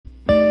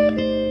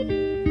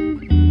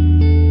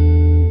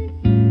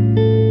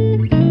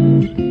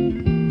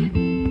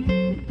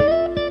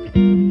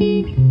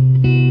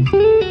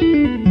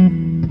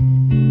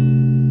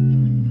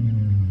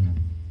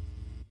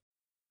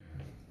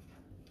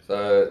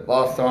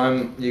last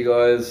time you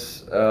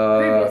guys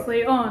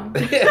Previously on.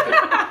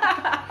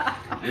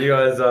 you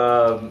guys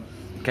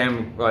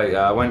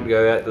went to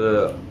go out to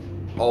the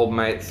old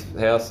mate's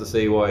house to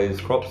see why his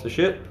crops are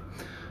shit.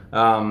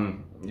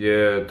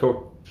 You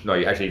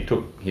actually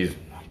took his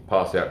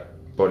passed out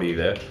body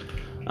there.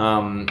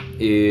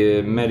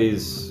 You met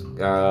his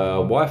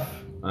wife,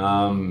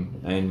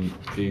 and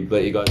she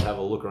let you guys have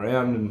a look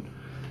around and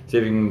see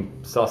if you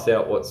can suss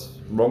out what's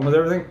wrong with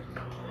everything.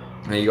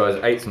 And you guys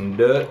ate some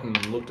dirt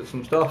and looked at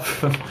some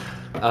stuff.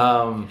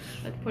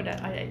 Let's put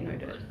out, I ate no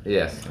dirt.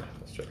 Yes,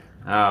 that's true.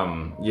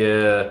 Found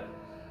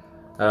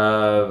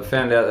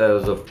out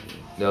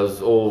that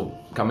was all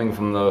coming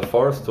from the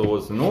forest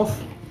towards the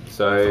north.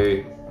 So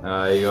you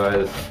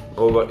guys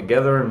all got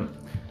together, and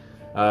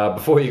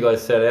before you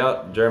guys set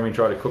out, Jeremy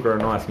tried to cook her a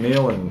nice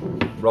meal and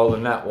rolled a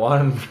nat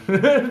 1,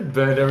 burned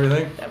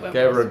everything,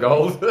 gave her a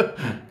gold,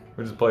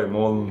 which is probably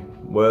more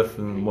than worth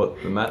than what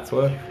the mats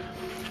were.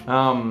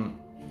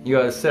 You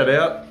guys set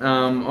out.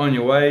 On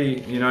your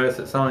way, you noticed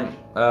that something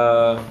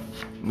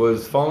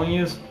was following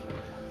you.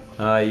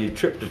 You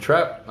tripped a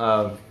trap.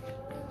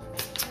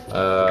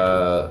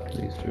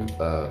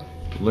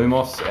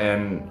 Lumos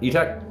and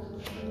Etak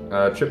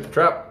tripped the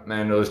trap,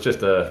 and it was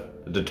just a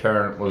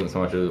deterrent. It wasn't so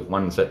much as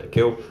one set to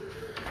kill.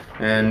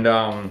 And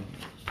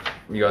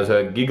you guys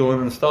heard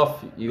giggling and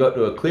stuff. You got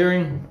to a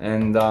clearing,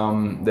 and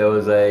there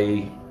was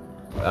a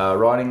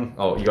writing.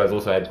 Oh, you guys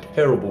also had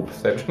terrible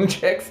perception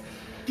checks.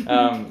 You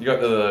got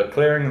to the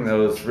clearing, and there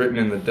was written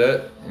in the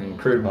dirt in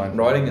crude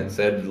writing. It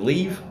said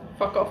 "Leave."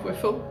 Fuck off, we're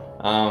full.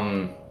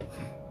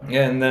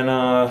 Yeah, and then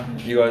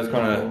you guys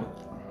kind of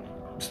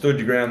stood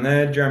your ground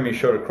there. Jeremy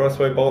shot a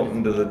crossbow bolt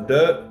into the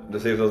dirt to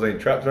see if there was any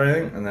traps or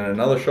anything, and then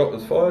another shot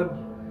was fired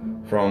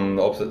from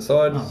the opposite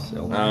side.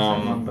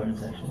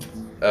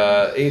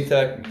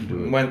 Etak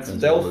went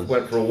stealth,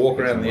 went for a walk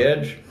around the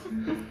edge.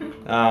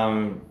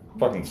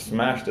 Fucking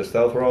smashed the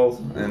stealth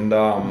rolls, and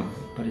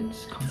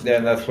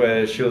then that's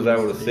where she was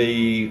able to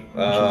see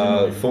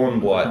thorn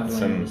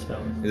blights and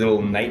these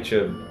little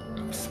nature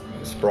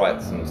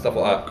sprites and stuff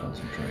like that.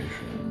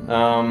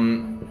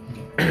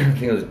 I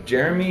think it was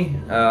Jeremy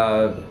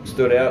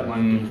stood out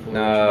and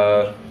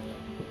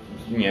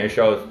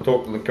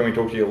can we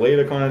talk to your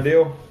leader kind of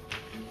deal.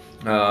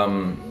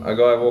 A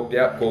guy walked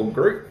out called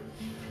Groot,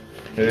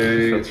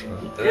 who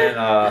then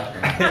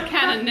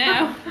Cannon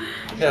now.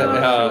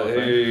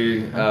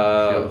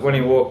 When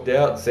he walked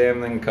out, Sam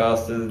then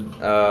casted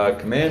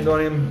command on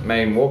him,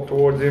 made him walk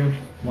towards him.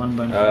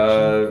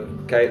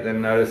 Kate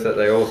then noticed that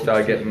they all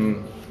started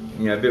getting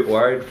a bit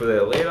worried for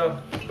their leader,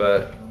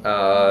 but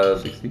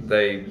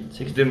they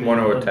didn't want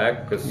to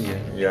attack because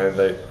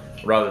they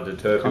rather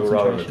deter people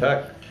rather than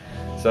attack.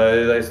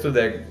 So they stood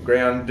their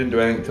ground, didn't do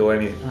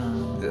anything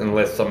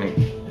unless something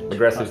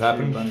aggressive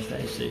happened.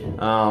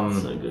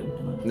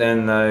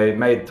 Then they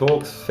made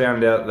talks,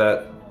 found out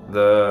that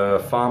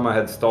the farmer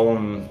had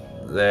stolen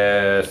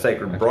their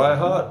sacred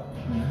Briarheart,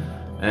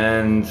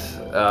 and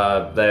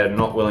they're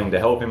not willing to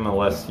help him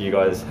unless you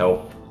guys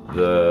help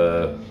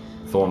the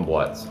thorn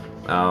blights.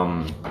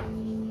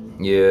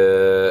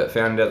 You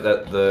found out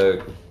that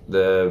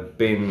they're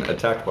being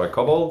attacked by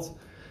kobolds,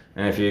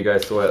 and if you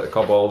guys saw out the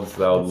kobolds,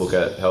 they'll look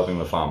at helping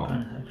the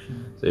farmer.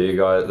 So you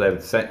guys,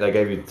 they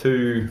gave you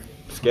 2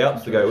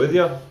 scouts to go with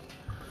you.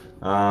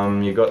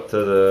 You got to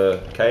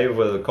the cave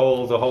where the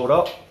kobolds are holed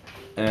up,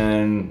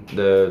 and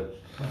the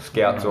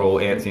scouts are all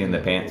antsy in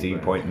their pantsy,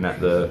 pointing at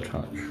the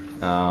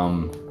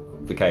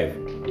cave.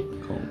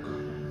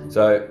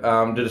 So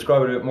to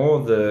describe it a bit more,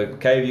 the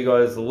cave you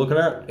guys are looking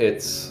at,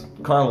 it's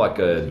kind of like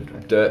a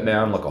dirt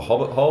mound, like a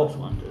hobbit hole.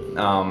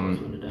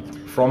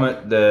 From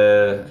it,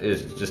 there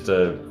is just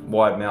a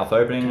wide mouth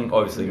opening,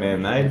 obviously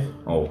man-made,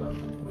 or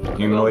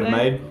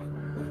humanoid-made.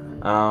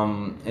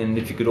 And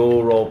if you could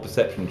all roll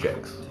perception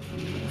checks.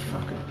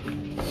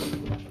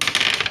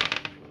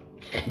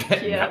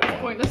 Yeah,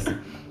 that's pointless.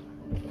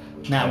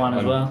 Nat 1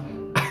 as well.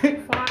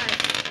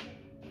 5.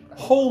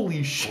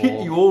 Holy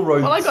shit, you all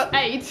rolled. Well, I got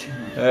 8.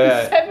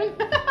 7.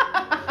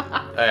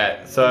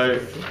 Alright, so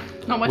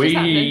Not much is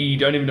happening.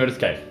 don't even notice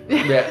cave.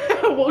 yeah.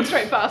 Walk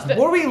straight past it.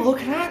 What are we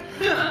looking at?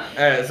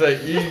 Alright, so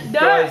you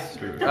guys,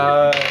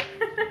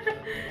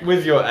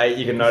 with your 8,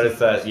 you can notice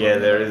that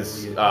there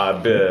is a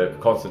bit of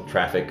constant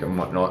traffic and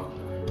whatnot.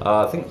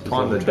 I think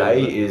time of the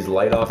day is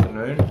late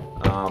afternoon.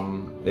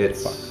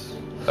 It's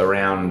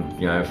around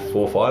 4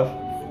 or 5.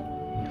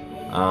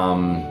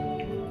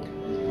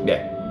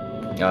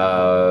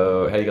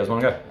 How do you guys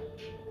want to go?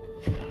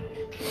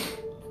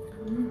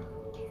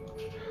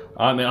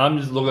 I mean, I'm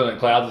just looking at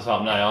clouds or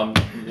something. No,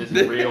 this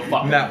is real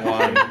fucking. That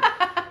one.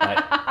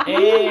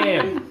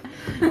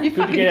 Good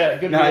to get out.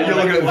 Good No, you're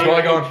looking at the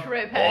sky going,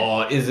 Triphead.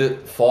 oh, is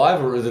it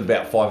 5 or is it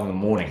about 5 in the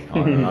morning? I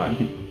don't know. I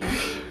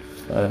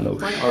don't know.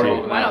 I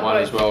rolled that one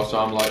as well, so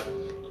I'm like,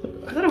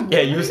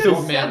 Yeah, you were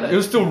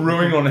still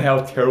ruining on how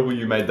terrible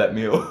you made that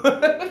meal.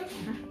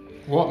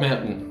 what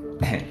mountain?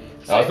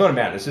 It's not a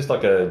mountain, it's just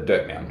like a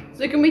dirt mound.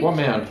 So can we... What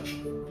mound?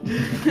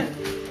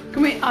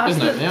 Can we ask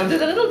Isn't it now? do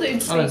the little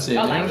dudes I don't speak see it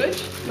our now.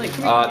 language? Like,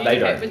 can we They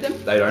communicate don't. with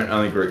them? They don't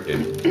only group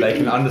in. They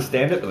can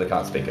understand it, but they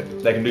can't speak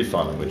it. They can do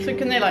sign language. So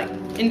can they like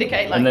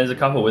indicate like? And there's a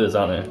couple with us,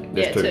 aren't there?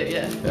 Yeah, There's two. two.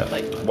 Yeah. Yeah.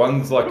 Like.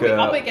 One's like What are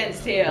we up a.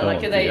 against here? Oh,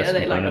 Like, are they yes,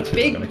 like a components,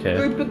 big I'm gonna care.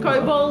 group of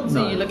kobolds?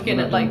 No, Are you looking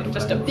no, at like no,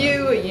 just no. a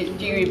few? Or do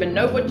you even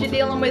know what you're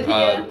dealing with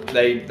here?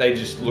 They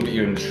just look at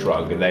you and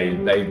shrug. They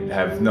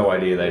have no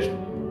idea.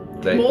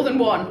 They More than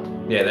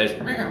one. yeah they.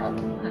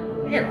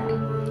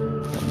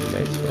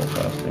 Okay,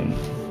 spellcasting.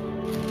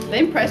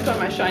 They're impressed by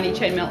my shiny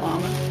chainmail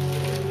armor.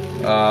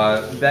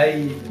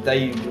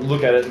 They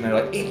look at it and they're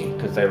like,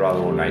 because they're rather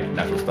all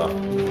natural stuff.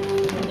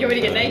 You want me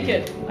to get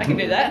naked? I can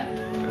do that.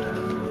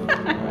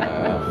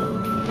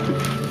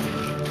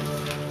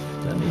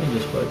 Let me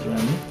just float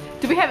around here.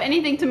 Do we have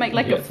anything to make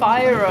like a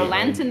fire or a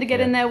lantern to get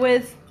in there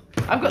with?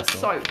 I've got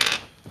soap.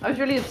 I was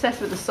really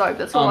obsessed with the soap.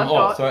 That's all I've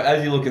got. So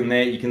as you look in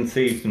there, you can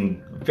see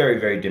some very,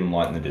 very dim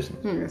light in the distance.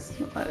 There's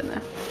not light in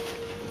there.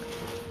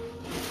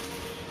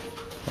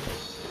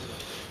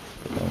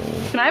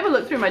 Can I have a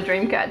look through my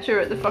dream catcher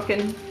at the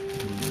fucking...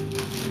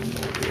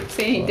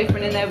 See anything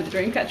different in there with the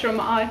dream catcher on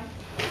my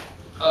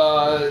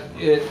eye?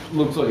 It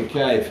looks like a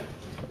cave.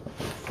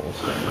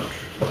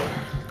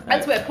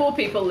 That's where poor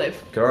people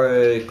live. Can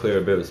I clear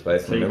a bit of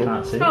space So in you the middle?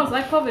 can't see. Smells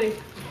like poverty.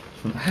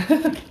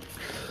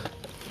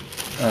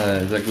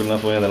 Is that good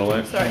enough for you? That'll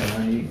work. Sorry.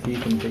 You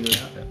can figure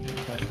it out.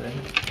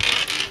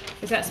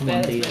 Is that Come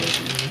on, spare? D.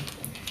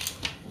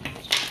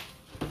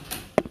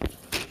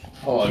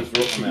 Oh, I just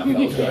rocked my You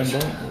mouth. want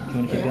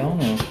to keep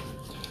going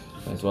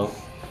or? As well.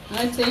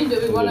 Alright team, do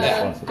we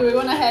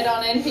wanna head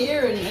on in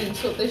here and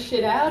sort this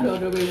shit out, or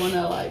do we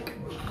wanna like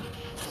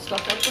stock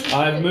up on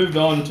I've shit? moved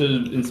on to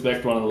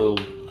inspect one of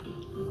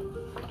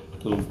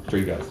the little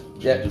tree guys.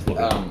 Yeah, Just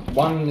looking.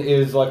 one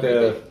is like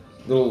a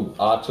little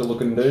archer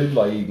looking dude,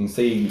 like you can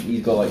see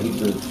he's got like he's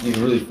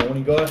a really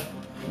thorny guy.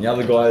 And the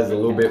other guy is a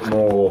little bit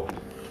more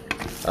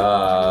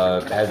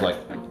has like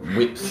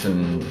whips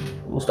and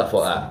stuff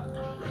like that.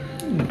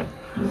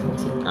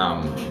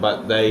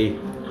 But they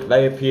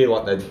appear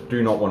like they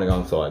do not want to go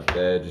inside.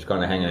 They're just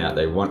kind of hanging out.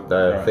 They want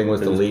the Right. thing was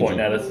They're the just legion.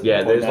 pointing at us.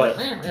 Yeah, there's Pointing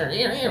like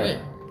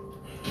at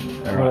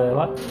What are they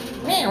like?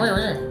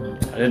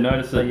 I didn't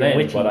notice So it you're then,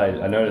 witching. but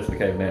I noticed the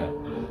cave now.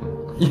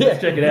 yeah.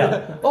 check it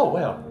out. Oh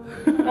wow.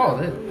 Oh,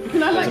 there.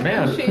 Can I like There's a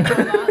mound. sheath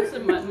my lance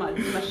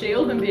and my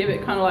shield and be a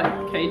bit kind of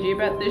like cagey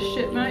about this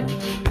shit, mate?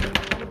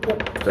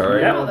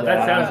 Sorry. Yeah,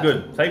 that sounds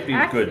good. Safety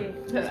is good.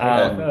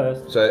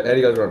 First. So how do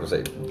you guys want to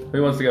proceed?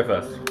 Who wants to go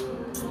first?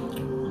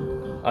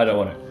 I don't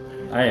want to.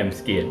 I am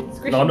scared.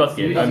 Squishy. No, I'm not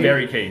scared. I'm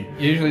very keen.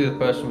 Usually the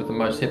person with the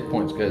most hit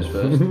points goes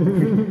first.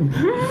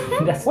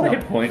 That's What not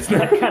hit points?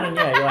 that kind of,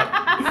 yeah, you're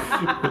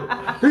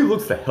like, Who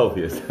looks the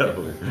healthiest?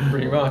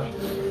 Pretty much.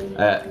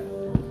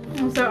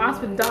 So us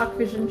with dark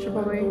vision should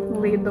probably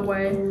lead the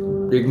way.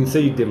 You can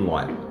see dim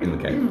light in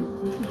the cave.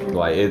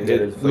 Like Yeah, it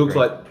there's looks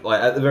flickering.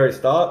 like at the very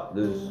start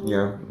there's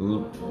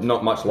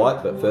not much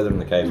light, but further in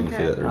the cave you can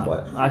see that there's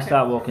light. I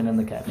start walking in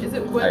the cave. Is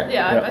it worth? Okay.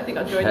 Yeah, Yep. I think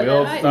I'll join We you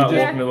all there, start mate.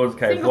 walking towards the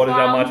cave. Single What is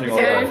our file. marching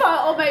Yeah, order?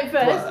 I'll mate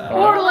first.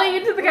 Waddling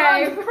into the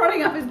I'm cave.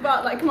 prodding up his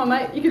butt like, come on,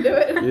 mate, you can do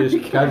it. You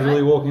just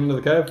casually walk into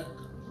the cave.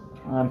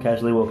 I'm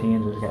casually walking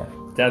into the cave.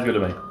 Sounds good to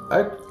me.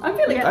 Oh, I'm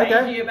feeling Okay.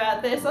 uneasy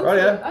about this.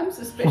 I'm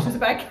suspicious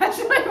about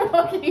casually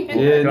walking in.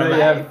 yeah, the no, you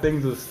cave. have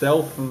things with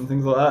stealth and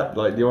things like that.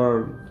 Like, do you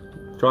want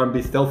to try and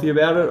be stealthy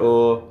about it,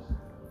 or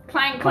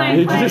Clank, You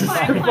clank, clank, just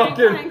clank, clank, fucking-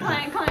 clank,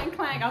 clank, clank,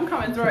 clank. I'm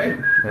coming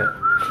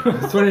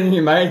through. swinging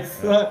your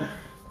mates?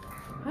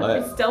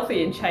 I'll be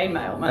stealthy in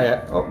chainmail, mate.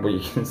 Yeah, oh, well, you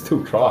can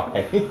still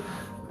try.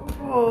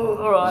 Oh,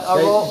 alright, I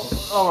roll.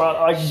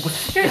 Alright,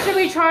 Should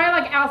we try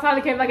like outside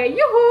the cave like a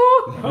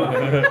yoo-hoo?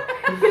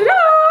 Hello?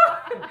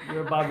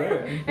 You're a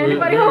barbarian.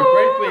 Anybody We would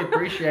home? greatly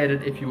appreciate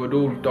it if you would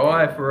all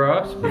die for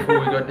us before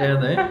we got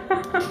down there.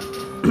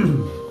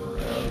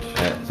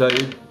 So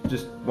you're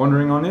just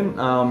wandering on in.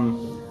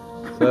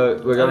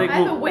 So we're I going. think I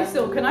have a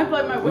whistle. Can I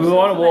blow my We whistle?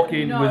 want to so walk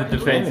they in know? with a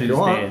defensive If you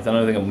want. stance. I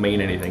don't think it'll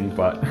mean anything,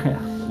 but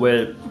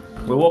we're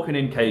walking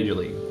in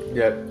cagely.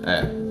 Yeah.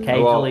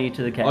 Cagely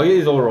to the cave. I'll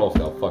use all roll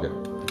stealth. Fuck it.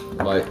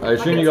 Like I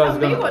assume you guys are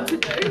Tell me gonna. what to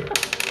do.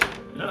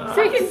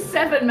 Freaking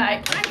 7,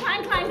 mate. Clank,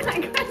 clank, clank,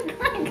 clank, clank,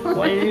 clank.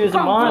 Why are you using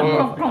mine? I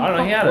don't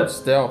know how What's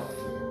to. stealth?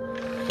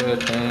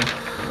 13.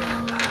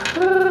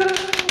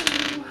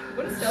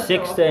 What is stealth?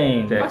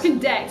 16. Fucking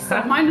dex. So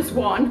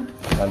 -1.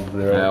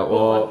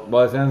 Well,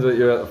 by the sounds of it,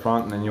 you're at the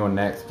front, and then you're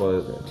next.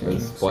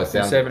 By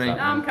sound. 17.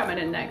 No, I'm coming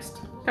in next.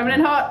 Coming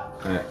in hot.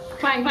 Yeah.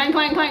 Clank, clank,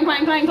 clank, clank,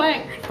 clank, clank,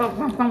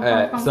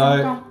 clank.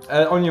 So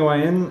on your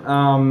way in,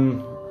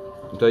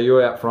 so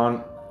you're out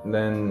front,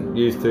 then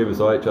you two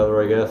beside each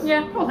other, I guess.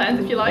 Yeah, hold hands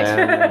if you like.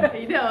 Yeah. How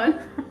you doing?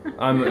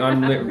 I'm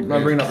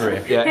bringing up the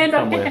rear. Yeah. Hand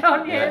up somewhere.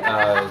 down,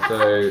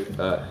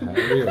 yeah.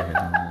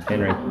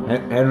 Henry.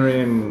 Henry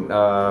and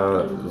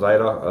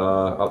Zeta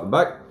up the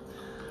back.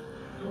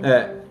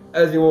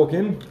 As you walk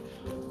in,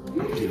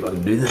 see if I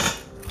can do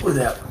this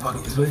without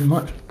fucking speaking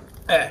much.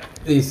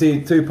 You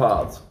see two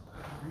paths.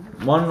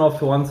 One off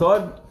to one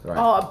side. Sorry.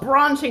 Oh, a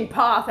branching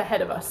path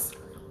ahead of us.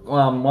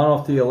 one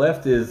off to your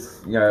left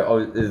is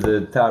is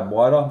a tad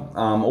wider.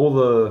 All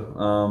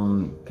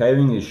the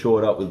caving is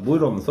shored up with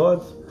wood on the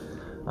sides,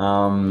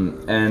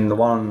 and the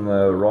one on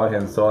the right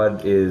hand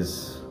side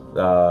is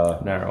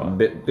Narrower. a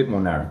bit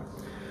more narrow.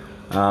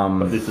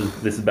 But this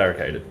is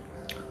barricaded.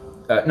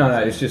 No,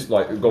 it's just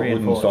like got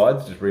wooden Reinforced.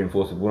 sides, just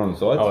reinforced with wood on the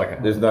sides. Oh, okay.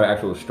 There's no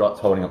actual struts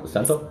holding up the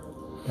center.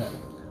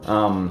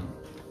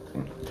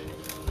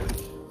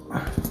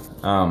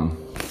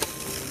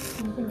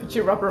 Put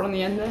your rubber on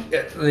the end there.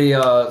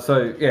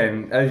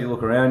 And as you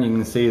look around, you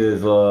can see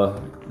there's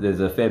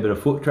a fair bit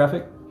of foot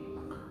traffic.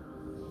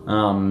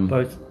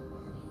 Both.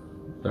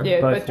 Sorry?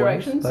 Yeah, both ways,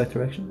 directions. Both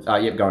directions.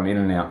 Yep, going in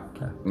and out.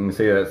 Okay. You can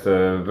see that's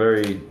a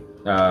very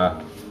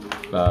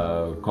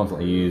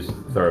constantly used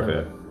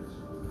thoroughfare.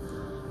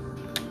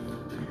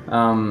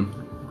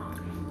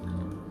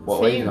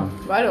 What way you Team,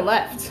 going? right or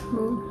left?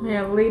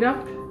 Yeah, leader.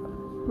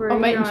 Where Oh, are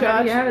mate you in going?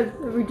 charge. Yeah,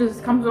 we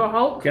just come to a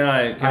halt. Can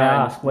I I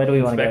ask, where do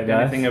we want to go, inspect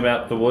guys? anything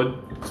about the wood?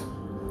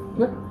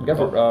 Go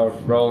for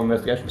roll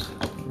investigation.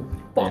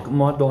 Fuck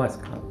my dice.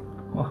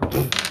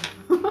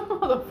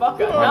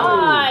 Motherfucker.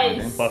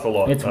 Nice! Plus a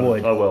lot. It's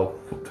wood. Oh well,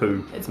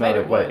 2. It's made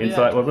of wood, Wait,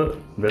 insight yeah. was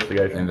it?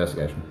 Investigation.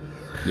 Investigation.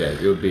 Yeah,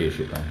 it would be a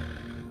shit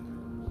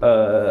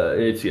though.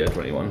 It's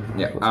 21.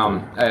 Yeah.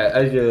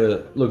 As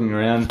you're looking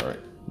around,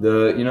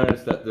 you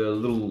notice that the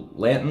little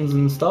lanterns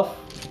and stuff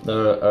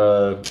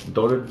are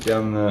dotted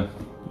down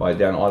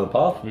down either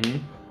path.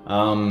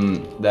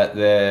 Mm-hmm. That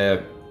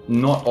they're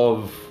not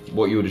of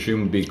what you would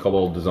assume would be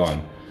kobold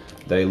design.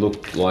 They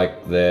look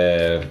like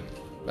they're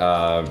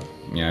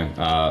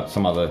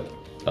some other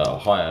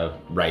higher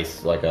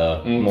race, like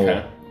a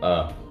more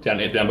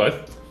Down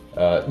both.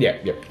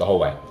 the whole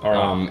way.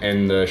 Alright.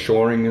 And the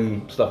shoring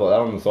and stuff like that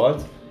on the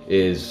sides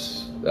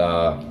is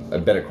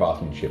a better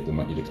craftsmanship than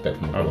what you'd expect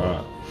from a kobold.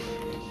 Alright.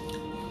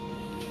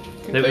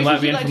 Then we Conclusions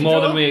might be you'd in like for to more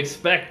draw? than we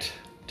expect,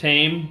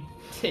 team.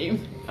 Team.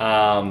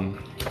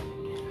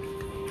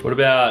 What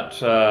about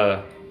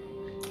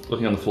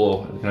looking on the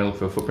floor? Can I look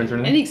for footprints or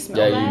anything? Any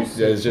smell Yeah,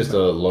 there? there's just a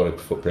lot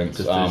of footprints.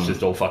 It's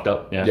just all fucked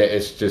up. Yeah. Yeah,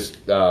 it's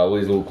just all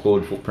these little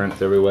clawed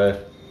footprints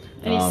everywhere.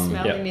 Any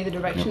smell yeah. in either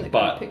direction that But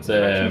kind of picks a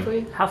direction for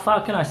you? How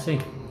far can I see?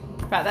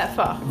 About that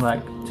far.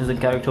 Like, does it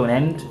go to an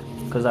end?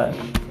 Because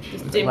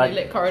Just dimly Like-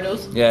 lit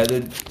corridors. Yeah,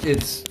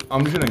 it's.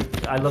 I'm just gonna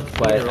I look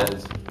play either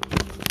it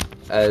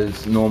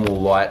as normal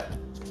light.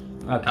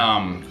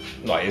 Okay.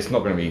 Like it's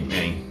not gonna be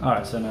any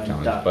Alright, so no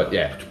challenge, dark. but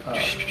yeah.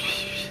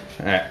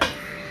 Alright.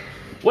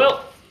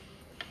 Well,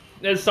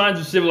 there's signs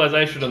of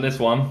civilization on this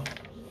one,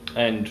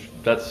 and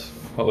that's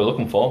what we're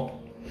looking for.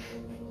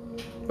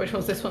 Which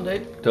one's this one,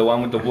 dude? The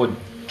one with the wood.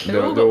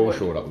 They're all They're all wood.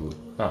 shored up with wood.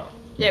 Oh.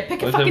 Yeah,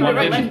 pick a Was there fucking one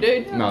direction,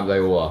 maybe? dude. No, they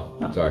all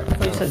are. Sorry.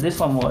 Well, you said this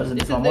one was and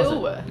This this is one they wasn't.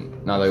 all were.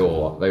 No, they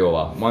all are. They all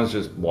are. One's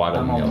just wider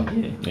I'm than the on other.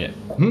 with you.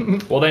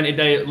 Yeah. Well, then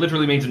it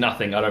literally means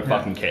nothing. I don't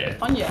fucking care.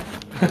 On ya.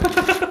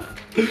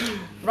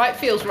 Right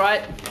feels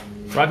right.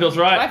 Right feels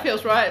right. Right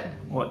feels right.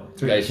 What?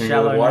 Okay, so you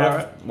Shallow, go wider,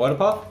 narrow? wider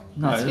path?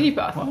 No. Skinny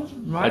path. What?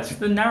 Right, That's- it's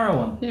the narrow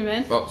one. Yeah,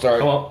 man. Oh, sorry.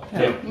 Come on.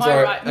 Yeah. My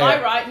Sorry, right. My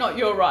yeah. right, not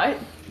your right.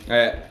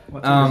 Alright.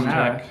 What's the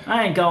narrow?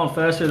 I ain't going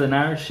first through the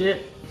narrow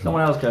shit.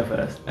 Someone else go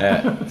first.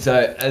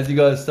 So as you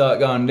guys start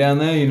going down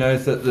there, you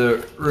notice that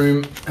the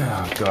room.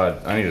 Oh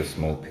god, I need a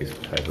small piece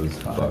of paper.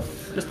 Fuck.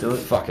 Just do it.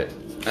 Fuck it.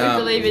 We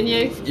believe in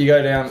you. You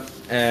go down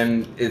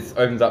and it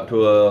opens up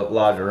to a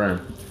larger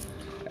room.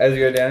 As you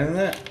go down in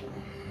there,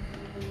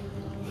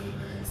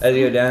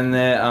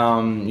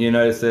 you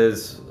notice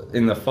there's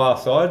in the far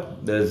side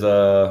there's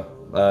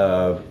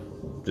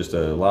just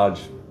a large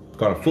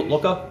kind of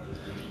footlocker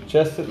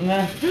chest sitting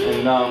there.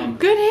 And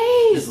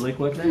Goodies! Does Luke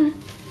work there?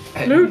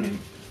 Loot.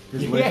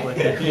 Does Luke work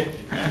there?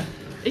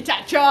 It's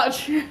at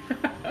charge. Do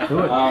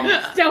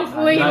it.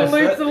 Stealthily Nice.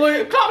 loots the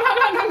loot. Clunk, clunk,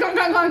 clunk, clunk,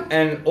 clunk, clunk.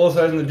 and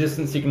also in the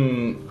distance you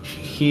can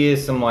hear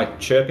some like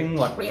chirping,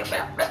 like.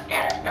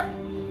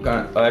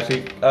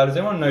 Actually, does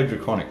anyone know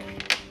Draconic?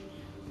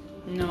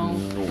 No. I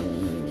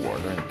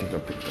don't think I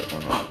picked that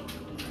one up.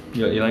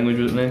 Your language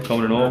was in there?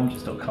 Common and I'm all?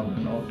 just not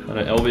coming on. I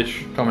know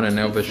Elvish. Common and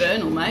Elvish.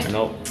 Vernal, mate. And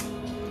all.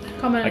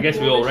 Comment. I guess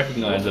we all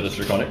recognise that it's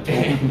Draconic.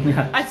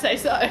 I'd say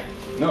so.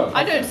 No.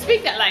 I don't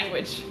speak that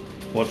language.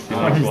 What's the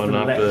Oh, next it's one the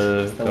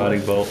after left. The Guiding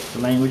left. Bolt? The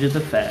language of the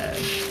fad.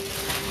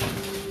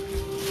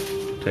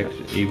 Text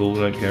evil,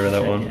 don't care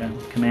about that one. Yeah.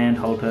 Command,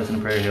 hold person,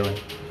 and prayer healing.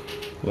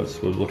 We'll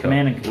look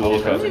Command up. and We'll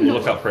look up. control. We'll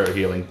look up prayer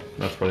healing.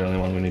 That's probably the only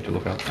one we need to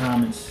look up.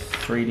 It's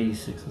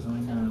 3d6 or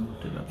something. No,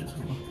 we'll do that just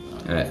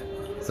one. Alright.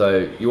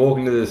 So you walk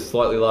into this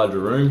slightly larger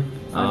room.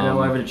 I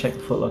go over to check the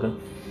footlocker.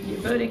 You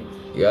birdie.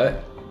 You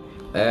go.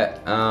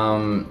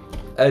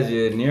 As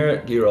you're near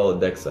it, you roll a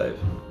dex save.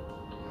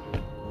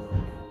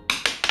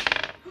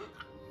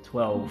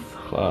 12.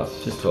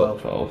 Class. Just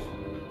 12.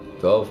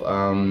 12.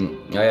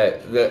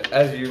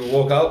 As you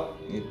walk up,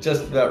 you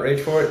just about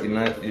reach for it.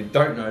 You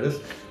don't notice.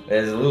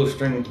 There's a little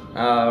string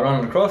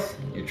running across.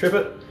 You trip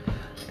it,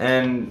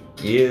 and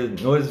you hear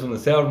noises from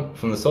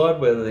the side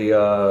where the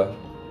Oh,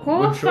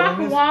 wood shoring fuck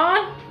is.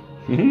 what?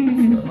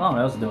 Oh, what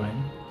else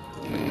doing?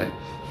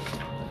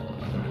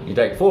 You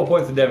take 4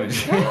 points of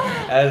damage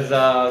as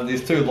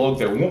these two logs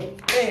go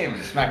whoop,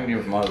 bam, smacking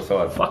you from either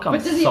side. Fuck, I'm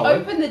But does he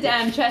solid. open the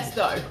damn chest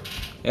though?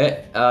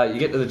 Yeah, you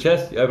get to the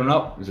chest, you open it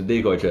up, there's a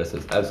decoy chest,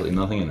 there's absolutely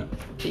nothing in it.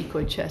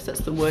 Decoy chest,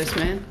 that's the worst,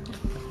 man.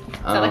 Is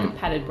that like a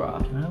padded bra?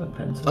 I have a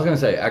pencil. I was gonna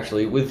say,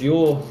 actually, with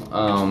your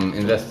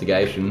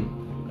investigation,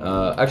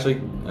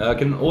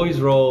 can always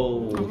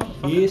roll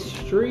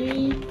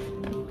history.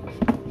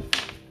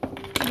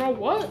 Roll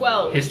what?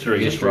 Well,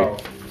 History. History.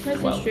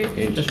 Where's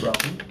history? Just roll.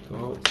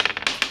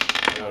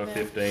 Got a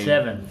 15.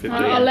 7. 15.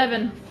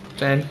 11.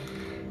 10.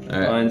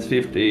 Alright. Mine's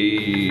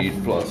 50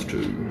 plus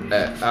 2.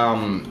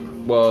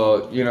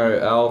 Well, you know,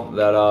 Al,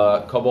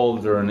 that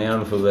kobolds are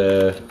renowned for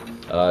their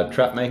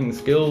trap making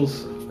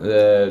skills.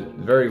 They're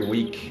very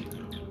weak,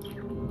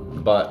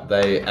 but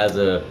they, as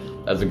a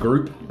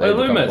group, they Hey,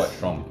 become Loomis. quite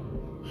strong.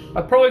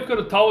 I probably could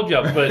have told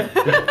you, but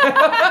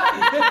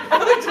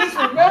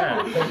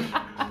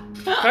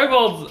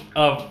kobolds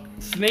are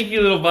sneaky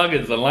little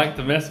buggers and like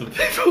to mess with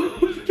people.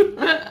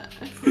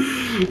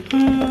 we should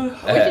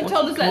have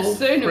told us that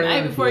sooner,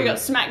 mate, before he got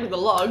smacked with the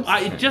logs.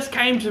 It just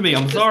came to me.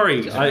 I'm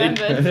sorry. Just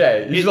remembered. Yeah,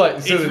 you like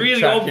It's sort of really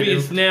track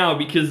obvious him. now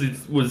because it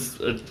was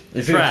a You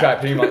see the trap.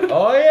 trap him like,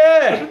 oh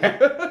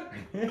yeah.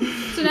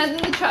 So now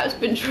that the trap's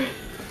been tripped,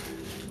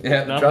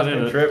 Yeah, Nothing trust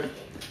in me, it. trip.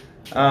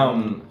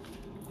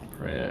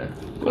 Yeah.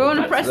 we want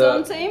to press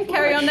on, team.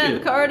 Carry on down the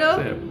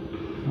corridor.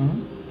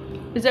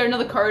 Is there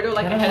another corridor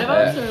like ahead of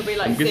us, or are we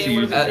like I'm guessing seeing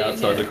you what we're seeing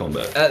outside the here?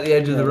 combat. At the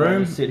edge of the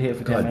room. Sit here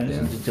for 10 God minutes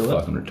damn, and just do it.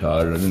 fucking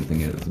retarded. I didn't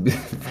think it was.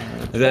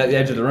 At the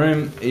edge of the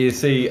room, you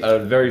see a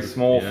very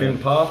small Yeah. thin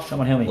path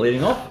Someone help me.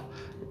 leading off.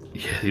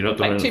 Yeah, you're not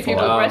doing Like it two in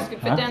people five. abreast could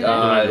fit Huh? down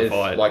there. Doing It's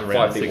fight like around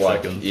 5 feet 6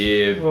 wide. seconds.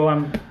 You Well,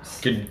 I'm.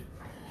 could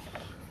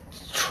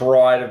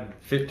try to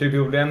fit 2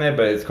 people down there,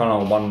 but it's kind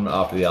of one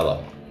after the other.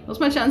 What's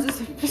my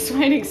chances of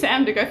persuading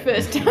Sam to go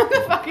first down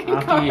the fucking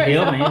After corridor? you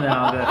heal me, then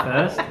I'll go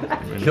first.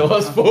 Kill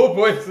us 4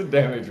 points of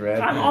damage, I'm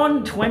man.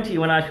 on 20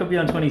 when I could be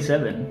on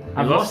 27.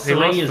 I've lost- lost he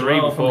 3 lost as 3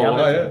 well from the before.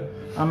 other. Oh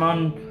yeah. I'm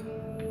on.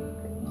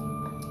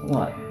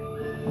 What?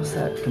 What's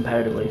that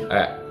comparatively?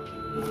 Alright.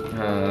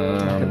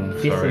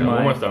 Fifth Sorry, of I'm my-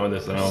 almost done with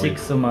this. And I'll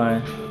 6 of my.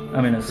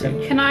 I'm in a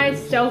 7. Can I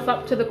stealth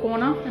up to the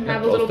corner and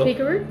have a Yeah, little stealth.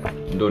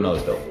 peekaroo? Do another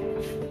stealth.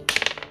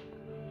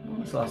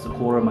 That's lost a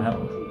quarter of my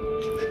health.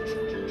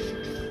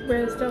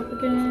 Where's stealth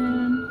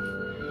again?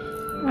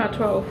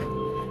 12.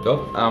 So,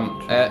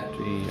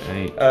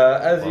 D8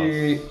 as plus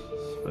you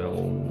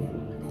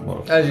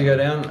spell. As you go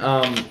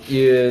down,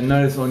 you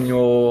notice on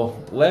your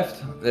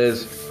left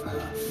there's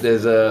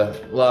a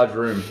large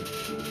room.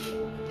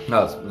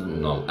 No, it's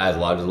not as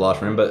large as the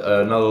last room, but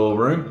another little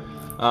room.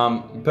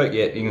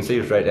 You can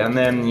see straight down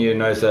there, and you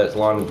notice that it's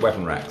lined with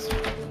weapon racks.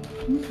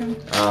 Okay.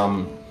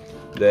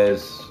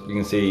 You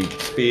can see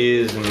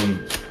spears and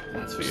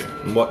That's for you.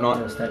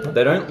 whatnot. Is that a staple?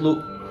 They don't look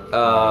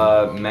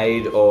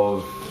made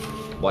of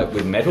like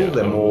with metal.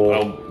 They're more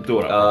I'll do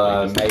it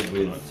up. made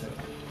with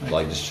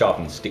like just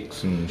sharpened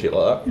sticks and shit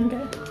like that.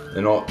 Okay.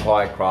 They're not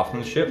high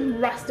craftsmanship.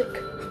 Rustic.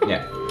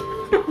 Yeah.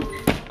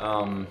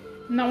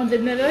 No one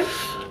did that.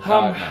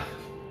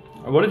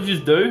 What did you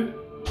just do?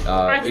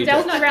 I you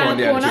stealthed just around going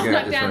the down, corner. checking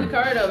out Snuck this down the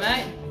room. corridor,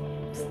 mate.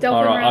 Stealth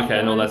Alright, around okay,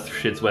 the no, corner. that's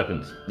shit's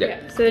weapons.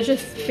 Yeah. So there's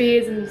just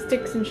spears and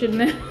sticks and shit in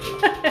there.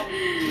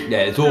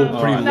 Yeah, it's all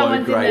pretty No low one's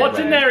in grade. there. What's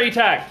in there,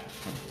 E-Tac?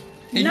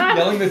 Are you No.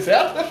 yelling this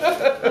out?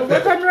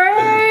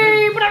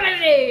 Weaponry!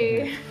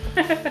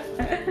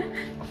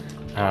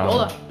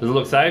 Roller. Does it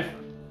look safe?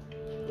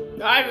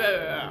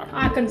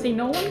 I can see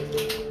no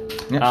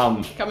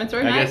one. Coming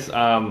through, I mate. guess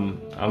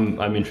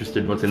I'm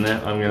interested what's in there.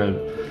 I'm gonna.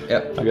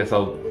 Yep. I guess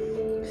I'll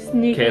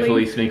Sneakily.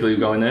 carefully, sneakily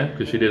go in there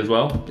because she did as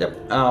well. Yep.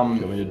 Do you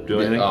want me to do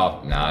anything? Oh,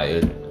 no,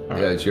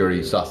 it's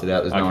already sussed it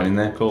out. There's no one in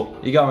there. Cool.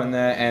 You go in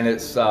there, and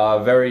it's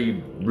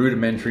very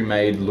rudimentary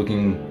made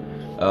looking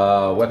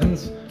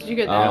weapons. Did you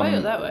go that way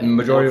or that way?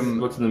 Majority of them.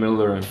 What's in the middle of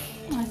the room?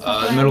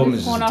 The middle of them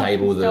is just a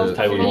table with a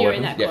Table with And all you're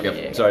in weapons. that Yep, corner,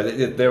 yep. yeah.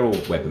 Sorry, they're all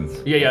weapons.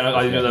 Yeah,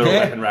 I knew they were all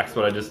weapon racks,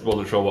 but I just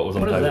wasn't sure what was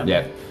on What the is table.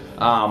 that?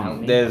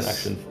 Yeah. There's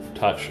Action,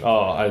 touch.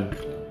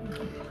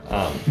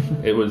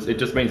 It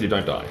just means you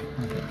don't die.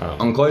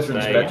 on closer They-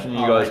 inspection,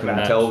 you guys can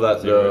match tell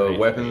that zero the each.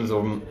 weapons,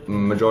 or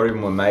majority of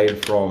them, were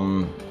made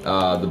from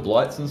the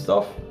blights and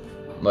stuff.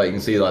 Like you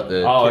can see, like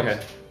the Oh, tips,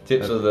 okay.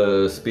 tips of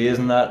the spears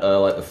and that,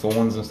 like the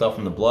thorns and stuff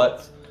from the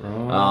blights.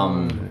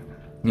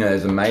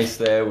 There's a mace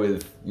there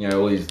with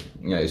all these.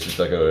 It's just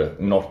like a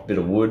knot bit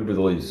of wood with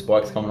all these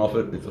spikes coming off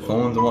it with the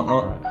thorns and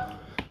whatnot.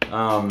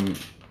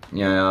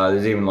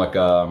 There's even like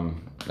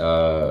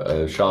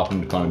a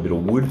sharpened kind of bit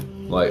of wood.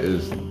 Like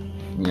there's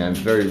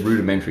very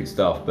rudimentary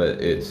stuff, but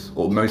it's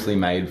mostly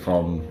made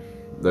from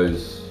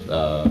those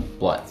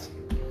blights.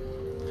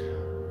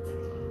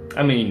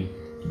 I mean,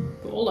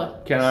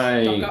 Baller. can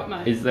I? Stock up,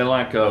 mate. Is there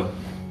like a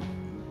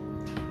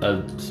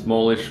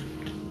smallish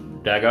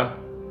dagger?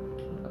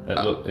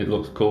 It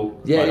looks cool.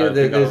 Yeah, Like, I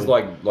think there's I'll-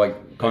 like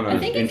kind I of.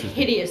 think it's interesting.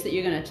 hideous that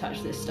you're going to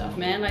touch this stuff,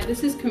 man. Like,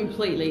 this is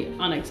completely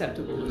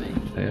unacceptable to me.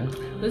 Yeah.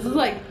 This is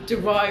like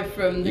derived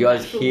from the You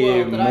guys natural hear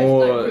world that I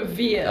more like,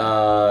 revere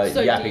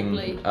so yapping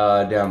deeply.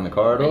 down the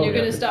corridor. And you're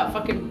going to start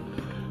fucking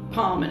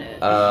palming it.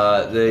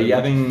 The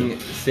yabbing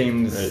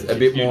seems a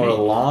bit more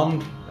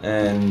alarmed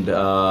and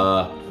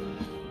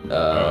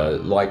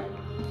like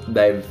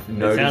they've It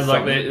noticed. sounds like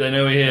something. they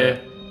know we're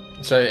here.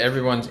 So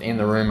everyone's in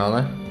the room,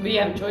 are they? We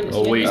haven't joined us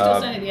Oh, yet. we- You're still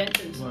standing at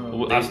the entrance.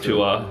 Well, us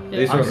two are.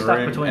 These I'm are in the stuck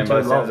room, between and two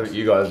by the sounds of logs. it,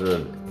 you guys are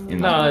in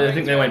No, the I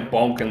think they went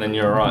bonk and then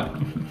you're right.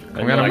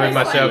 I'm gonna move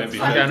myself. It's I'm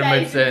like gonna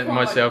move Jason Bourne.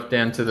 myself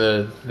down to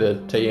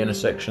the T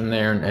intersection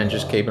there and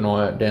just keep an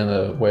eye out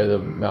down where the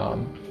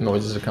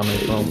noises are coming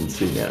You from. can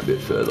see down a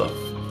bit further.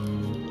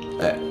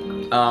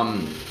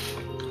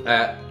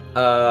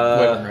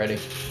 Weapon ready.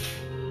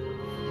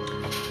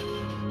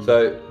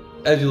 So,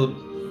 as you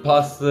look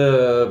past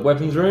the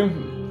weapons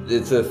room,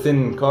 it's a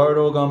thin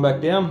corridor going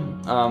back down.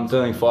 It's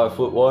only 5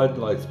 foot wide,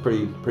 like it's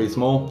pretty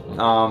small.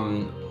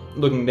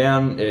 Looking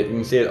down, you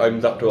can see it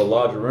opens up to a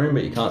larger room,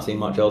 but you can't see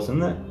much else in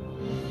there.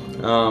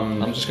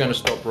 I'm just gonna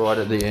stop right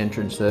at the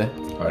entrance there.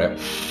 Right.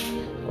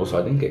 Also,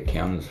 I didn't get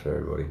counters for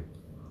everybody.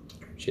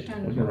 Shit.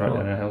 Right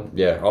down our health.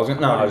 Yeah, I was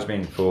gonna. No, I just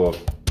mean for.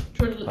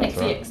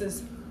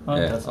 XCXs. Oh,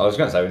 Yeah, that's- I was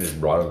gonna say we just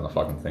write it on the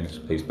fucking thing. It's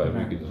a piece of paper.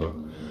 Who gives a fuck?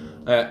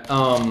 I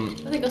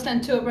think I'll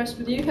stand 2 abreast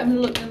with you, having a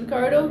look in the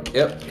corridor.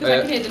 Yep. Because I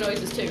can hear the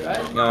noises too, right?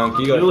 Can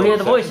you guys You'll hear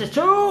the so- voices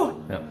too.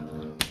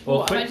 Well,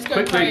 What, am I just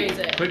going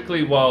crazy?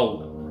 quickly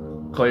while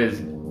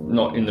Claire's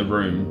not in the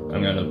room,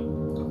 I'm going to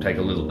take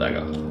a little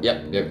dagger.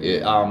 Yep.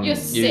 You're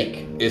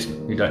sick.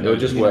 You don't It'll know.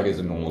 just work as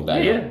a normal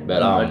dagger. Yeah, yeah.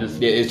 But I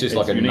just- yeah, it's just it's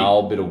like a unique.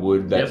 null bit of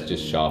wood that's Yep.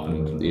 just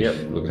sharpened. Yep,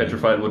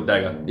 petrified wood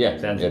dagger. Yeah,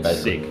 Sounds yeah,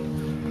 basically. sick.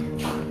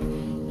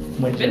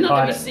 When Better you not let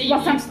hide me it. see you.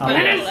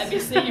 Let me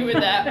see you with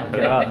that.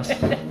 God.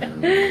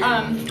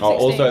 16. Oh,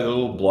 also the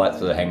little blights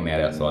that are hanging out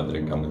outside that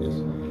didn't come with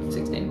this.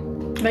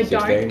 16. They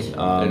 16.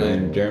 don't.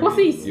 And Jeremy,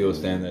 Pussies. you'll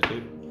stand there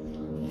too.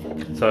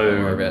 We're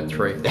So, about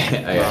 3.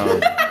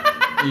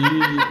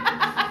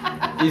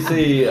 You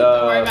see.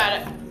 Don't worry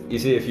about it. You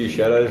see a few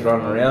shadows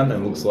running around,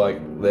 and it looks like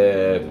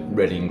they're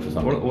readying for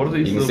something. what are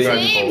these you can little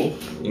see, guys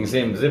called? You can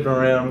see them zipping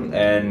around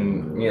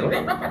and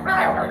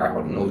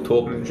and all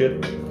talking and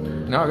shit.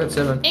 No, I got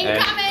 7.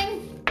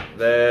 Incoming!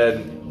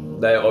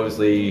 They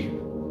obviously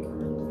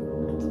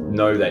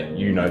know that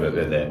you know that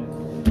they're there.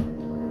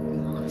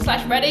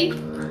 Slash ready.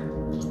 5,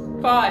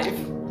 I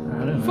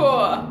don't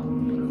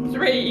know. 4,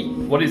 3.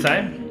 What are you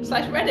saying?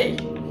 Slash ready.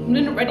 I'm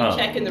doing a ready Oh.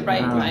 check in the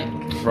raid, mate.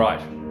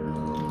 Right.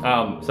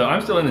 So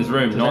I'm still in this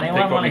room, not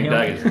anyone wanna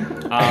pickpocketing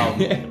heal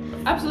daggers.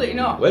 Absolutely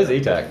not. Where's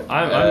ETAC?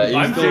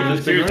 I'm still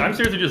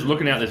seriously just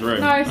looking out this room.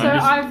 No, I'm so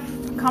just-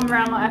 I've come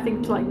around, like, I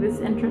think, to like this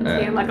entrance Yeah.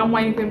 here. Like, I'm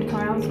waiting for him to come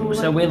out. So,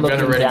 So like, we're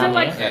looking ready. down still,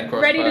 like, here. Yeah,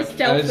 ready to crossbow.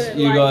 stealth As it.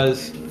 you like,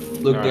 guys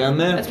look Alright. down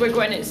there, That's where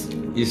Gwen is.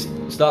 you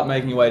start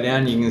making your way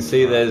down. You can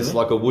see there's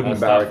like a wooden I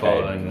start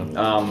barricade.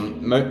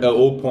 following They're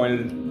all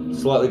pointed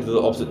slightly to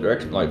the opposite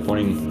direction, like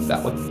pointing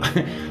that way.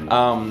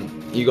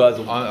 You guys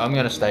will. I'm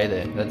gonna stay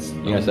there. gonna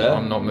stay there?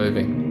 I'm not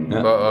moving.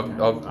 Yeah. But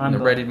I've I'm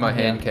not- readied my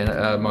hand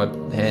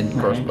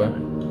crossbow.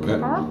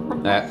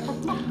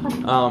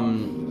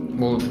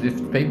 Well,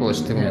 if people are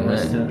still in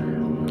there.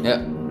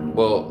 Yeah.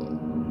 Well,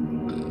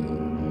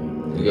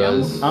 you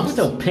guys. I'm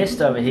still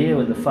pissed over here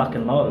with the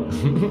fucking logs.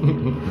 I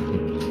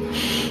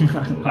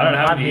don't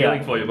have I'm any here.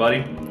 healing for you,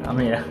 buddy. I'm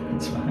here.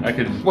 It's fine. I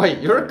could. Wait,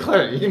 you're a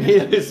cleric. You can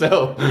heal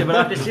yourself. Yeah, but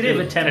I have to sit here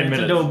for 10 minutes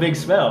and do a big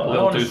spell. I Level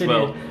don't want to 2 sit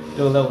spell. here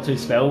do a level 2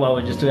 spell while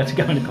we just have to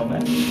go into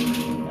combat.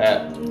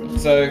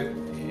 So,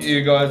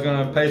 you guys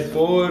gonna pace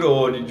forward,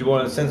 or did you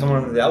want to send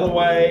someone the other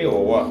way,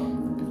 or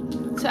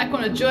what? Zach,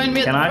 want to join me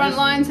at Can the I front just-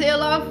 lines here,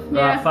 love?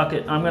 Yeah. Right, fuck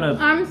it. I'm gonna.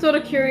 I'm sort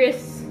of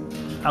curious.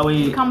 Are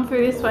we. Come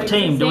through this way. 'cause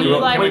Team, it do we- seems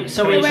like wait,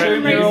 so the we assume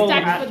weaponry they're all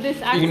stacks at- with this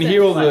You can access.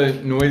 hear all the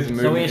noise and movement.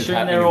 So we just assume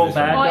happening they're in all this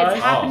bad room. Oh, it's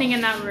guys? happening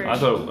in that room. I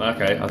thought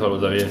it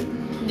was over here.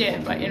 Yeah,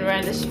 right in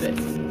around this bit.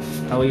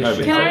 Are we Over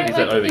assume- Can I, Is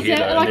that like, over is here,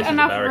 there though? like This is the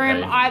enough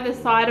barricade. room either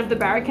side of the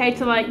barricade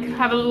to like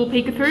have a little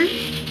peek through?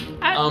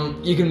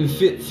 You can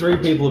fit 3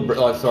 people.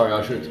 Oh, sorry,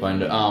 I should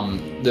explain it.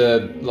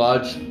 The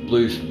large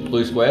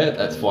blue square,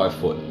 that's 5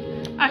 foot.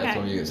 That's Okay.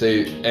 all you can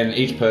see, and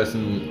each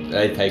person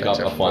they take That's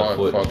up a a 5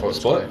 foot 5 foot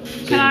spot. square. So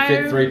you Can can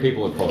fit I- 3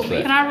 people across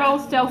there. Can I roll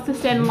stealth to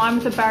stand in line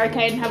with the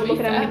barricade and have a look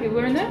at how many people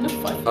are in there?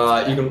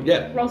 You can,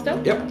 yeah. Roll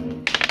stealth? Yep.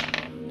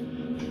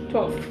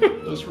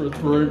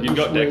 12. You've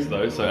got dex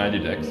though, so add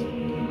your dex.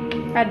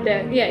 Add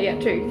yeah,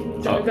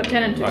 2. So Oh, we've got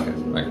 10 and 2.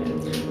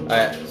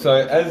 Okay. So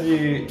as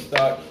you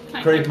start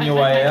creeping your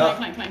way out,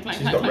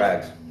 she's got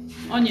rags.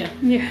 On you.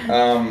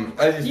 Yeah.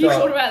 As you You thought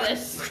start, about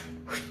this.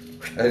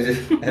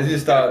 as you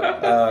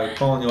start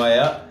crawling your way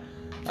out,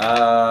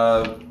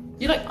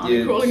 You're like, I'm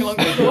You- crawling along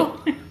the floor.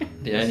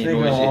 The only sneaking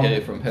noise you along.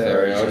 hear from her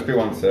Sorry, is I'll just be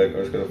 1 sec. I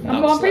just gotta.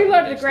 I'm pretty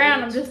low to the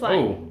ground. I'm just like,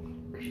 Oh,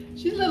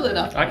 She's level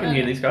enough. I can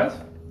hear these guys.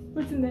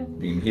 what's in there?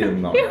 You can hear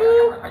them not.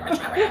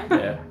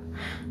 Yeah.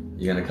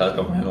 You're gonna cast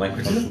comprehend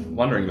language.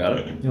 Wondering about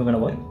it. You're gonna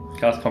what?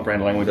 Cast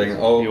comprehend language.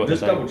 I'll Hear what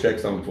just they're saying. double check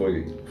something for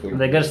you.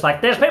 They're just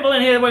like, there's people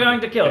in here, we're going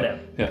to kill them.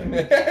 Yeah.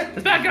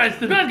 There's bad guys.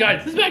 There's bad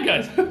guys. There's bad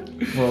guys.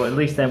 Well, at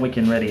least then we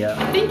can ready up.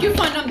 I think you'll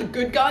find I'm the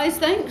good guys,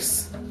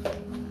 thanks.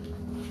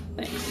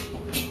 Thanks.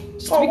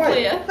 Just to be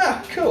clear.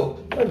 Ah, cool.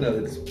 I didn't know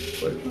this.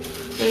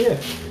 So yeah.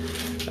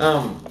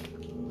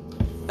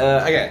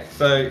 Okay,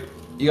 so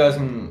you guys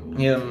can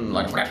hear them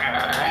like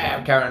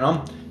carrying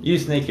on. You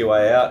sneak your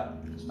way out.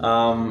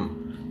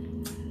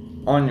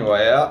 On your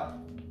way out,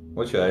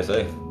 what should I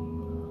say?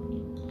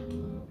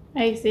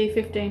 AC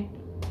 15.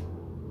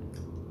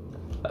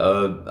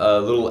 A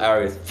little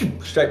arrow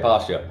straight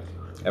past you.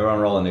 Everyone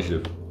roll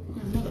initiative.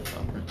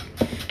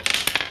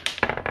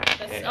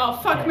 Oh,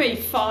 fuck me.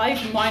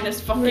 5 minus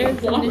fucking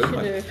Where's 1.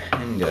 initiative?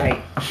 And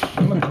Hey.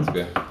 Let's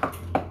go.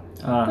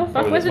 Oh,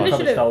 fuck, where's this one.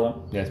 initiative? Stolen.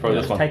 Yeah, it's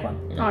probably this one. Take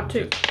one. Oh,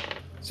 2.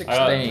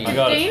 16. I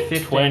got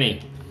 15?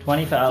 20.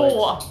 20 for Alex.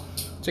 4.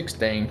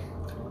 16.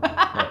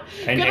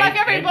 Good luck,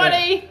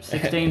 everybody.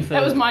 16 for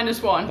That was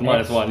minus 1.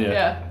 Minus 1, yeah.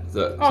 Yeah.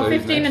 So, Oh, who's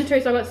 15 next? and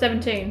 2, so I got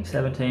 17.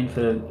 17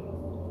 for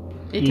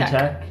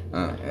Attack.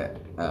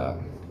 E-Tac.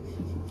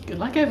 Good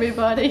luck,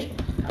 everybody.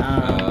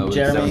 With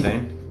Jeremy.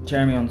 17.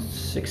 Jeremy on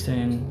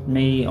 16.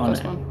 Me on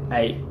Close one.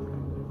 8.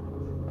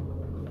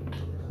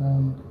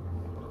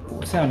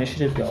 What's our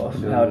initiative go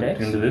off? Our dex?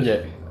 Into this?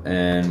 Yeah.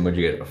 And what'd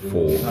you get? A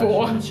 4.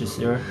 4. It's just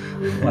 0.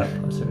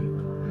 1 plus 0.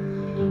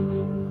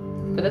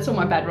 But that's all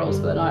my bad rolls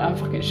for the night. I'm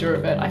fucking sure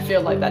of it. I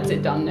feel like that's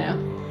it done now.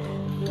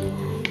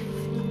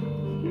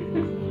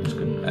 That's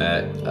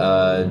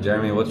good.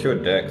 Jeremy, what's your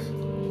dex?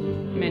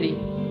 Many.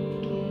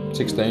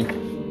 16.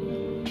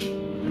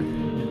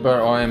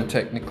 But I am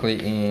technically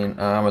in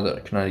armor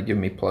that can only give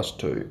me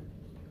 +2.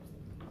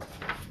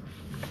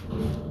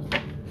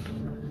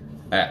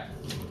 Alright.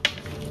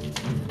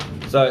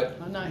 So,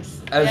 Oh,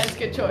 nice. As- Yeah, it's a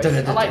good choice.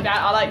 I like that.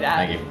 I like that.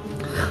 thank you.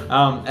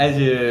 As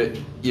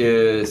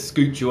you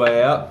scoot your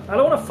way out, I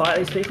don't want to fight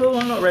these people.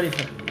 I'm not ready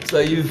for. so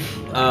you've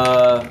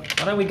Why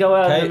don't we go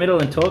out in Okay. the middle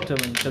and talk to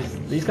them? Because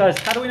these guys.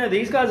 How do we know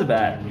these guys are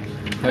bad?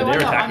 No, they're I'm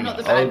not. I'm attacking not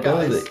the us. bad go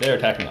with guys. it. They're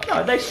attacking us.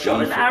 No, they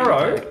shot an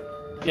arrow.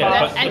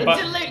 Yeah, And but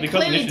deli- because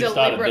clearly initiative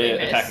started, deliberately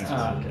they're missed. attacking us.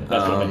 Ah, okay.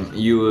 That's what I mean.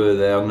 you were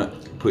there. I'm gonna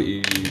put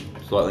you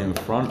slightly in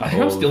front. I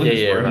think I'm of- still in Yeah,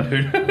 this yeah,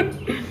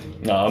 room.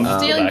 No, I'm just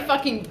Stealing back.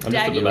 fucking I'm just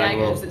at the daggy back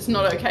daggers. row. It's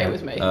not okay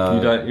with me. You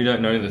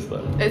don't know this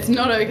though. It's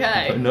not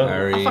okay. No.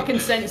 Harry, I fucking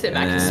sense it.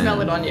 I can and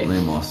smell it on you.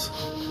 Lemos.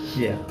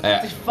 Yeah.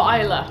 It's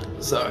viler.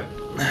 So,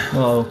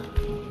 Well.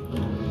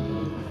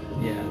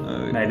 Yeah.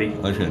 Maybe.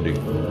 I'm just gonna do.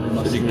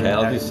 Must do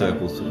I'll do that.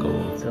 circles to call.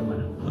 Doesn't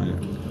matter.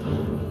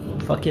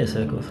 Okay. Fuck yeah,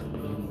 circles.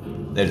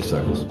 They're just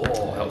circles.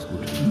 Oh, that was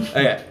good.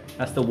 Okay.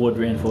 That's the wood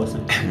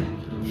reinforcing.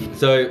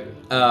 So,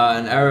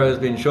 an arrow has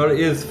been shot.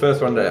 Is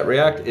first one to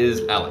react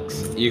is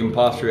Alex. You can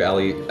pass through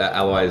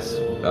allies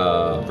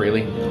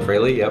Freely.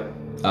 freely. Yep.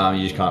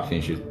 You just can't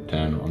finish your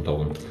turn on top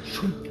of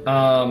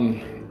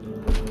them.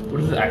 What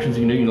are the actions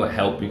you can do? You can like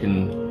help. You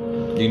can.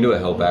 You can do a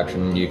help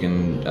action. You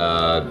can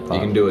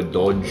do a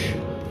dodge.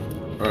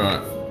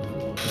 Alright.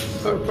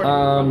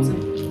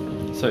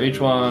 So each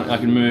one I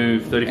can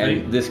move 30 feet.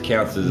 And this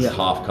counts as Yeah.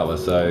 half cover.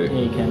 So Yeah,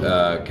 you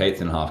can.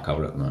 Kate's in half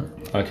cover at the moment.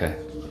 Okay.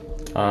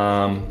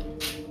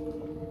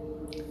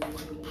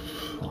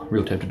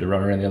 Real tempted to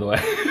run around the other way.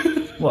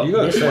 What? You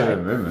got a this fair way? bit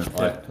of movement.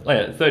 Like, Oh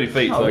yeah, 30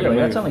 feet. Oh, so I really? can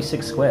That's move. only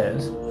 6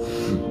 squares.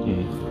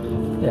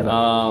 Mm. Yeah,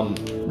 but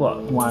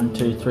what? 1,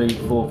 2, 3,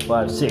 4,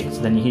 5, 6.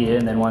 Then you're here,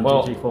 and then 1,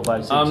 Well, 2, 3, 4,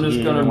 5, 6. I'm you're just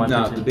here, gonna- and 1,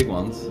 no, 2, the 3. big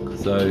ones.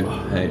 So,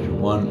 page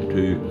 1,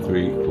 2,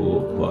 3,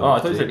 4, 5. Oh, I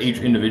thought you said 6. each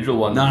individual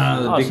one.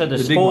 No, the Oh, big, so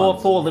there's the big four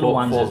ones. little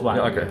ones as one.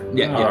 Yeah, okay.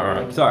 Yeah, Oh, yeah.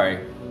 alright. Sorry.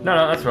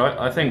 No, that's right.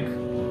 I think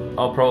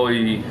I'll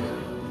probably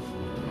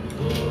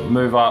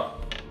move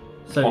up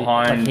So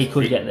behind. like, he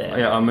could get there.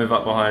 Yeah, I'll move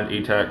up behind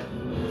E-Tech.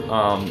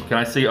 Can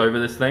I see over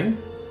this thing?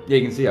 Yeah,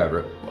 you can see over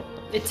it.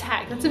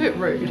 Attack. That's a bit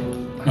rude.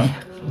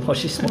 Oh,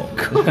 she's small.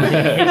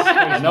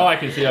 I know I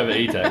can see over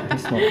E-Tech.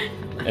 He's small.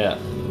 Yeah.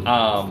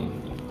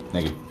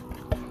 Thank you.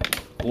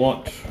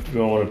 What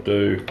do I want to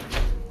do?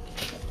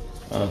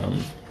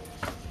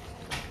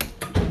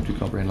 Do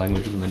comprehend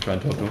languages and then try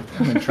and talk to them.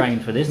 I'm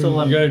trained for this. All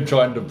I'm. You're going to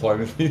try and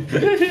diplomacy.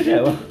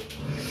 Yeah, well,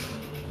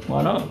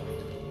 why not?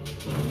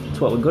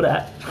 That's what we're good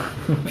at.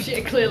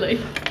 Yeah, clearly.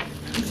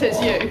 It says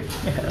you.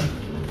 Yeah.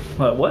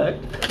 Well, it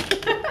worked.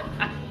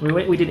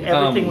 We did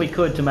everything we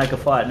could to make a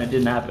fight and it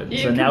didn't happen. Yeah,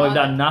 So come now we've on.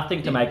 done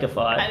nothing to make a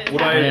fight And it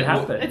Would and it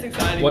happened. happened. It's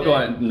exciting. What do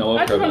I dude. know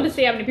I of just wanted to kobolds?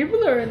 see how many people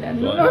there are in there.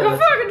 Right. Oh,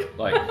 fuck!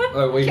 Like,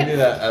 Well, you can do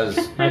that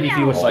as Maybe if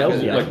you were like,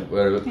 stealthy. like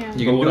whatever. Yeah.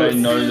 You but can would do I it.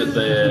 know that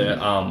they're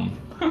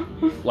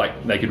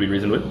like they could be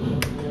reasoned with?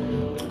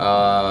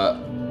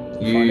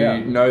 You Find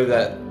out. know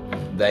that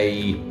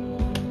they.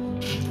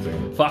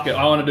 Fuck it,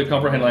 I want to do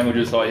comprehend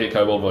languages so I hear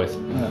kobold voice.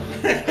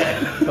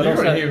 But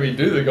also, me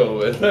do the goal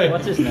with.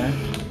 what's his name?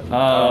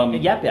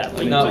 Yap Yap.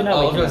 We No, know I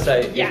we was can- gonna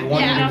say Yeah, if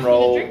one yeah. you can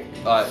roll.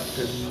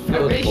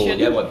 Really cool. should.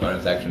 Yeah, what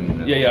bonus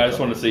action? Yeah, I just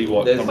want to see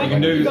what. There's, you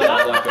comprehend can do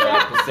languages- like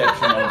a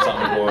perception on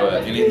something or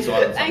an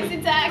insight on Thanks, something.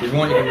 attack. If you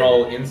want, you can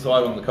roll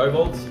insight on the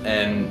kobolds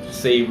and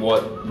see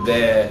what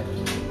they're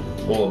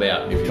all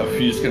about. If If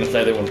you're just gonna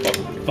say they want to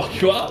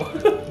fuck you up.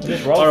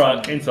 Just roll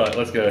Alright, insight,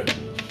 let's go.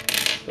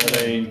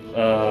 13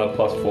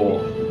 plus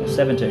 4.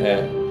 17.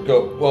 Yeah,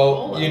 cool.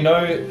 Well, you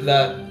know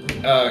that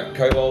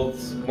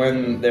kobolds,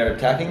 when they're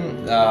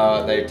attacking,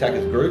 they attack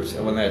as groups,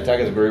 and when they attack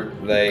as a group,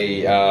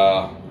 they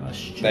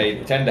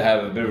tend to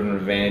have a bit of an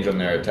advantage on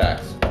their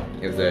attacks.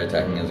 if they're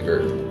attacking as a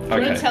group. You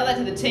want to Okay. tell that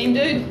to the team,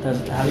 dude? Does,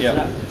 how does Yeah.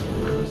 that?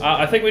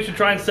 I think we should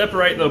try and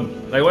separate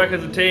them. They work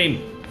as a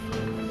team.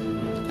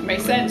 That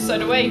makes sense. So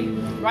do we.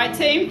 Right,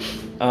 team?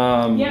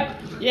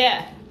 Yep.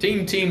 Yeah.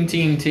 Team.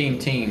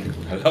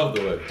 I love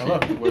the word. I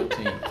love the word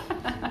team.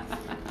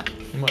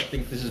 You might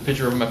think this is a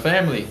picture of my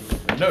family.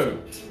 No,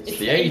 it's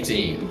the A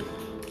team.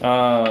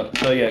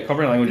 So yeah,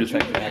 comprehend language is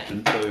taking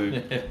action.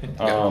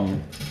 So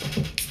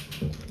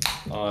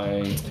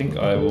I think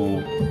I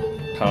will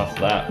cast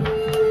that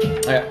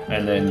Yeah.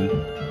 and then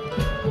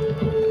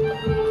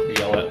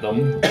yell at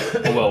them.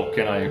 Oh, well,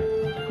 can I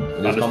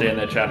understand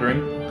their chattering?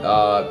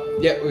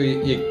 Yeah,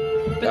 you.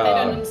 But they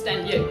don't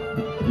understand you.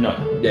 No.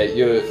 Yeah,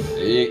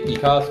 you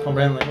cast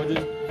comprehend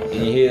languages, and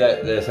you hear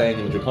that they're saying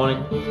in Draconic.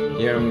 You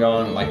hear them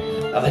going like,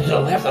 "Are they to the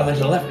left? Are they to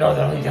the left? No,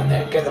 they're only down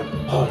there. Get them!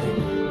 Oh,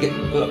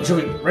 should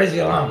we raise the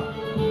alarm?"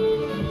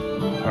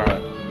 All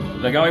right.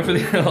 They're going for the.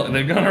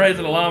 They're going to raise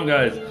an alarm,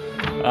 guys.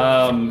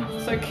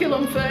 So kill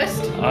them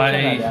first. Turn that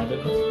I. down a bit.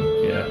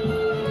 Yeah.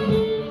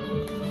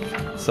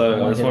 So I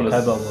Wanna just get want a to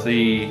cobalt one.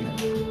 see.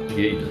 Yeah,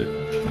 you do.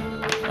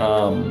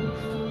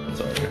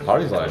 Sorry.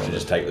 Party's like, I should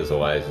just take this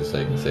away just so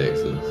you can see it,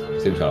 'cause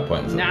it seems kind of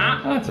pointless. Nah.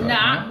 Oh, that's all right.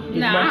 Nah.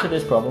 You went to Nah.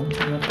 this problem. You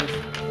went to this.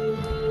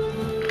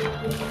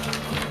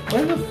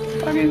 Where the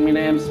fuck is my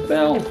damn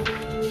spell?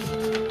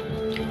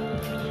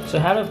 So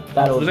how do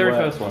battles The very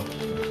work? first one.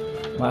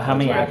 Like how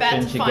many We're about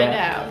actions to you find get?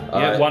 out.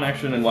 Yeah, one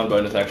action and one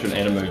bonus action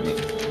and a movement.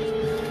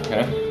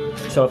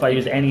 Okay. So if I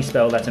use any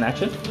spell, that's an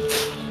action.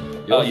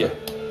 You also, yeah.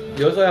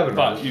 You also have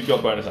another. But you've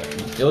got bonus action.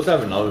 You also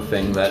have another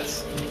thing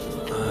that's.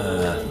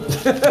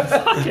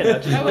 Fuck it, I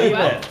just Oh, leave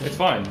well. it. It's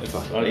fine. It's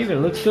fine. Leave it. It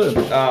looks good.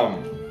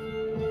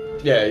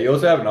 Yeah, you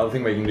also have another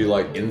thing where you can do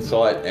like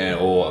insight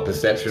or a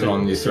perception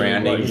on your see what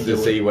surroundings you're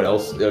to doing. see what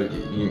else,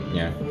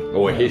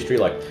 or history,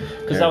 like.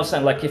 Because I was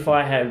saying, like, if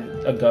I had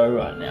a go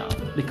right now,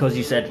 because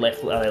you said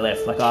left,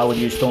 like I would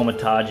use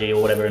Thaumaturgy or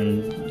whatever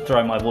and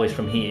throw my voice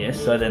from here,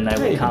 so then they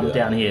you would can come do that.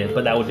 down here,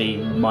 but that would be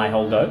my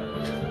whole go.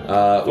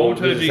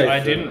 Thaumaturgy,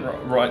 I didn't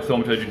write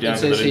Thaumaturgy down It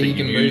says because I here didn't you think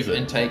can you use move it.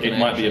 and take It an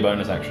might be a action.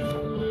 bonus action.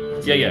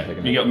 Yeah.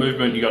 You got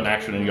movement, you got an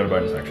action, and you got a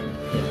bonus action.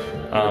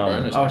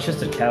 Bonus. Oh, it's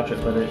just a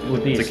cantrip, but it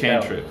would be It's a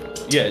spell. cantrip.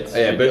 Yeah, it's.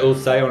 Yeah, but it'll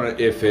say on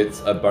it if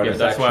it's a bonus yeah,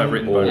 that's action. why I've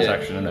written or- bonus Yeah.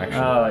 action and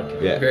action. Oh,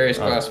 okay. Yeah. Various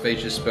class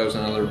features, spells,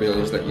 and other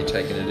abilities that you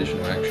take an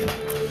additional action.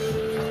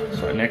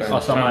 So next Oh,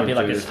 so it might be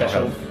like a time we do this, I'll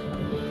special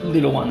have-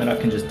 little one that I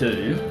can just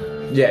do.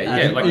 Yeah,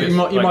 Yeah, like you this.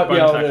 might, you like might be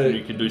bonus able action, to.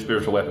 you can do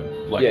spiritual weapon.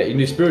 Like, Yeah, you can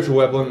do spiritual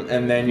weapon,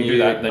 and then you do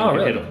that, then Oh, you can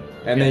really? hit them.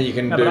 and then you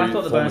can No, do. but I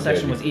thought the bonus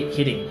action thaumaturgy. was it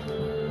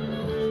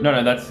hitting.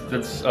 No, that's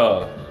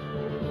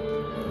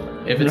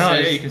If it no,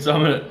 says, yeah, you can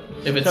summon it.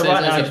 if it So says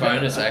right now as it's a got-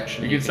 bonus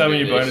action, You can summon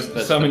do your this. bonus.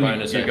 That's Summon the your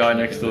bonus guy action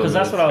next you to can Because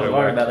them. that's what I was It'll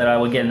worried work. about, that I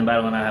would get in the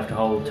battle and I have to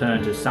hold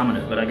turn to summon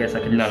it, but I guess I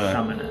can just No.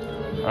 summon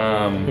it.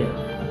 Um, Here.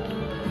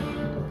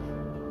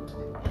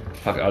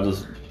 fuck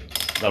it,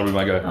 that'll be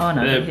my go. Oh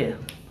no, They're- here.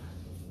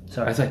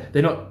 Sorry. I say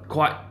they're not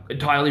quite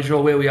entirely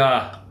sure where we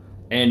are,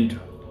 and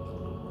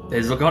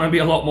there's going to be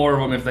a lot more of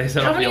them if they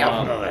set off the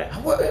alarm.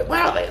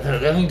 Wow,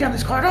 they're only down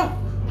this corridor.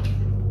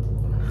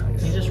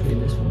 Can you just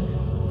read this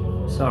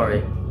one?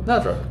 Sorry.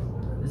 That's right.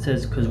 It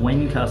says, because when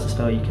you cast a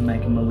spell, you can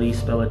make a melee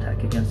spell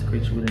attack against a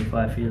creature within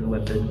 5 feet of the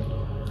weapon.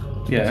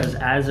 It Yeah. says,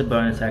 as a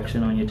bonus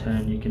action on your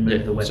turn, you can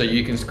move the weapon. So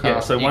you can cast, Yeah,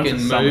 so you once can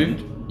it's move,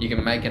 summoned- you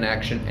can make an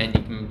action, and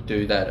you can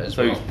do that as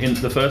So well. in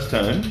the first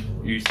turn,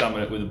 you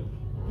summon it with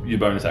your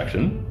bonus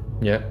action.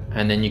 Yep,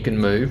 and then you can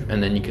move,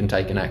 and then you can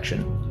take an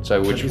action. So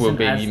which will isn't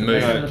be as the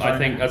move. bonus- No, I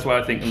think that's why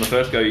I think in the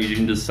first go you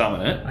can just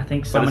summon it. I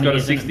think but it's summoning got a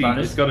isn't 60.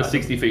 bonus. It's got a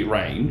 60 feet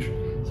range,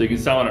 so you can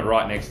summon it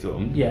right next to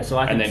them. Yeah, so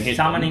I and think then hit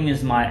summoning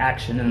is my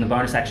action, and the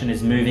bonus action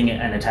is moving it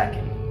and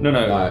attacking. No,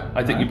 No.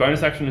 I think your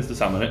bonus action is to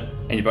summon it,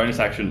 and your bonus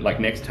action, like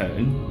next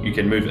turn, you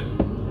can move it.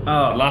 It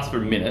Oh, lasts for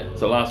a minute,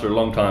 so it lasts for a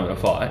long time in a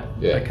fight.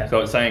 Yeah. okay. So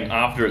it's saying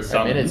after it's I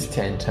summoned. mean, it's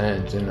 10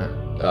 turns, isn't it?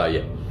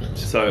 Yeah.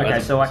 So, Okay,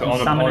 so I can on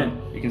summon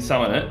it. You can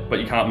summon it, but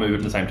you can't move it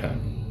in the same turn.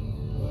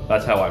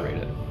 That's how I read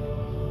it.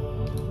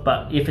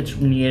 But if it's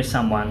near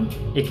someone,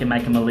 it can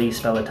make a melee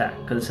spell attack.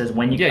 Because it says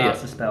when you Yeah,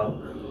 cast a spell,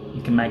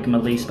 you can make a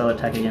melee spell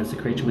attack against a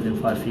creature within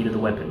 5 feet of the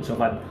weapon. So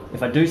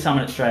if I do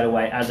summon it straight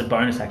away as a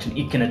bonus action,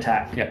 it can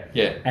attack. Yeah.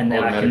 Yeah. And then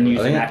I can automatically. use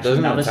I an think it action,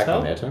 doesn't another attack on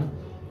spell. their turn.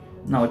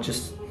 No, it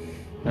just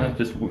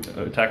Just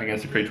attack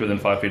against a creature within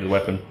 5 feet of the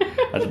weapon.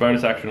 As a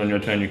bonus action on your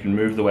turn, you can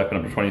move the weapon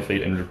up to 20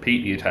 feet and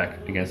repeat the attack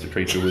against a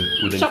creature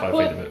within 5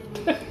 feet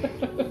of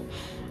it.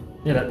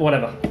 yeah,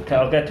 whatever. Okay,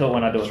 I'll get to it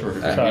when I do it.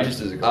 Sorry.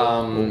 Used as a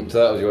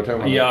So that was your turn.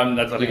 wasn't it? Yeah,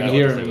 that's. I You think can I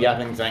hear want to him say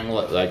yapping, saying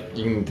like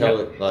you can tell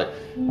Yep. it like,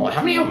 oh,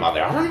 how many of them are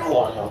there? I don't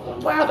know.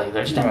 Wow,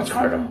 they're just down this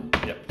corridor.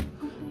 that. Yep.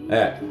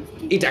 Yeah.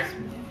 Etax,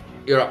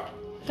 you're up.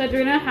 So do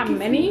we know how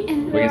many?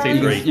 We can see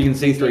 3. You can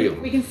see 3 of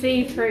them. We can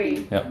see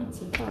 3. Yep.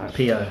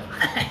 PO.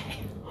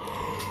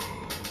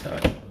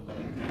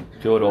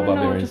 Do it all I don't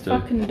know what to barbarians do.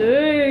 fucking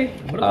do.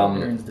 What do Um,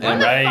 barbarians do? Run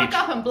the Rage. fuck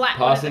up and black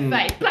Passing- one in the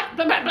face. Black,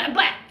 black, black, black,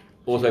 black.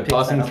 Also, Picks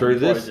passing that up through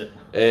and this, throws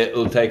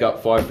it'll take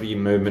up 5 for your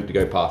movement to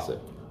go past it.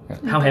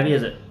 How heavy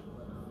is it?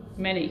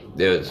 Many.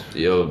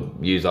 You'll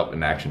use up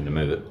an action to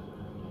move it.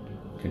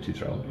 Can she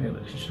throw it? Yeah,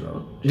 but she's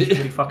strong. She's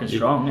pretty fucking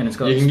strong, and it's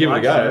got. You can give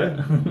it a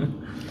spikes go.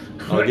 on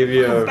I'll give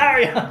you a.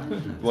 Barrier.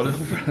 What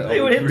is They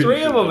would hit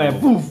 3 of them, man.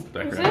 Poof.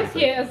 It says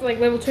here as like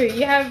level 2,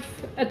 you have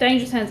a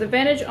dangerous hands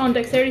advantage on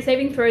dexterity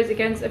saving throws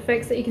against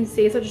effects that you can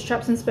see, such as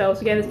traps and spells.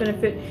 To gain this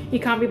benefit, you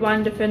can't be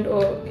blind, defend,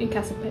 or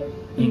incapacitate.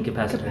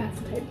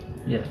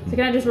 Yeah. So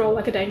can I just roll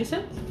like a danger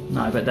sense?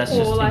 No, but that's Or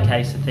just like- in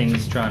case the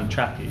things try and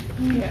trap you.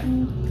 Yeah.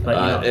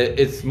 But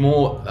It's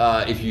more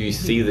if you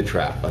see the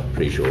trap, I'm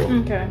pretty sure.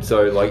 Okay.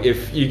 So, like,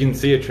 if you can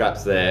see a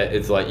trap's there,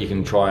 it's like you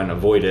can try and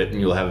avoid it, and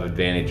you'll have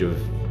advantage of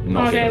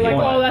not Okay, getting like,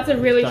 hit. oh, that's a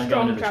really Don't go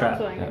strong into the trap.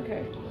 trap.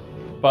 Okay.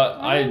 But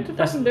What I. to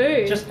fucking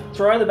do? just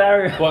throw the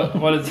barrier.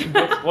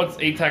 What's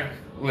E-Tac?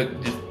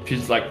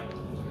 She's like.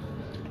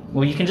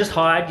 Well, you can just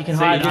hide. You can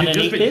See, hide you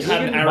underneath just this.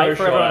 had an and arrow wait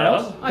for shot everyone at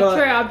else. us. I'm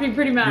true, I'd be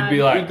pretty mad. You'd be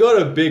You like.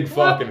 got a big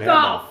what fucking the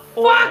hammer.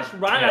 Or just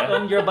run at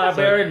them. You're a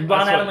barbarian.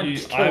 Run at them and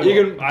just kill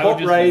You them. can I would pop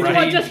just rage.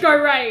 Or just go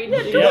raid. You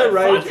can Yeah, go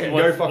rage that's and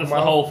what- go fucking that's the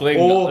wild. whole thing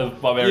Or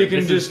of barbarian. you can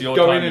This is just your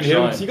go time in and to hit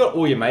them. shine. So you got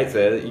all your mates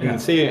there. You can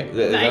see that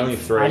there's Nice. only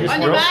 3. I just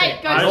On your want to mate,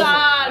 see. go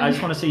I Zan.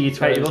 just want to see you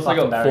throw Hey, this you've also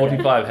fucking got barrier.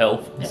 45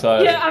 health,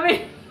 so Yeah, I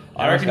mean,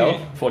 I reckon Health?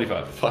 you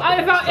 45. if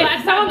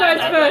someone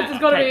goes first, it's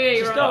gotta be Okay, me,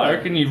 just right? I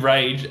reckon you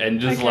rage and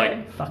just Okay.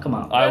 like Fuck them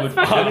up. I Let's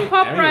would. fucking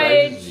pop How many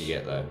rages rage did you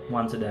get though?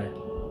 Once a day.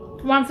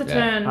 once a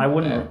turn. I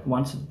wouldn't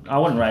I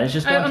wouldn't rage.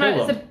 Just go Oh, and no,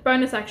 kill it's a them.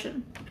 bonus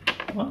action.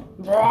 What?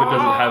 But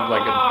does it have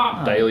like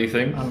a daily I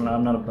thing? don't know.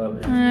 I'm not a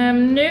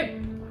barbarian. Nope.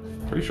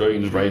 Pretty sure you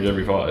can just rage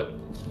every fight.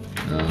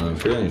 No, I'm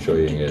fairly sure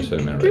you can get so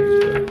many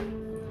rages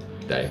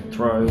per day.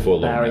 Throw Before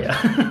long barrier.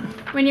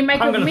 When you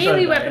make I'm a gonna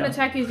melee throw weapon barrier.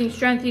 attack using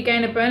strength, you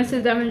gain a bonus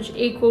of damage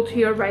equal to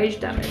your rage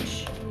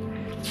damage.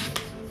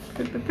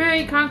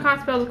 You can't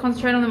cast spells or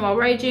concentrate on them while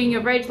raging.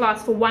 Your rage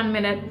lasts for 1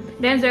 minute.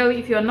 It ends early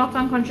if you are knocked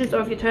unconscious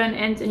or if your turn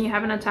ends and you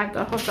haven't attacked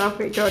a hostile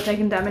creature or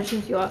taken damage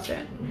since your last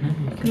turn.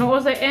 You can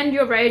also end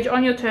your rage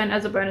on your turn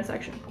as a bonus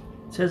action.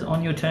 It says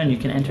on your turn you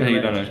can enter. Hey, you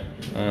a don't rage.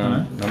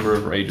 know. Number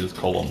of rages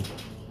column.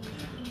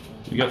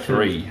 You got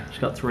 3. She's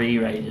got 3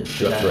 rages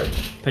per Got day.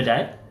 3. Per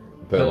day?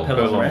 Per long per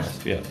Per long long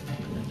rest. rest, yeah.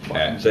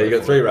 Yeah, so you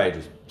got 3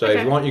 rages. So if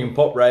Okay. you want, you can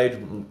pop rage.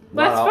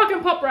 Let's run up.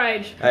 fucking pop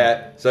rage.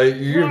 Yeah, so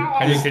you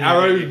Can use you,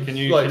 arrow.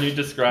 can like, you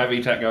describe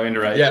E-Tac going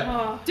into rage? Yeah,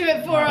 Oh. Do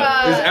it for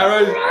there's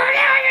arrows.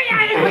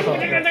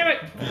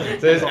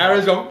 So there's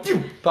arrows going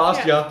phew,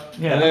 past Yeah.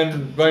 you, Yeah. and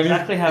then when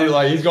Exactly how he's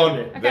like, it's he's gone.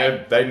 supposed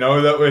Okay. They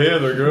know that we're here.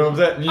 They're going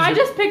upset. And you I should-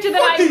 just picture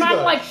that Fuck I these run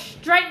guys. like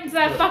straight into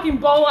that fucking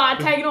bollard,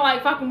 taking it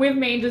like fucking with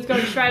me and just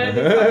going straight at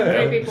these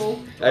fucking 3 people.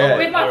 Yeah.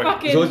 With my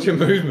So what's your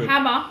fucking movement?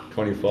 hammer.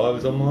 25 or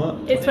something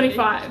like that. It's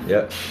 25.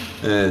 Yep.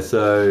 Yeah,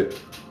 so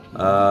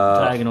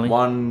Diagonally.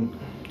 1,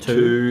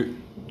 2,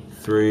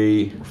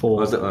 3, 4.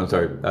 What's that? I'm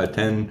sorry.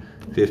 10,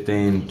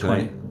 15, 20.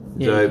 20.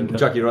 Yeah, So you can go.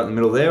 Chuck, you right in the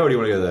middle there, or do you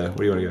want to go there? Where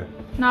do you want to go?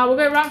 No, we'll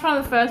go right in front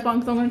of the first one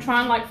because I'm going to try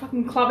and like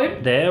fucking club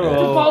him. There To or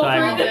bowl through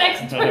diagonal? the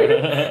next 2.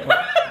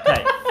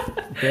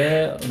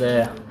 Okay.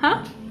 There.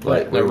 Huh?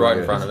 Like They're right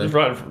in front of Just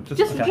them. right in front.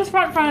 Just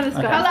right in front of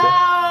this guy.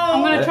 Hello.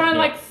 I'm going to try and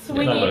Yeah. like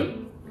swing Yeah.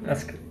 him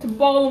That's good. to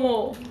bowl them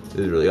all. This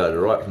is really hard to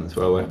write from this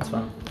far away. That's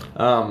fine.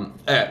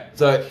 Yeah,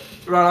 so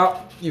run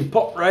up, you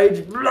pop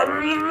rage. Blah,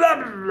 blah,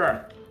 blah, blah.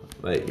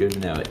 Wait, you're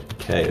now at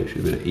K, it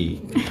should be an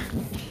E.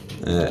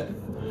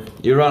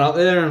 You run up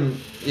there and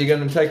you're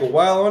going to take a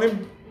whale on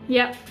him.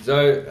 Yep.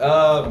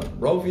 So,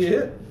 roll for your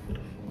hit.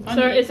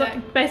 So it's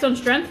like based on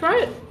strength,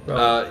 right?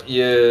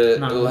 Yeah,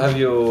 No. it'll have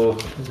your.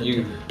 Is it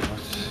You.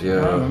 I don't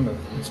Yeah. remember.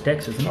 It's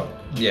Dex, isn't it?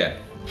 Yeah.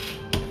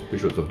 Pretty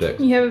sure it's off deck.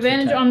 You have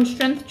advantage Okay. on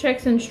strength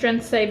checks and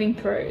strength saving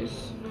throws.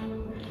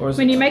 Or is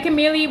When it you make a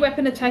melee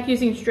weapon attack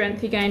using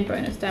strength, you gain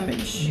bonus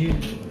damage.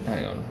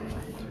 Hang on.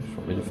 Just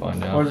want me to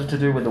find Or out. is it to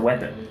do with the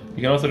weapon?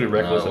 You can also do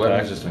reckless attack.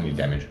 weapon's just only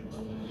damage.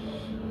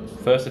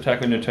 First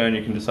attack on your turn,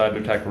 you can decide to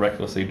attack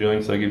recklessly.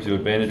 Doing so gives you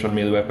advantage on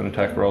melee weapon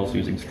attack rolls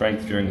using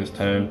strength during this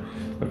turn.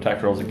 When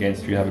attack rolls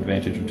against you, have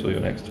advantage until your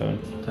next turn.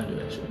 Don't do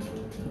that shit.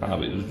 Ah,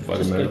 but it's fucking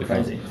Just murder go the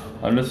crazy.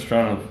 cunt. I'm just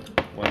trying to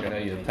work out how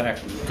you attack.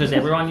 Does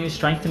everyone use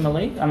strength in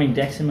melee? I mean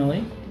Dex in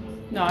melee?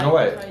 No. No,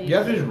 wait. You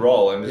have to just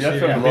roll and You just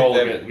have see to if you roll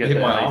hit, to them, get hit the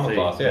my AC. armor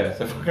class. Yeah,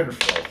 so fucking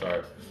roll,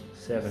 sorry.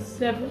 7.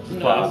 7.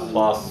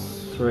 Plus.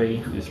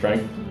 3. Your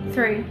strength.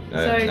 3. No,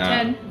 So no.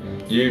 10.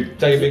 You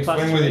take a big Plus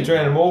swing with your three.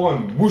 training ball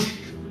and whoosh.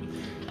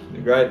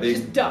 Great. They,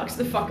 Just ducks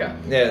the fucker.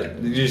 yeah,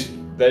 they're just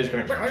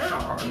gonna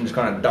and just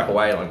kind of duck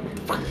away like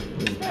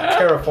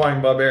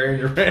terrifying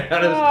barbarians around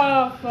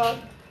us. Oh,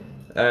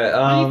 fuck.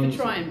 Only for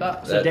trying,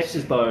 but. So Dex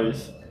is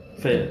bows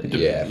for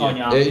Yeah. on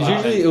your arm. It's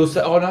usually it'll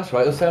say, oh, that's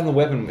right. It'll say on the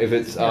weapon if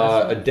it's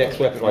a dex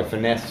weapon like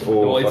finesse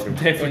or Well, it's fucking,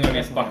 definitely going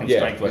to be fucking yeah,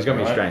 strength. it's gonna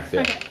be weapon, right? strength.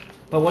 Yeah. Okay.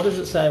 But what does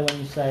it say when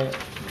you say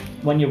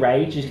when you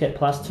rage you get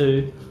 +2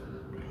 to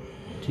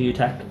your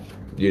attack?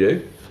 You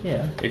do?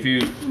 Yeah. If you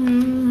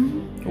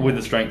with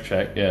the strength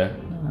check, yeah.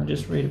 No,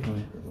 just read it for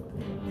me.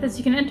 says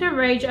you can enter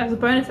rage as a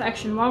bonus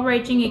action. While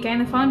raging, you gain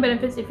the following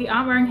benefits if you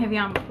aren't wearing heavy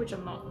armor, which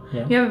I'm not.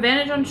 Yeah. You have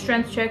advantage on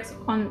strength checks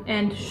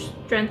and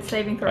strength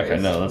saving throws.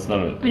 Okay, no, that's not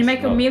a. When you make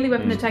a not- melee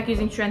weapon attack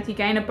using strength, you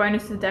gain a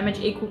bonus to the damage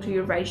equal to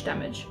your rage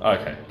damage.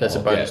 Okay. That's a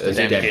bonus yeah, to it's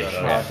a damage.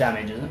 damage.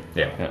 Damage, isn't it?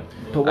 Yeah. Yeah.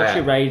 But what's Yeah.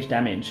 your rage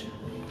damage?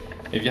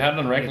 If you had it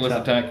on reckless It's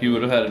up. attack, you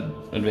would have had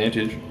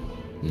advantage.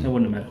 It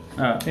wouldn't matter.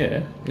 Alright.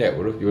 Yeah. Yeah,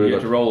 would have. You You would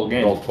have to roll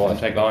again. Roll twice. And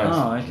take the irons.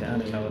 Oh, okay. I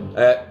didn't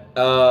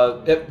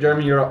know. Yep,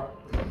 Jeremy, you're up.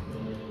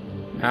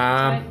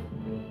 Um,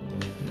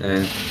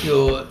 And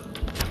you're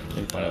Let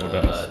me find out what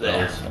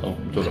that is. I'll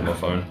do it on my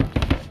phone.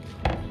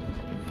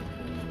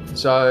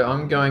 so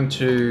I'm going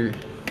to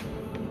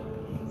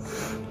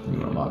I'm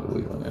gonna mark a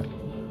weak one there.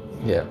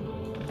 yeah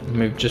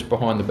move just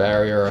behind the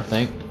barrier. I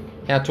think.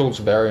 How tall's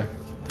the barrier?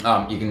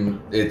 You can.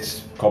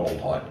 It's cobalt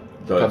height,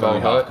 so it's Cobalt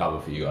only half height?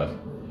 cover for you guys.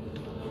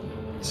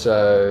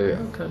 So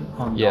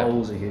Oh, Yeah.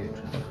 Knolls are huge.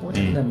 What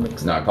do them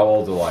mix No,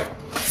 kobolds are like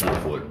 4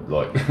 foot,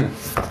 like.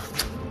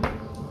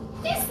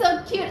 He's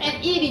so cute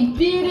and itty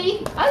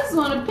bitty. I just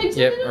want to pinch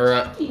yep. little All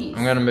right. chickies.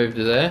 I'm gonna move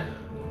to there.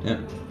 Yeah.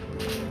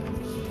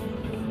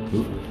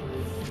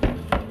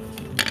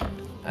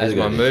 As That's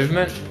my good.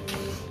 movement.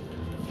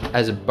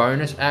 As a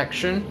bonus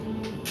action,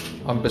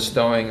 I'm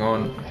bestowing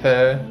on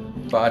her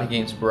Bardic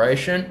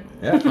Inspiration.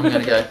 Yeah. I'm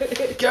gonna go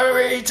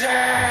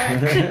attack.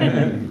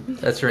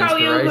 That's her Go,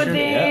 you good inspiration.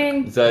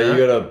 thing. So you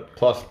got a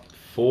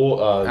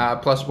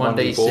 +4. Plus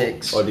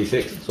 1d6 Or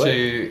d6. Sweet.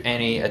 to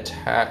any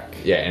attack.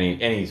 Yeah,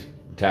 any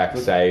attack,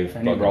 save,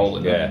 Any fucking- roll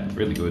it. Yeah,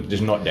 Really good.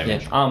 just not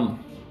damage.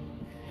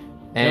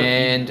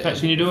 And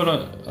Can you do it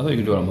on? I thought you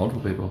could do it on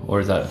multiple people, or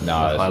is that No,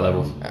 high that's not-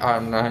 levels?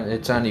 no,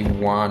 it's only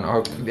one.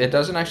 It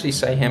doesn't actually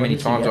say how many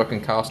times I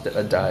can cast it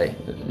a day.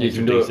 You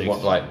Extra can do it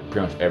D6 like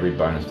pretty much every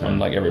bonus turn. on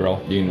like every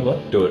roll. you can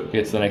What? do it.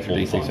 It's an extra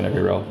D6 in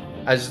every roll.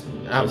 As So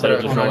but I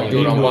just can only roll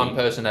do it on D20. one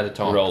person at a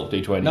time. Roll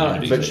D20. No,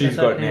 and a but D6. she's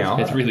got it now.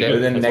 It's really But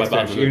good. then That's next why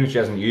time, Barb's even good. if she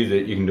doesn't use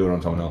it, you can do it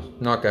on someone else.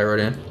 Okay, right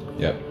in.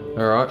 Yep.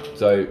 All right.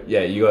 So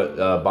yeah, you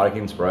got Bardic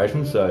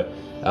Inspiration. So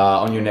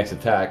on your next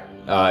attack,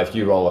 if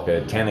you roll like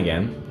a 10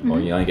 again, or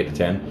you only get to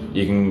 10,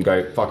 you can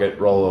go fuck it,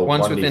 roll a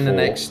Once 1d4, within the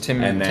next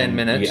 10 and then 10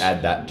 minutes. You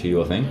add that to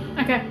your thing.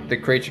 Okay. The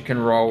creature can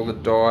roll the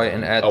die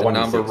and add Oh, the 1d6.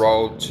 number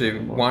rolled to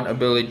one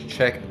ability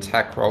check,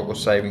 attack roll, or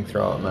saving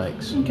throw it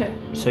makes. Okay.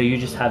 So you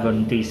just have a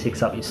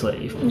D6 up your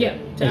sleeve. Yeah.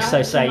 And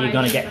so say you're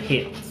going to get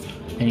hit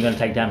and you're going to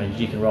take damage,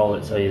 you can roll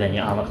it so then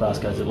your armor class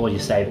goes up, or your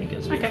saving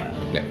goes up. Okay.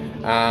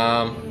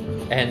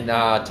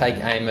 And take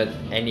aim at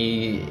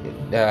any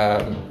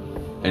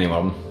Any one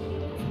of them.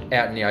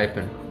 out in the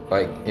open.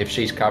 Like if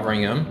she's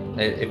covering them,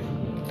 if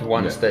the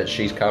ones Yeah. that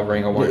she's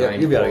covering, I won't aim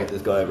you'll be able to for. get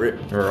this guy over it.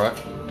 All right.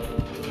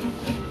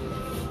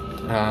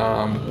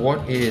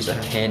 What is a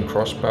hand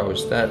crossbow?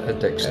 Is that a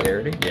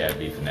dexterity? Yeah, it'd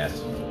be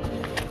finesse.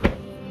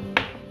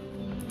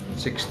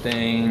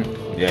 16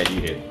 Yeah,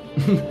 you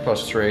hit.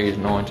 plus 3 is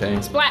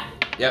 19. Splat.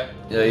 Yep.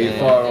 Yeah, you Yeah.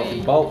 fire off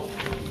the bolt.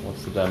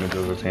 What's the damage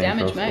of a hand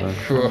Damage, crossbow? mate.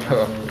 Sure.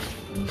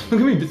 Look at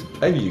me, bits of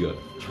paper you got.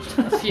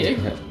 That's you.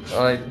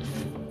 I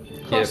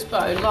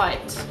Crossbow,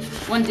 light.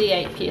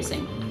 1d8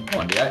 piercing.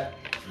 1d8.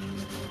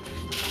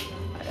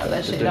 I got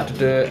that shit up.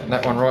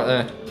 that one right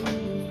there.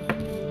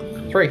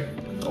 3.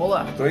 All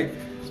up. Sweet.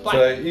 Splat.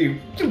 So you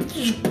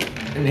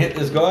and hit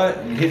this guy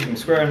and hit him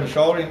square in the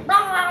shoulder.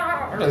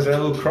 There's a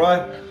little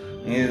cry.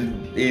 He's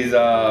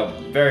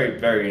very,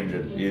 very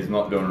injured. He's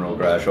not doing real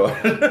great shot.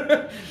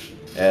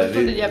 Yeah, Which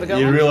one did you have a go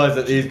you on? realise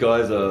that these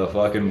guys are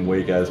fucking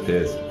weak as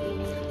piss.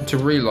 To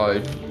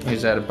reload,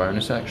 is that a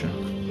bonus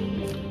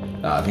action?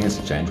 I think it's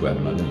a change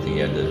weapon. I didn't think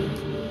you had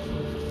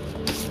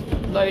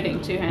to. Loading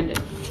two-handed.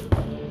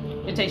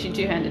 It takes you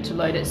two-handed to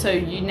load it. So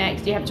you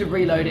have to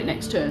reload it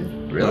next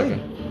turn. Really?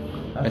 Okay.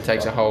 It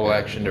takes a whole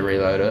action to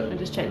reload it. I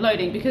just check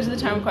loading. Because of the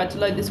time required to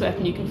load this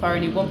weapon, you can fire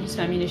only one piece of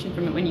ammunition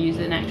from it when you use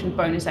an action,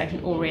 bonus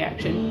action, or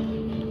reaction.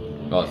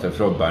 Oh, so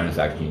for a bonus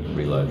action, you can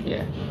reload.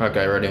 Yeah.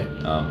 Okay, ready.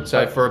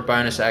 So for a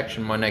bonus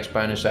action, my next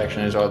bonus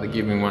action is either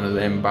giving one of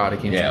them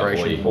Bardic Yeah, or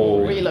Inspiration you-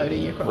 or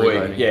Reloading your Or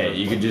crossbow. you, yeah,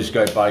 you could just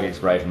go Bardic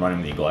Inspiration, run him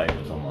with your glaive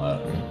or something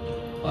like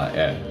that. Like,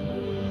 yeah.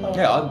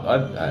 Yeah,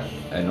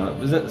 I know.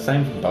 Was that the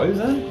same for bows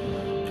then?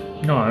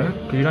 No,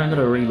 because you don't got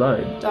to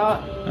reload.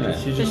 Dart, Yeah.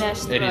 You just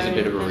finesse, it is a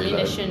bit of a throw, reload.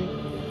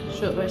 ammunition,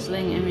 short bow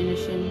sling,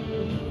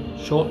 ammunition.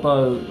 short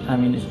bow. I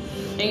mean, I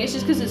think it's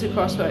just because it's a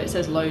crossbow, it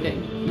says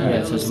loading. yeah,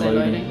 It'll it says say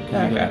loading.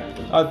 Okay.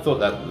 I thought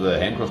that the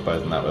hand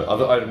crossbows and that were.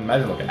 I'd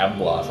imagine like an ab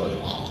blast,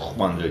 like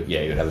one that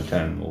you'd have a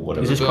turn or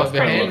whatever. Is this the crossbow?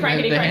 hand,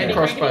 Crankety, the hand crankety,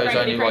 crossbow is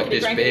crankety, only like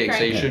this crankety, big,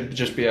 so you crankety. should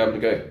just be able to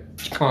go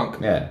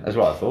clunk Yeah, that's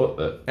what I thought,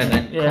 but and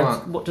then Yeah.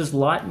 clunk. What does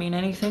light mean?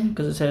 Anything?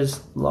 Because it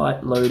says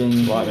light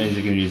loading. Light means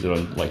you can use it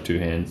on like two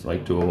hands,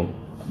 like two of them.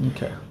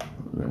 Okay.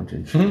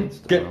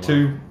 get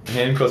two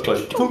hand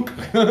crossbows. Tunk.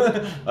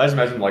 I just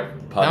imagine like.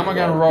 How am I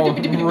going to roll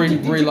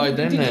reload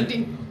them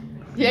then?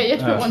 Yeah, you have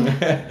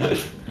to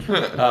put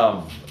one.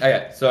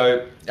 Okay,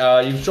 so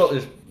you've shot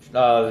this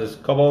this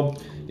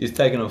kobold. He's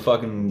taking a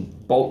fucking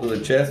bolt to the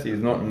chest. He's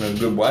not in a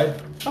good way.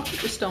 I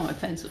just stole my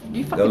pencil.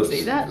 You That fucking was-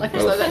 see that? Like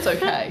as that though was- that's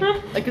okay.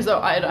 Like as though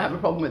I don't have a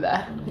problem with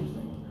that.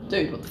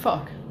 Dude, what the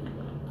fuck?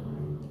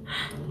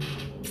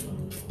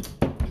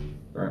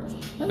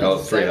 That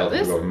was 3 health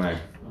this. we got from me.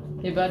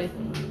 Here, buddy.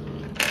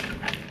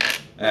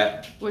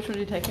 Which one did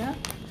you take out?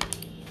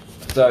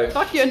 So,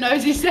 Fuck your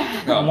nosy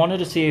Sam. I wanted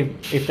to see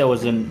if there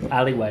was an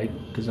alleyway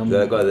because I'm.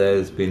 that guy there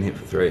has been hit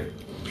for 3.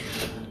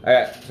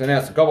 Okay, so now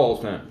it's the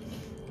kobold's turn.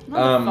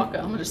 Motherfucker,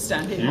 I'm gonna just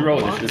stand here. You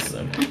roll once.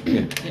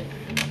 initiative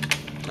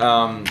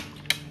then.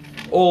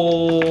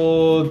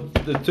 All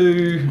the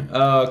 2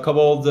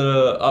 kobolds that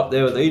are up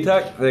there with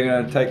E-Tac, they're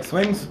going to take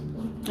swings.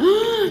 How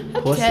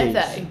dare Pussies.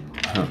 they?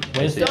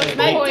 Where's the, Dodge,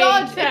 mate, Boy,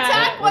 dodge, Jack.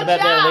 attack, what watch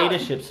about their out!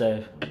 leadership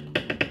save?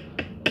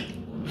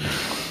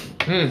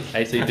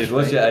 AC 15.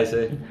 What's your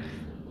AC?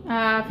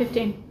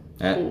 15.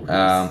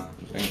 Yeah,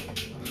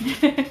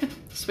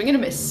 Swing and a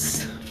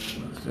miss.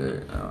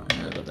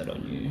 Got that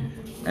on you.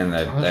 and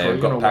thought they've you were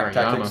got gonna pack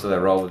wear armor. tactics, so they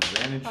roll with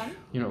advantage.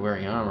 You're not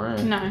wearing armor,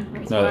 eh? No,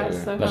 it's No,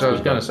 twice, so that's So I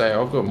was going to say,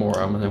 I've got more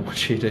armor than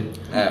what you do.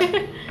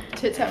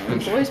 Tits out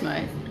with the boys,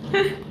 mate.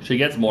 She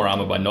gets more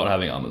armor by not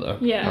having armor though.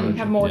 yeah, you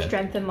have more Yeah.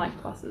 strength and like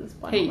pluses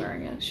by He, not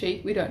wearing it.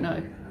 she, we don't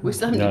know. We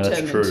still haven't No,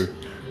 that's determined.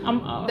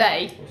 true.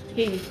 They.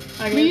 He.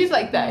 I We guess. use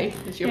like they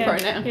as your yeah,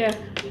 pronoun. Yeah.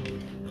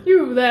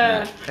 You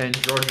there.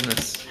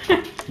 Androgynous.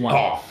 One.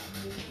 Oh.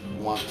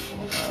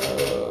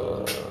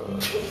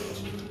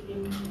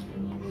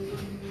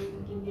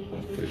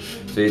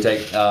 So you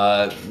take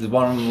the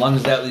one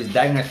lunges out with his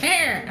dagger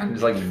and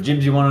just like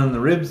jibs you one in the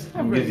ribs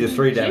and gives you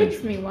 3 damage.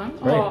 Gives me one.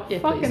 Great. Oh, Yeah,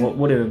 fucking. please. What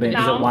would it have been? Is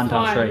No, it 1 I'm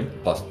times fine.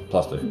 3?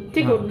 Plus 2.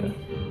 Tickled Oh, me.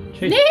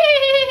 Jeez.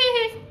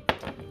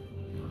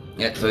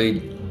 Yeah, so he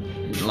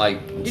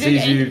like don't sees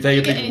get you any- take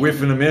you a get big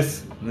whiff and a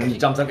miss, and then he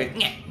jumps up and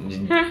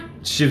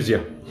shivs you.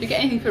 Do you get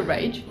anything for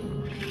rage?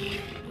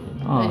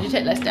 Oh. Did you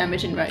take less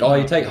damage in rage? Oh,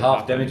 you take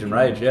half damage in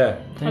rage, yeah.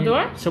 Oh, do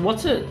I? So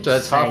what's it? So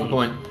that's half a say?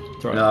 point.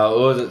 Right. No, what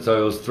was it? So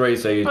it was 3,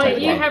 so you Oh, take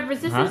you 1. have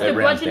resistance Huh? to It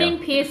rounds bludgeoning,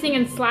 down. piercing,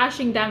 and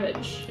slashing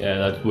damage. Yeah,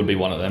 that would be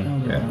one of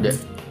them. Yeah. Yeah.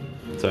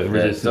 So Yeah,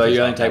 resistance so is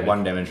you only half take damage.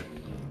 1 damage.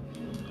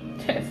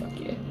 Yeah, fuck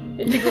yeah.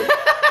 It tickled.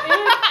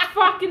 It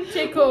fucking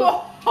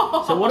tickled.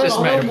 So what Just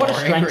are made him what are more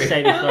strength angry.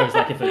 saving throws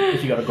like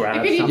if you got to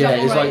grab If you something? Yeah,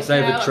 Double it's like rage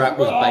say the now. trap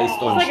was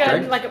based on It's like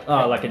strength. a, like a.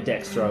 Oh, like a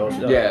dex throw. Or,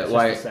 Yeah, it's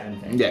like just the same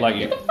thing. yeah. Like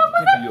you. If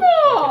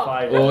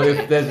I- Or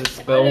if there's a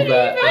spell that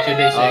That's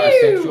your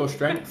affects your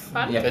strength,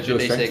 Pardon? you have That's to your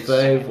do a strength D6.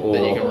 save,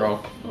 Then you can or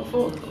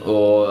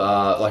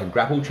roll. like a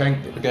grapple check.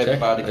 Okay, check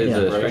bardic is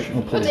a inspiration. strength.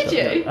 We'll pull What this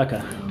did up. you?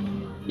 Okay.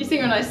 You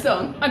sing a nice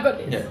song. I got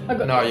this. Yeah. I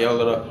got No, this. yell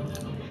it up.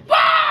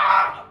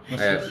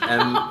 Yeah,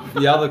 and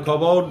the other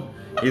kobold,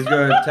 he's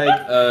going to take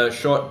a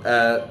shot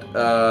at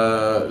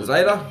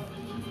Zeta.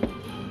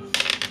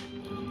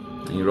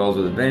 And he rolls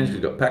with advantage. He's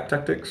got pack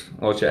tactics.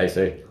 What's your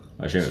AC?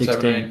 I assume it's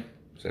 16.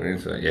 17.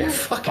 So yeah,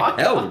 fucking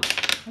hell. Over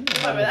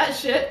that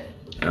shit.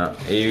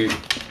 He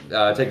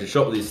takes a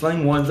shot with his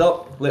sling, winds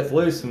up, lets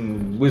loose,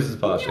 and whizzes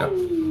past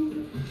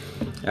you.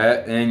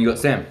 And you got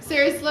Sam.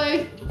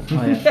 Seriously?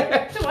 Oh,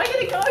 yeah. Do I get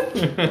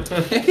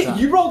to go?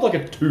 You rolled like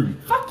a 2.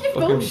 Fuck your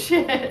Fucking-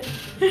 bullshit.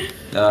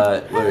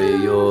 What are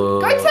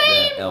your... Go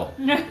team! L.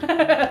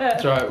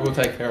 That's right, we'll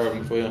take care of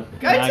him for you. Go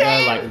Can I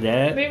team! go like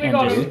there? Maybe and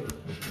got just- him.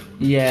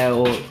 Yeah,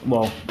 or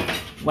well,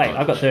 wait,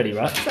 I got 30,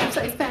 right? Stop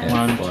so fast.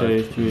 1, Five.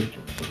 2, 3.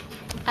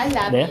 I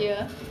love There? you.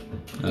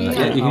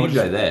 Yeah, you I'll can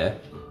go there.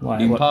 Why?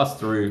 You can what- pass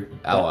through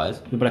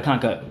allies. But I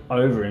can't go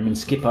over him and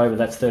skip over.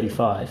 That's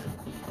 35.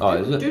 Oh,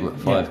 is it? Dude. What,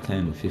 5,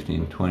 10,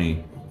 15,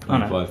 20, Oh,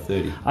 no. 25,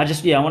 30. I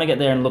just I want to get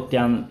there and look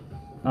down.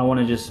 I want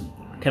to just.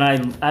 Can I,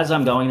 as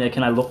I'm going there,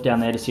 can I look down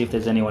there to see if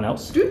there's anyone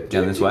else?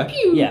 Down this way?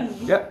 Yeah.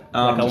 Yep.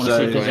 Like I want to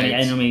see if there's any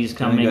thanks. enemies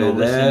Can coming we go or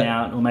listening there?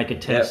 out, or make a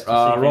Yep. test to see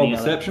if Roll any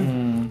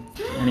perception.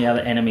 any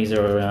other enemies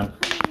are around.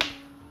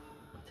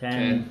 10.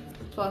 10.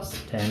 Plus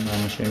 10,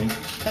 I'm assuming.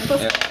 10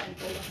 plus Yep.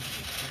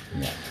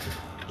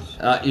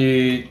 10.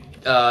 You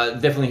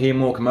definitely hear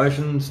more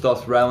commotion.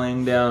 Starts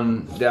rallying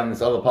down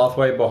this other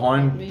pathway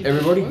behind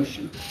everybody.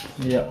 Commotion.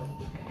 Yeah.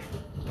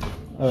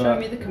 Show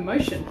me the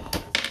commotion.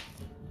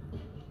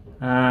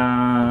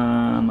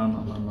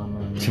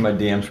 To my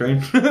DM screen.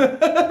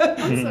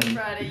 I'm so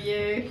proud of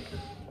you.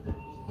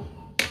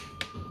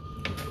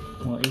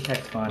 Well,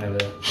 E-Tac's fine over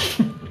there.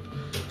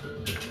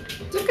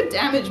 Look at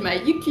damage,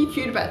 mate. You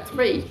queued about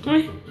 3.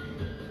 Yeah.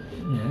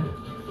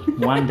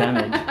 1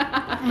 damage.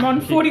 I'm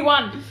on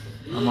 41.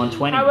 I'm on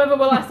 20. However,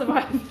 will I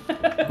survive?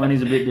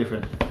 20's a bit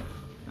different.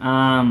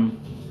 Alright,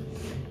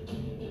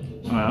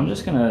 I'm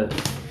just gonna.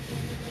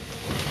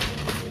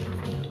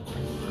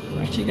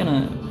 I'm actually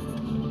gonna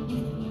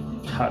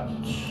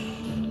touch.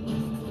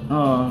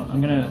 Oh,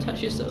 I'm gonna.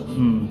 Touch yourself.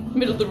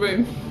 Middle of the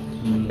room.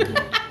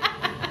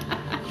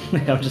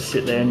 I'll just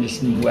sit there and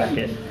just whack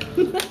it.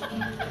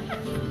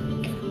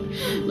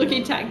 Look,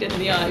 he tagged it in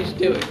the eye. You should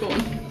do it. Go on.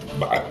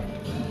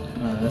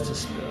 That's a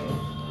spell.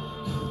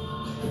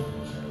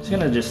 Just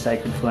gonna just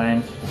Sacred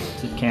Flame.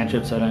 It's a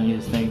cantrip, so I don't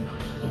use thing.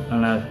 I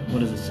don't know, what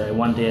does it say?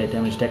 1d8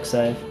 damage dex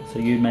save. So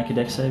you'd make a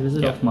dex save, is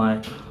it? Yep. Off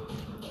my.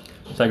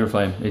 Sacred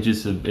Flame. It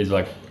just is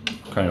like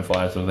Cone of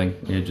Fire sort of thing.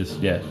 You just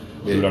do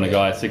it on a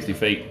guy at 60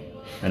 feet,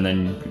 and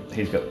then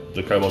he's got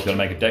the kobold's got to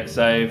make a dex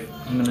save.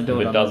 I'm gonna do If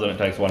it. it on- doesn't, it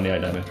takes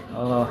 1d8 damage.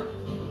 Oh.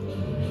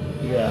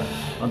 Yeah.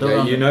 I'll do it Yeah,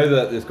 on you know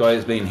that this guy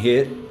has been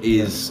hit,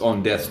 is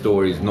on death's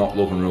door, he's not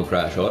looking real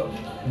crash hot.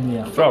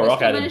 Yeah. Throw a rock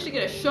Still at him. managed to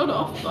get a shot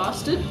off,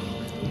 bastard.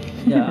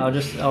 Yeah,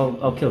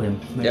 I'll kill him.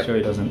 Make Yep. sure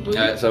he doesn't.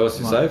 So what's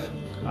your save?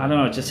 I don't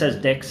know, it just says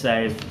dex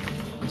save.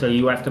 So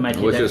you have to make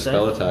your What's your dex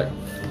spell save. attack?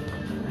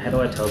 How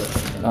do I tell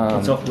that?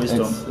 It's off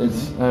wisdom.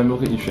 It's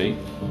look at your sheet.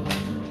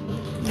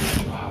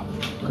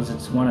 Because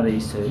it's one of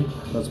these two.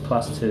 So it's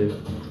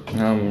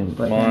 +2.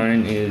 But-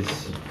 Mine is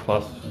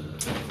plus.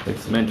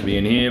 It's meant to be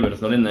in here, but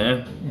it's not in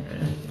there.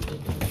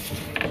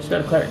 Just got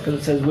to cleric because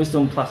it says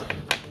wisdom plus.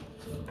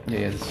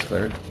 Yeah, this is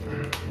cleric.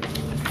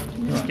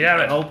 Right. Get out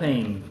of it.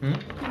 Alpine.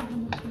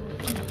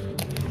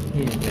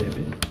 Here,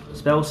 baby.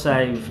 Spell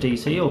save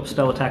DC or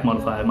spell attack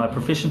modifier. My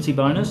proficiency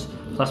bonus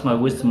plus my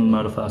wisdom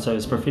modifier. So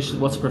it's proficient.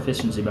 What's the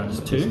proficiency bonus?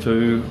 2. It's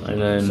 2,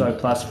 and then So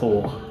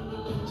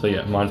 +4. so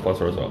yeah, mine's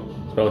 +4 as well.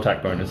 Spell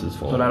attack bonus is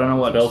 4. But I don't know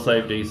what. Spell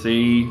save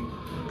DC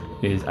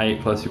is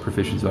 8 plus your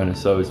proficiency bonus,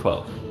 so is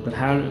 12. But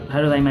how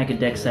do they make a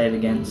dex save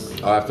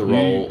against? I have to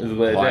roll This is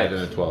where higher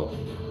dex. than a 12.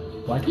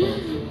 Like,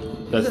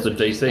 That's the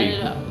DC. Add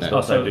it up. Spell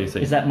oh, so save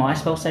DC. is that my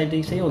spell save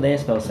DC or their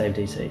spell save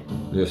DC?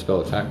 Your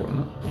spell attack, wasn't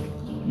it?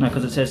 No,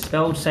 because it says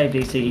spell save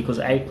DC equals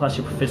 8 plus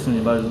your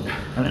proficiency bonus,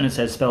 and then it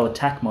says spell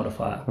attack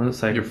modifier, What does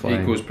sacred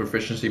flame? Equals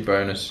proficiency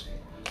bonus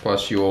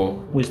plus your.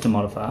 wisdom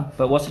modifier.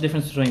 But what's the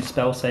difference between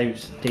spell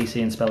save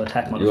DC and spell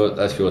attack modifier?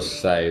 That's your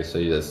save, so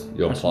your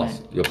That's plus.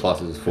 mine. Your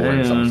plus is 4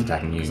 and someone's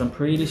attacking you. Because I'm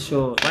pretty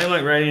sure.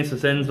 Flame-like radiance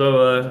ascends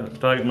over.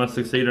 Target must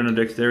succeed on a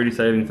dexterity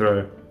saving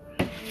throw.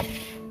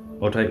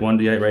 Or take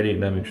 1d8 radiant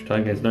damage.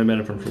 Target gets no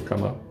benefit from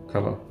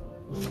cover.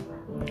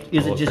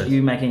 Is Oh, it just okay.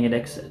 you making a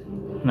dex?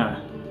 No.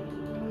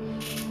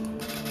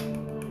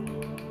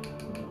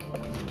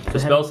 The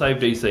spell save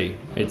DC.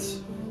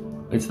 It's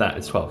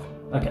 12.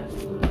 Okay.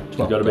 You've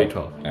got to beat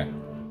 12. Okay.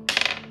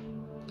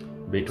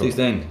 Beat 12.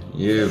 16.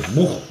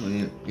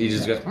 He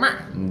just goes,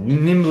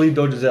 nimbly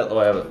dodges out the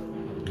way of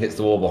it. Hits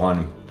the wall behind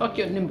him. Fuck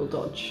your nimble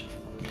dodge.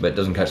 But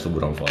doesn't catch the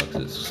wood on fire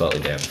because it's slightly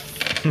down.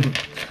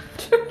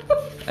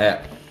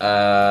 Yeah.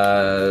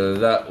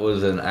 That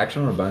was an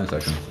action or a bonus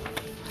action?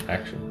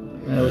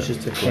 Action. That was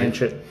just a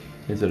cantrip.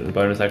 Is it a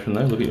bonus action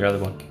though? Look at your other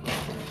one.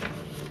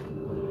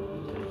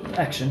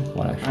 Action.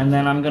 One action. And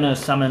then I'm gonna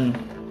summon.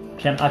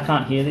 I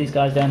can't hear these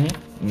guys down here.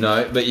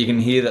 No, but you can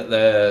hear that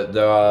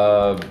there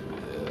are.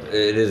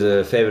 It is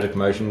a fair bit of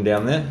commotion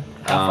down there.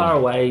 How far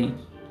away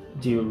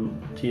do you?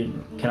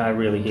 Can I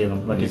really hear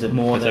them? Like, is it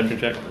more Perception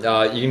than?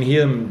 check. You can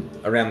hear them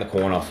around the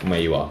corner from where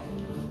you are.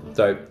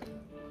 So,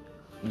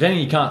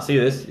 Danny, you can't see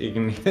this. You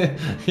can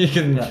you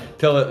can Yeah.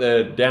 tell that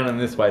they're down in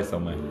this way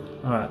somewhere.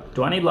 All right.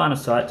 Do I need line of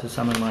sight to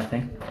summon my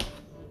thing?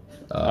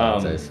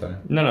 I'd say so.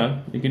 No.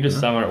 You can just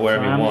summon it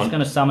wherever I'm you just want.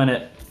 gonna summon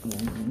it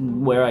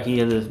where I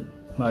hear the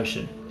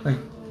motion.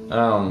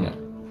 Alright.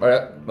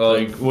 Well, So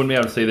you wouldn't be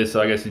able to see this,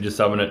 so I guess you just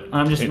summon it.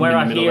 I'm just in where the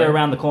I middle hear there.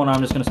 around the corner.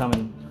 I'm just gonna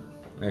summon.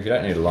 if you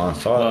don't need a line of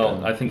sight, Well,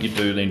 then- I think you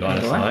do need line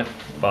of Do I? sight,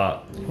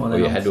 but Well, or then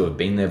you I'll- had to have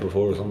been there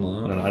before or something I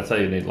like don't know. I'd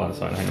say you need line of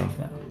sight. Hang on.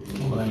 Yeah.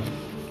 Well, then,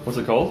 What's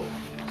it called?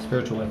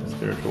 spiritual weapon.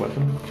 Spiritual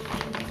weapon.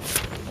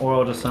 Or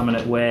I'll just summon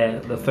it where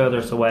the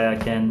furthest away I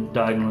can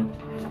diagonally.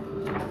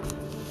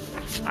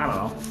 I don't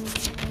know.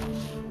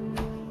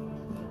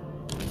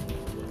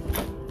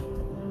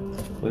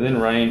 Within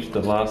range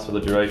that lasts for the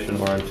duration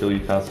or until you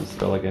cast a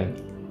spell again.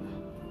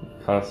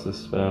 Cast a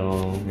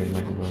spell. Yeah,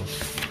 make a roll.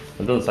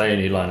 It doesn't say you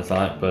need line of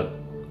sight, but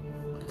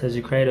It says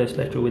you create a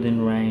spectre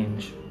within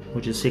range,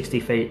 which is 60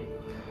 feet.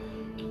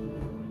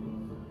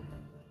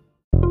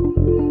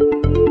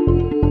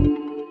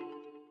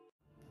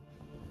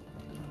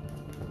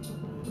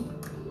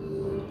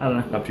 I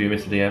don't know. up to you,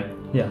 Mr.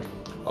 DM. Yeah.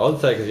 I would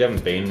say because you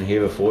haven't been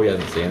here before, you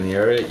haven't seen the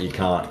area, you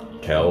can't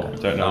tell.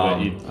 Don't know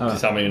what you Alright.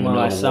 summon in the Well,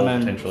 middle I of the wall, summon-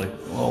 potentially.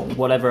 Or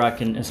whatever I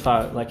can, as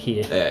far like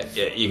here.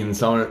 Yeah, you can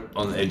summon it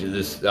on the edge of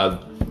this.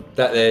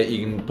 That there,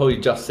 you can probably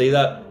just see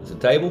that. It's a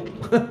table.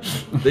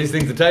 These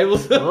things are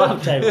tables. I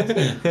love tables.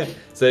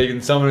 So you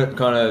can summon it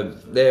kind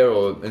of there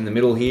or in the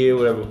middle here,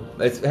 whatever.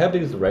 How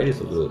big is the radius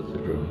of the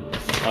room?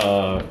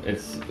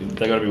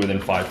 They got to be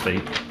within 5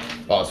 feet.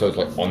 Oh, so it's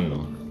like on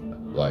them.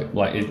 Like,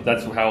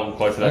 That's how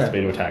close it has to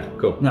be to attack.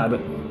 cool. No, but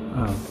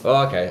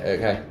Oh,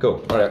 okay,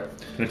 cool. Alright.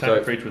 Can attack So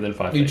a creature within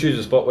 5 you feet. choose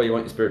a spot where you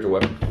want your spiritual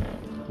weapon.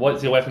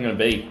 What's your weapon going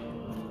to be?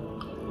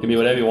 Give me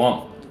whatever you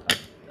want.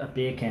 a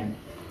beer can.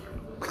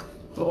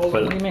 But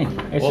What do you mean?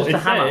 It's Well, just a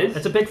it hammer. says-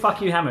 It's a big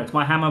fuck you hammer. It's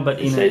my hammer, but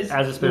it in says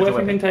as a the spiritual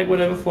weapon weapon. can take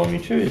whatever form you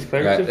choose.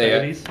 Clerics Right, of there you go.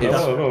 deities. Yes.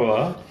 Blah, blah, blah,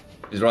 blah.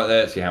 Is right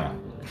there, it's your hammer.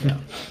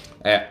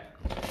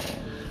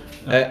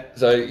 Yeah.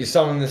 So you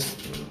summon this.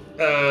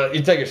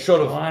 You take a shot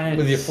of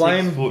with your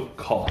flame, 6-foot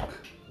cock.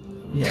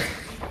 Yeah.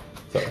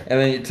 and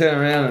then you turn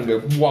around and go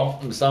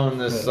whomp and summon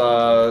this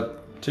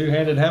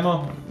two-handed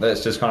hammer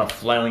that's just kind of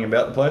flailing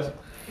about the place.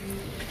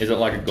 Is it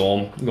like a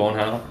gone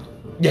hammer?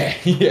 Yeah,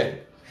 yeah.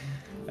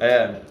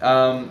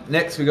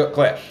 Next we got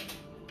Claire.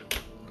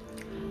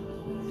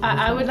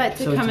 I would like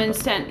to So come it's and a-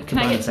 stand. it's Can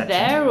a I get bonus to action.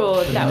 there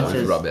or that It was?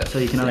 says- Rub out. so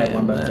you can only have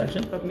one bonus Yeah.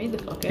 action. Rub me the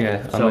fuck out. Yeah, So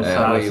I'm it's where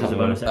classed you as a want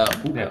bonus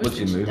action. what's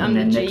your movement? I'm the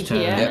And then G next turn,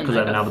 here. yeah, because I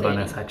have another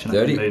bonus action. I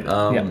can 30. move it.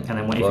 Um, And then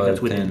if it 5,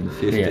 gets within. 10,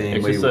 15. Yeah, it's where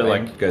just you so, want?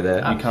 like, Go there.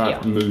 you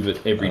can't move it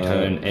every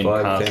turn and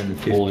 5, cast 10,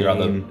 15, all your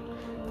other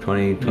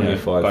 20,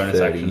 25, bonus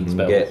 30. action You can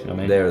spells, get you know what I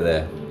mean? there or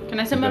there. Can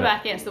I set my Okay.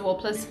 back against the wall,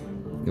 please?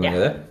 You Yeah. want to go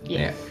there?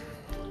 Yeah.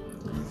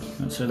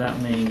 So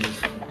that means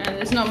And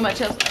there's not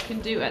much else I can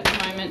do at the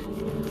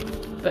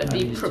moment, but be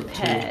just did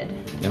prepared.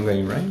 I'm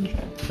going range.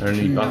 Are there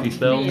any Buffy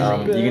spells?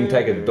 really. You can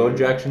take a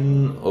dodge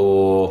action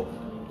or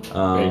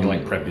Yeah, you can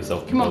like prep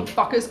yourself. Come on,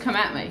 fuckers, come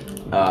at me.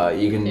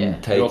 you can Yeah.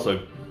 take. You're also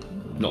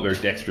not very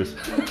dexterous.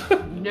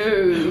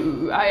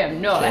 No, I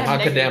am not. I have Huck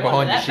it negative down one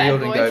behind of your that shield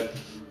bad and boy. go.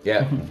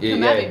 Yeah, yeah,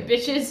 Come yeah. at me,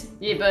 bitches.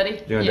 Yeah, buddy. Do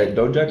you want yeah. to take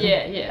dodge action?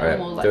 Yeah, yeah. Alright,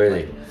 I'm all like, do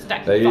it.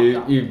 stack So the you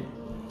fuck up. you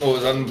all of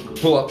a sudden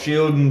pull up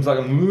shield and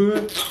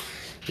fucking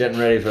getting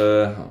ready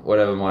for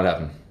whatever might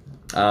happen.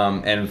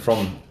 And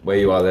from where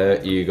you are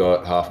there, you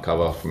got half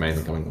cover from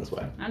anything coming this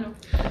way. I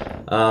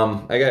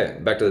know. Okay,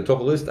 back to the top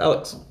of the list,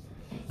 Alex.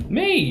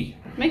 Me.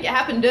 Make it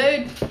happen,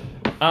 dude.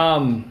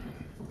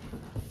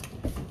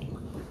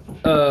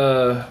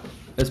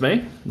 It's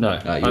me? No.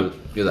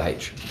 You're the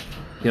H.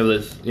 Yeah,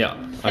 there's yeah.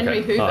 Henry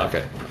Okay. Hoover. Oh,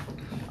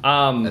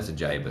 okay. That's a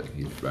J, but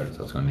he wrote it,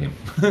 so it's going to him.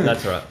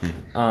 That's all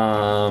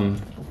right.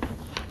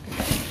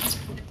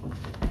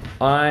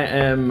 I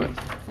am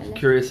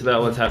curious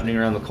about what's happening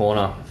around the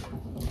corner.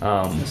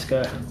 let's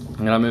go.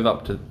 I'm gonna move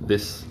up to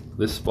this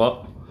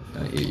spot,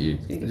 You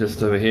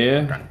just over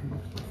here,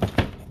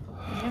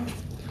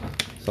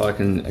 so I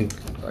can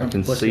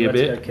Let's see a let's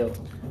bit. Go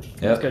kill.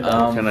 Yep. go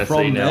down. Can I from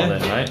see now there,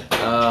 then,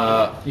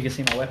 mate? You can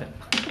see my weapon.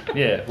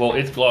 Yeah. Well,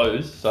 it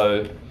glows,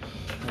 so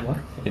What?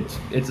 it's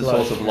a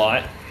Glows. source of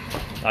light.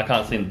 I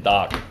can't see in the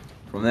dark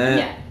From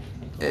there,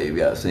 Yeah. you'll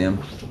be able to see him.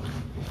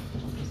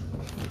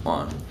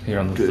 1, here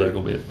on the 2,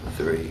 circle bit.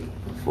 3,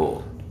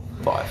 4,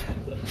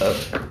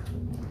 5.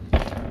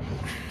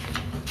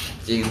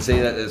 You can see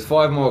that there's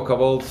 5 more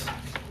kobolds.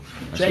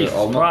 Actually, Jesus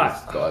I'll knock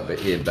Christ. this guy a bit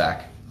here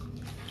back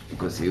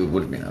because he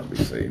would have been able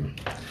to see him.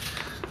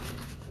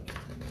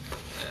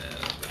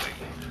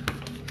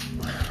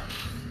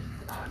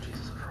 Oh,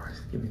 Jesus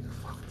Christ, give me the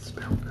fucking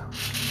spell gun.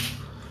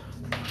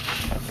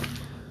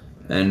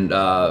 And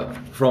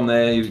from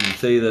there, you can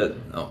see that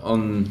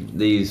on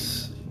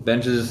these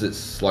benches,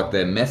 it's like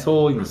they're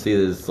metal. You can see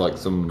there's like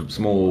some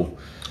small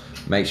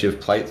makeshift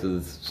plates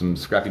with some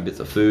scrappy bits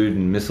of food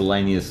and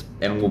miscellaneous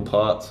animal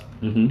parts.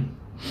 Mm-hmm.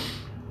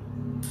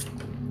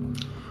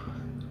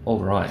 All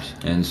right.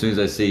 And as soon as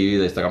they see you,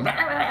 they start going.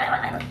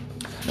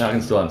 Now I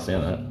can still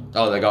understand that.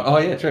 Oh, they go. Oh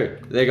yeah, true.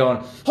 They're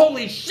going.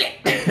 Holy shit!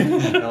 And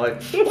they're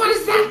like, what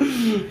is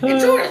that?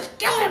 Intruders!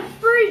 Kill him!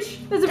 Breach!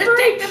 There's a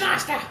breach! the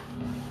master!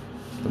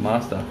 The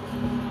master.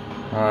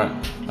 All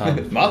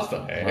right. Master.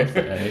 Master,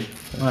 eh?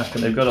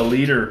 They've got a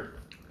leader.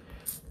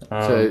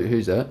 So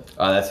who's that?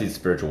 Oh, that's his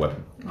spiritual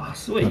weapon. Oh,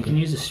 sweet. You can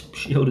use a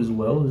shield as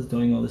well as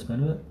doing all this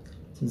benefit.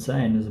 It's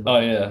insane. There's a Oh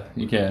yeah,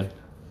 you can.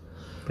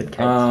 but Kate's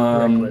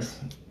reckless.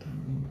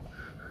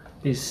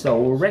 He's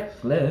so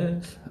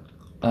reckless.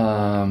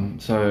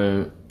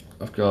 So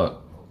I've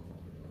got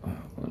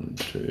 1,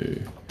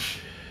 2.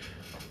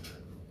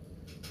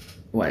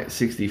 Wait,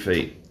 60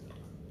 feet.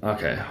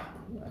 Okay.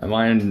 Are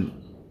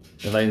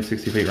they in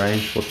 60 feet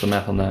range? What's the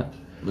math on that?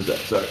 What's that?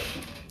 Sorry.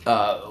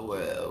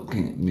 Well,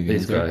 can you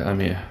These guys, I'm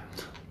here.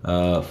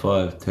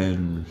 5,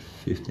 10,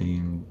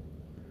 15,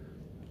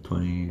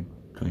 20,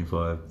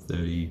 25,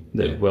 30.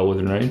 They're yeah. well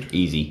within range.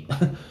 Easy.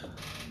 What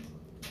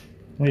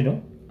are you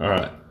doing?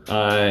 Alright.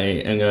 I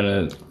am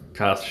gonna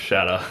cast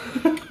Shatter.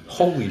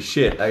 Holy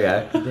shit.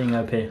 Okay. Being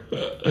OP. It's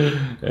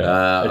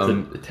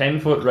a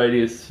 10-foot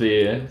radius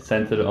sphere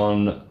centered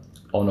on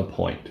a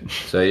point.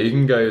 So you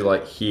can go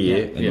like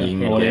here and Yeah, you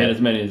I can want to get. get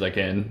as many as I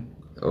can.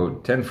 Or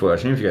 10 foot. I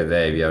assume if you go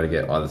there, you'll be able to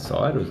get either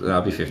side. Or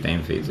that'll be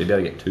 15 feet, so you'll be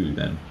able to get 2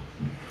 then.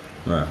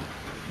 Right.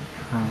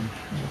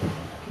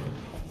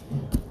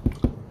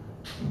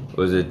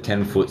 Was it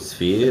 10-foot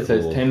sphere? It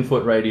says or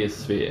 10-foot radius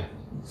sphere.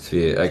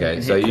 sphere. Okay,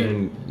 you so can you hit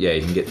can, yeah,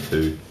 you can get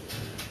 2.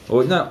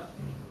 Or no,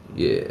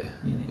 yeah,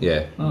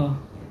 yeah, Oh.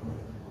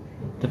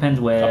 Depends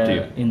where Up to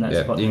you. in that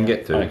yeah. spot. You can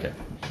get 2. Okay.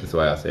 That's the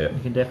way I see it. You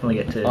can definitely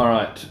get to.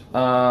 Alright.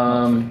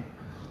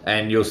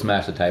 And you'll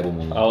smash the table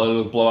more. Oh,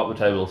 it'll blow up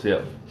the tables,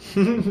 yep.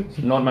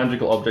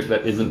 Non-magical object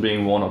that isn't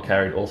being worn or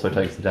carried also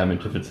takes the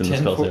damage if it's in the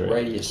spell's 10-foot area.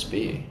 radius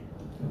spear.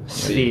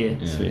 Sphere.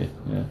 Yeah. Sphere,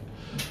 yeah.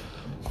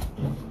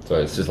 So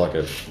it's just like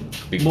a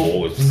big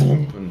ball with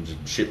thump and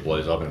shit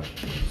blows up in it.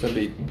 So that'd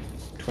be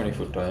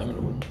 20-foot diameter,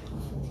 wouldn't it?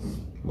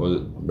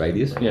 Was it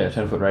radius? Yeah,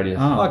 10-foot radius.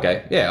 Oh.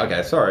 Okay, yeah,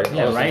 okay, sorry.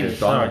 Yeah, I was thinking radius,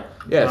 diameter.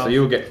 sorry. Yeah, so Oh.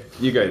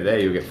 you go there,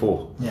 you'll get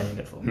 4. Yeah, you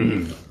get 4.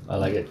 I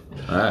like it.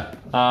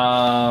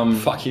 Alright.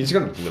 Fuck, you're just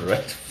gonna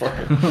obliterate. Fuck.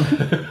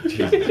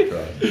 Jesus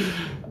Christ.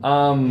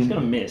 He's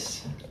gonna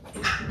miss.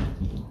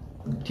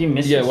 Do you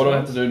miss? Yeah, your what do I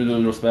have to spells? do to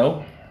do your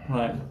spell?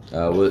 Like,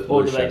 What or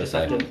what do does they Shadow just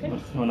say? have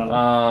to? Or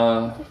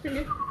another?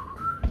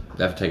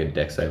 They have to take a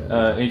dex save.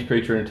 Each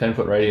creature in a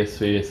 10-foot radius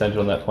sphere centered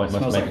on that point must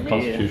Smells make like a beer.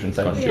 Constitution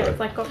saving Yeah, throw. it's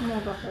like got more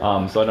of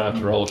a So I don't have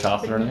to roll a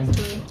cast or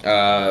anything.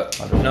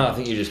 No, I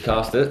think you just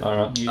cast it.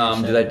 Alright.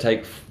 Do they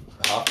take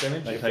half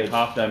damage? They take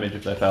half damage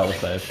if they fail the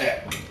save.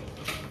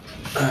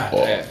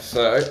 Yeah,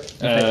 so,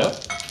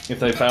 If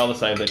they fail the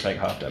save, they take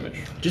half damage.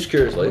 just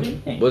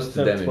curiously, what's the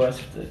So it's damage? worse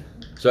to-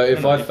 So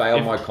if I fail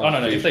If- my oh no, no.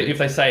 constitution... If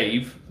they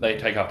save, they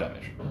take half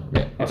damage.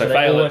 Yeah. If So they they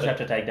fail always it, have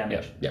to take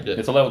damage. Yeah.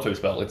 it's a level 2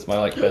 spell. It's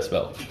my best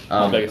spell.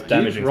 My biggest can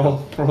you damaging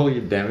just roll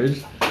your damage.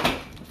 See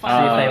if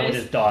they will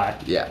just die.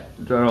 Yeah.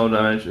 General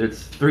damage.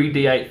 It's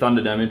 3d8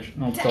 thunder damage.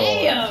 Oh, God.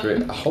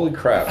 Damn. Holy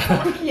crap.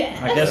 Yeah.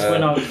 I guess we're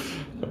not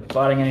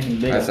fighting anything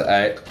bigger. That's an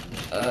 8.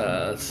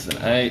 It's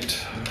an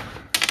 8.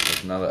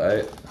 That's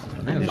another 8.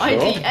 My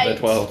They're D8.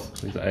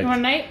 12. These are You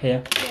want 8s. an 8?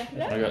 Here.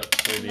 I got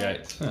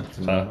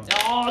 3d8s. Yeah.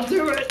 Oh,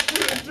 do it.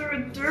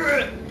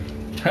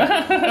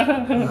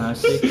 No,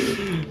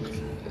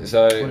 6.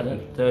 So, What is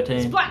that?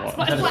 13. Splat,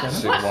 splat, Is that a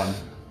splat, seven?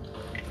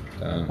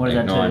 splat. What is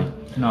that? 9.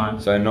 9.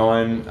 So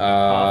 9.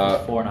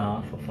 Half is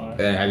 4.5 or 5.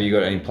 And have you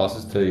got any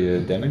pluses to your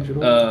damage at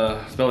all?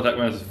 Spell attack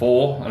bonus is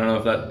 4. I don't know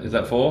if that is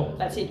that 4.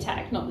 That's the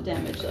attack, not the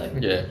damage, though.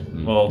 Yeah.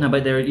 Well, No,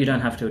 but there you don't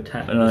have to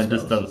attack. no, the it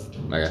just spells.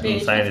 does. Okay.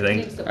 say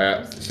anything.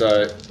 Alright,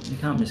 so You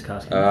can't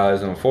miscast.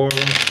 there's only 4 of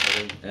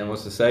them. And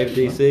what's the save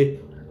DC?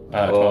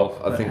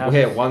 12. I think, How-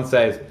 yeah, one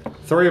saves.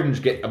 3 of them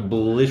just get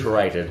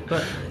obliterated.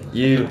 But-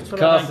 You That's what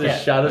cast I a don't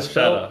get. shatter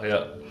spell. Shatter,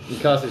 yeah. You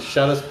cast a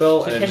shatter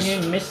spell, So and can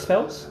you miss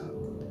spells?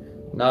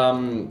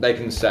 they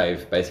can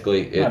save.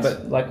 Basically, No, it's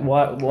but like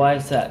why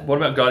is that? What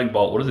about guiding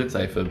bolt? What does it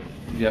say for?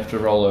 You have to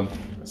roll a.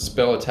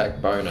 Spell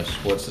attack bonus.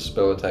 What's the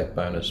spell attack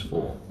bonus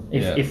for?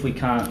 If, Yeah. if we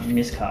can't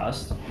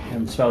miscast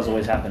and spells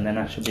always happen, then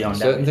that should be on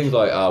certain damage. things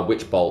like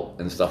witch bolt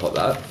and stuff like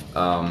that.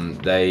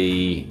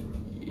 They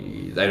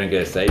don't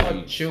get a save.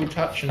 Like chill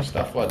touch and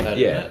stuff like that.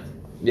 Yeah.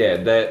 Yeah,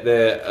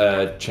 they're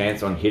a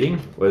chance on hitting,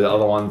 where the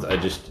other ones are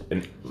just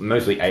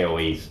mostly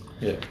AoEs.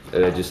 Yeah.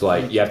 They're just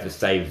like you have to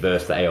save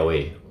versus the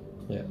AoE.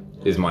 Yeah.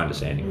 Is my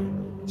understanding.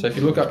 So if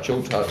you look up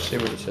chill touch, see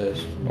what it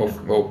says. Or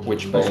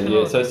which bolt.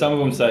 Yeah, so some of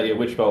them say,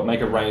 witch bolt,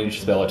 make a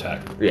ranged spell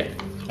attack. Yeah.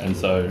 And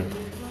so,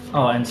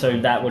 Oh, and so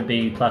that would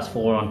be +4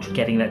 on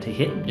getting that to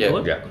hit. Yeah. will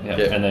it? Yeah. yeah.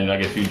 Yeah. And then I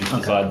guess you just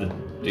decide the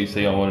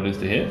DC on what it is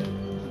to hit.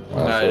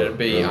 No, it'd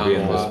be in armor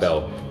the class.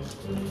 spell.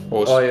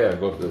 Or, Oh yeah,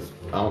 got this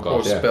armor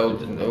or class. Yeah. spell.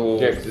 Or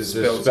Yeah, 'cause it's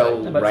a spell. spell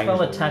No, but range.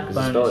 spell attack it's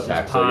a spell bonus is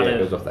attack, so part yeah,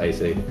 it of- goes off the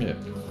AC. Yeah.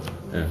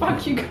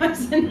 Fuck, you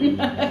guys are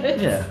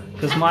nerds. Yeah,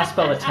 because my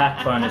spell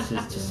attack bonus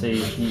is to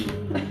see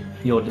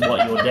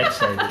what your dex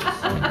save is.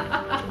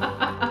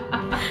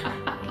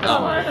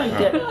 I don't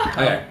get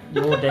Okay.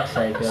 your dex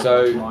save. versus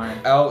So, mine.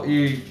 Al,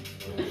 you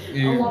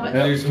I love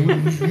it. do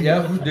some,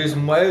 yeah, do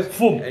some waves,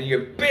 and you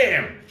go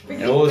bam,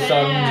 and all of a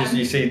sudden, Bam. just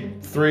you see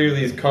 3 of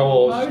these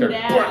kobolds just go Mow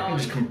down. bam, and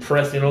just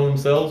compress in on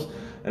themselves,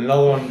 and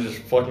another one just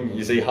fucking,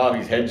 you see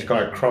Harvey's head just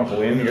kind of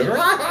crumple in, and he goes,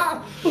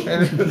 "Ah!"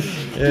 and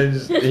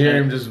just hear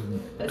him just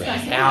That's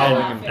nice.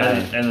 howling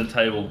And the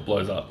table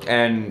blows up.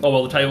 and Oh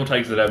well, the table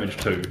takes the damage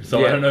too. So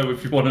Yeah. I don't know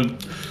if you want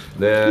to.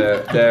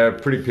 they're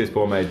pretty piss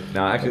poor made.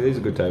 No, actually, these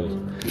are good tables.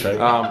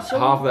 Half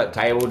of that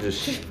table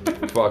just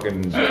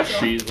fucking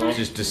Cheese off.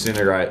 just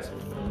disintegrates.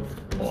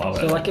 Love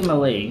So it. like in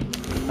melee,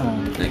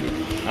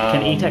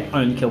 can E-Tech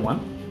only kill one?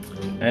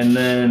 And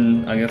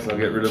then I guess I'll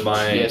get rid of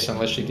my. Yes,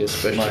 unless she gets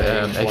special My,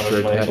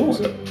 extra one of my-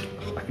 attack.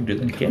 I can do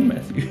that again,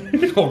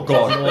 Matthew. Oh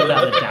god. What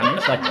about the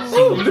damage? Like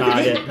single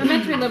target? I'm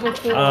meant to be level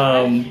 4.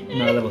 right?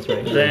 No, level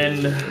 3.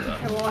 Then Okay,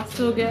 well, I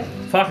still get.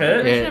 fuck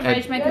it. Yeah, Shouldn't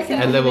Rage make a At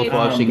single level lead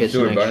 5, she gets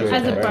do an a bonus extra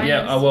as a attack. bonus.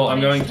 Yeah. Well, I'm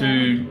on going each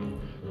to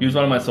use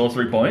one of my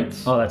sorcery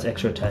points. Oh, that's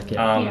extra attack.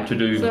 Yeah. Yeah. To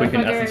do So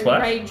quicken if I acid go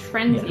splash. Rage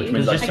Frenzy, which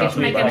means I I get cast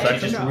to make my an bonus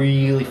extra Just drop.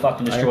 really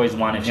fucking destroys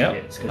one if she Yep.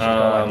 hits because she's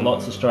got like,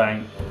 lots of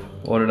strength.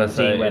 What did I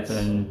say?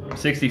 weapon.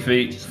 It's 60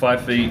 feet,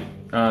 5 feet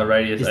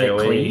radius Is there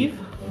AoE. cleave?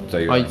 So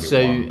you're Oh, so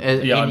Yeah,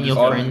 I'm in just- your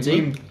I'm-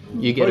 frenzy,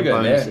 you get a Probably go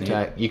bonus there,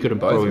 attack. You could have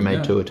both probably of them, made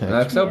yeah. 2 No, attacks.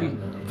 'cause that'll be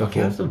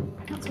fucking awesome.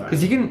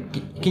 Because you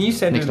can you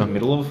stand Next in the time.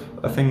 middle of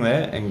a thing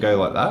there and go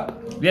like that?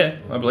 Yeah,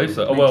 I believe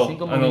so. Oh Make well,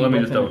 single hang on, let me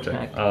melee just double weapon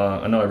check. attack.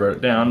 I know I wrote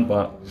it down,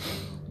 but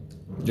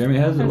Jeremy,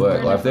 how does it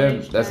work? Like if they're,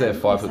 that's their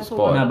 5-foot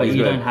spot. No, but he's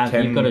you got don't have.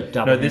 10 You've got a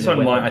double. no, this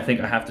one might. I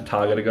think I have to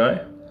target a guy.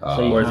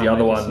 So you Whereas the can't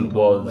other make a one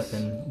single was-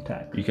 weapon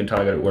attack. You can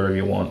target it wherever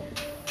you want.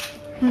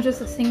 Not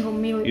just a single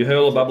melee. You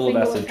hurl a bubble of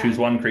single acid. attack. Choose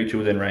one creature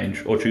within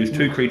range, or choose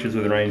 2 creatures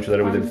within range that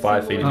are within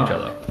 5 feet of each Oh.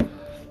 other.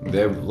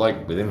 They're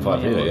like within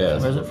 5 feet, Where yeah.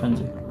 is it,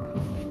 frenzy?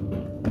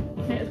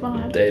 Yeah, it's one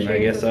I have to Then I choose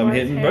guess I'm before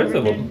hitting it's both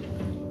of handwritten.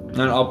 them.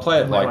 No, I'll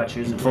play it Where do I like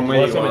choose it? from Well,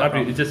 where that's you what are.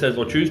 it just says.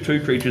 Or choose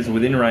 2 creatures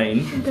within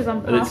range. Because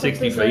I'm Are it past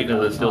 60 the feet?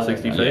 Is it still Oh,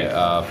 60 yeah. feet?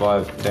 Yeah,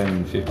 5,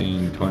 10,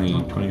 15,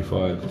 20,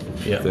 25,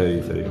 Yeah. 30,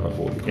 35,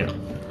 40.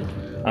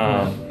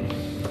 Yeah.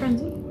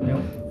 Frenzy.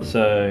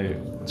 So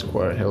It's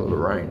quite a hell of a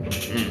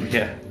range.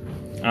 yeah.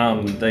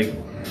 They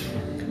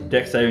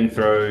dex saving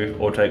throw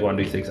or take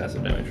 1d6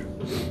 acid damage.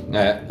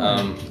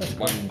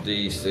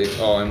 1d6.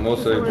 Oh, and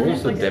also, what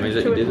was the damage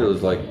that you did? It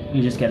was like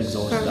You just get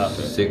exhausted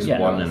after. 6, Yeah.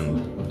 1,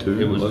 and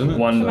 2. It was wasn't it?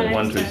 1, My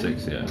 1, next 2, turn.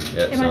 6,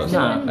 yeah. Yeah, Am so I it's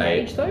still in 8.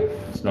 rage though?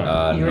 It's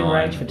not. You're in 9,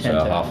 rage for 10 so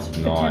turns. half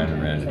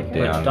 9 rounded Okay.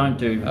 But down. don't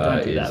do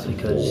that is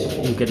because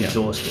 4. you'll get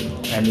exhausted,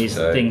 and these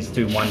So- things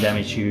do 1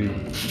 damage you.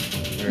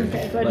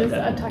 Okay, so I Like just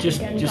that. attack Just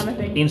again just kind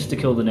of thing. insta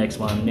kill the next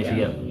one if you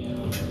get. I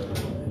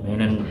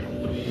mean, and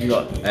you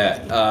got.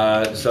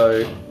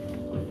 So,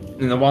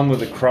 in the one with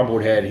the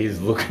crumpled head, he's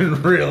looking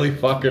really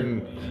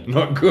fucking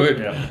not good.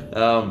 Yeah.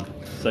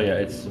 So yeah,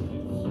 it's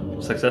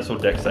successful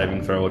dex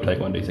saving throw or take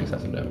 1d6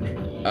 acid damage.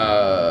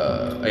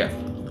 Yeah.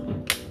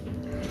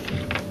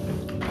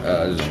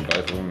 This is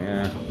both of them,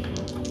 yeah.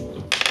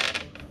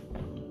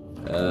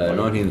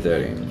 19,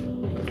 13.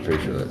 I'm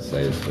pretty sure that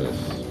saves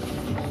first.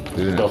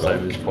 Isn't it Spell 12?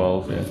 save is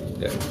 12, yeah.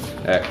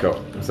 Yeah. Cool.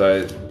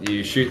 So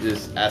you shoot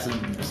this acid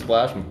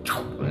splash,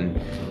 and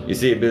you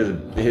see it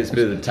hits a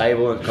bit of the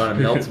table, and it kind of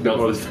melts a bit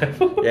more. Melts the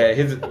table. Yeah, it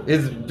hits a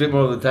bit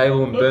more of the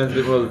table and burns a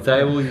bit more of the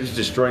table. He's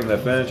destroying their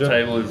furniture.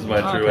 Table is my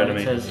true Okay,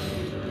 enemy. it says,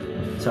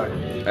 sorry.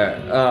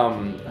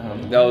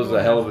 That was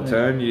a hell of a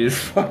turn. You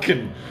just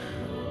fucking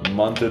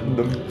munted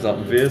them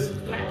something fierce.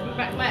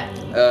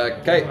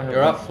 Kate,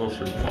 you're up.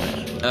 Sorcery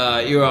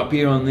point. You're up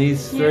here on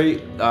these three.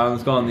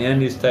 This guy on the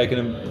end is taking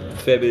a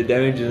fair bit of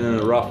damage and in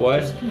a rough way.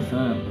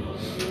 Confirm.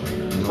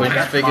 We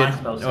just figured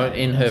My spell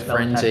in her spell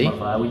attack frenzy,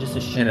 modifier, we just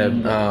in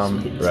assumed a, that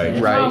it's hit rage.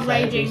 the Rage. Oh, same.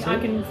 raging, I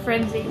can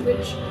frenzy,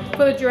 which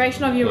for the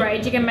duration of your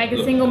rage, you can make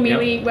a single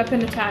melee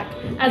weapon attack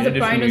as In a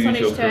addition, bonus you on use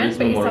each your turn,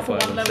 but you charisma suffer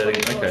modifier 1 level of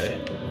setting. Okay.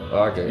 exhaustion.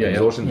 Okay, Yeah,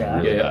 exhaustion's Yeah,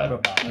 really yeah.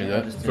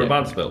 bad. For a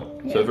bard spell.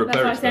 Yeah, So for a that's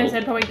why cleric Sam spell,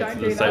 said probably don't it's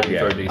do the that. saving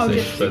throw Yeah. I'll DC.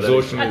 just So that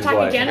Exhaustion is Attack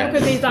like again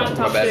because these aren't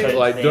tough bad. suits.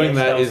 like doing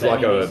that Spell is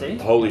like a saving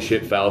DC? holy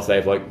shit fail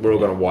safe. Like we're all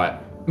gonna wipe.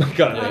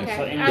 kind of thing.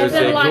 Okay. So I was the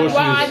then like,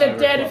 exhaustion well, is- either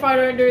dead if I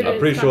don't do this. I'm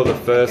pretty sure the kind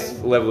of first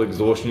thing. level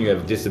exhaustion you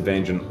have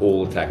disadvantage on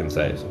all attack and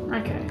saves.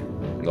 Okay.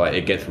 Like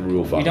it gets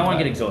real fucking You don't want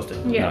to bad. get exhausted.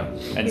 Yeah.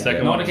 No. And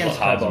second Not one, against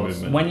halves kobolds.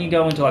 movement. When you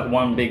go into like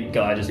one big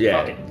guy, just Yeah,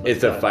 fuck it.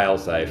 it's a fail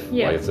safe.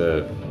 Yeah. Like it's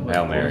a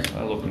Hail Mary.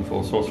 I'm looking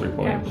for sorcery Okay.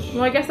 points.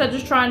 Well, I guess I'll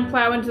just try and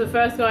plow into the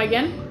first guy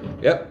again.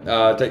 Yep,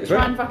 take the Try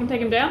swing. and fucking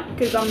take him down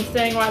because I'm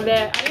standing right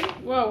there.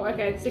 Whoa.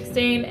 Okay.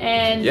 16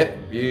 and Yep,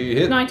 you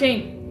hit.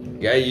 19.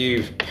 Yeah,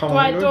 you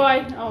pummel Do him.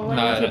 I? Oh, when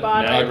I was a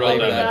bard, no, I I'd roll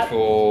need that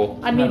for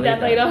I need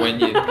that later. when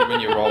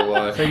you roll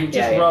low. So you just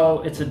Yeah, yeah.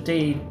 roll. It's a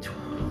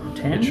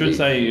D10. It should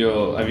say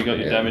your. Have you got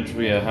your damage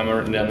for your hammer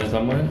written down there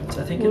somewhere?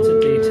 I think it's a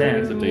D10.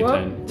 It's a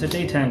D10. It's a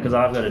D10 because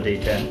I've got a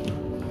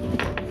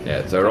D10.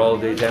 Yeah, so roll a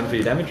d10 for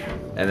your damage,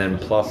 and then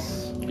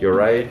plus your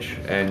rage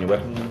and your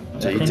weapon.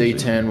 So your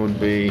D10 would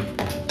be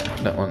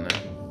that one there.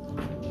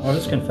 I'll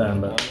just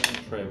confirm, but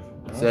Trev.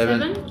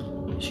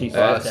 7. she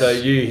So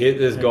said you hit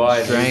this guy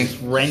and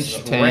Strength. you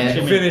wrench 10.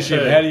 him. finish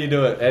him. How do you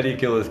do it? How do you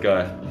kill this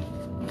guy?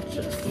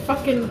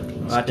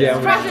 Fucking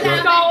Yeah, crush his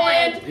skull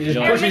in. You just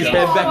Yeah. push his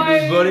head back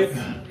into his body.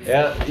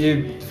 Yeah,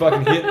 you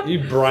fucking hit, you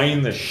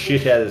brain the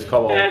shit out of this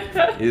kobold.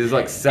 He's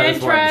like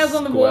satisfying Entrails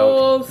on the squelch.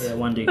 walls. Yeah,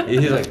 1D10.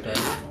 He's like,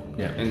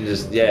 Yeah. and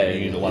just, yeah, You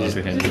need a you one just,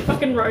 of your hands.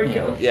 Fucking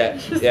roadkill.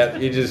 yeah,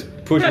 you just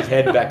push his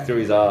head back through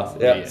his ass.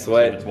 Yeah, So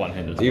sweet. it's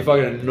one-handed. You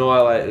fucking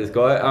annihilate this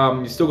guy.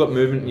 You still got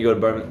movement, you got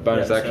a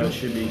bonus So action. it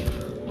should be.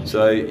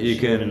 So you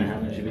Shorter than a can,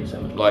 hammer, it should be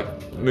something.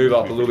 like, move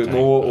up a little bit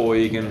more, or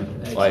you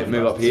can, like,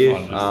 move up here.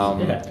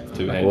 Yeah.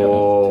 Two-handed.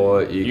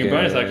 Or you You can. can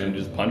bonus action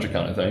just punch a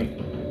cunt, I think.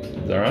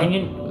 Is that right? Can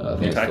you I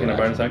think You it's attacking still a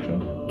bonus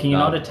action? can you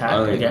No, not attack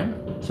only- again?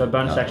 So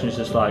bonus No. action is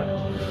just like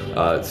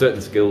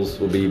Certain skills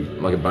will be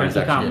like a bonus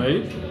you action. can't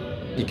move.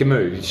 You can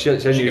move. You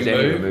shouldn't use can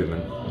any of move. your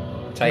movement.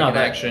 Take No, an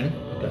but- action.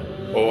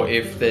 Or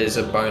if there's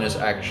a bonus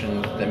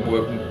action, then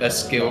a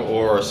skill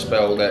or a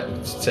spell that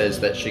says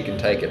that she can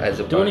take it as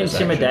a Do an bonus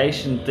action.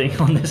 intimidation thing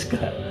on this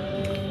guy.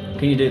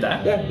 Can you do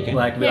that? Yeah, you can.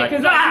 Like, be Yeah, like,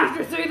 because "Ah!" I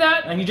just do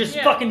that. And you just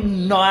Yeah. fucking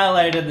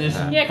annihilated this.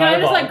 Yeah, can I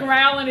just like kobold.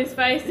 growl in his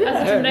face as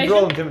Yeah, intimidation?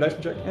 roll an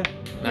intimidation check. Yeah.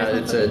 No,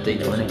 it's a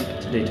D20.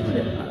 It's a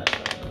D20.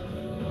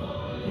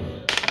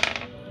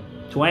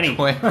 20.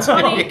 20.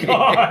 Oh,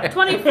 God.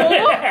 24?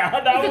 Yeah,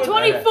 that It's a was-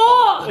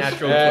 24!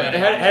 Natural 20.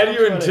 How do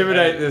you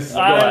intimidate this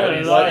I don't guy?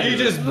 really Like, like you it.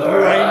 just brain this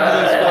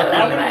I would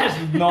fucking. have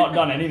just not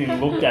done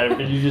anything, looked at it,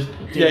 but you just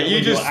did Yeah, it you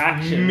with your just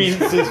actions. mince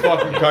this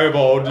fucking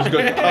kobold. Just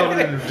got covered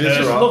in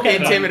viscera. look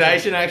at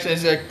Intimidation action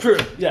is like,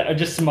 Yeah, it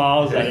just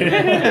smiles at it.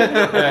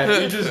 Yeah,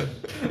 you just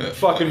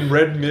fucking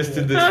red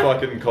misted this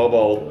fucking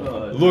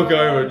kobold. Look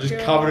over, just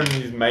covered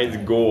in his mate's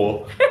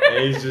gore.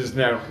 And he's just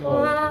now.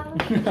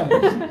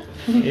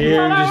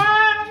 Hear him just.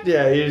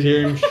 Yeah, you just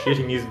hear him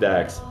shitting his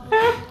dacks.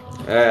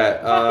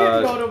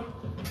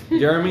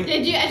 Jeremy?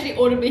 Did you actually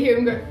audibly hear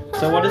him go?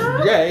 So what is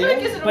Yeah,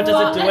 yeah. But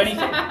does it do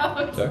anything?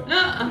 So,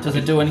 Does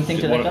it do anything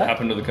to What that guy?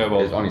 happened to the it's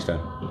kobold? on his turn.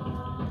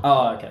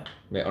 Oh, okay.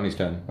 Yeah, on his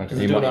turn. Does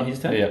it do it on his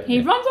turn? Yeah. He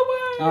runs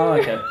away! Oh,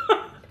 okay.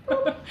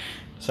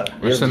 So,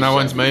 so no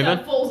one's moving?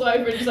 That falls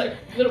over and just like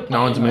little.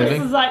 No one's This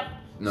moving? is like,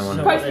 No one.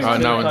 Post- Oh,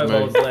 no one's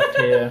kobolds moved. left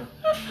here.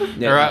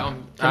 Yeah. Alright,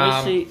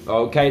 Can we see?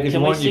 Oh, Kate, if Can you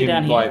we want, see you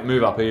down can here? like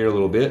move up here a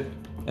little bit,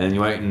 and you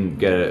wait and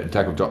get an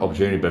attack of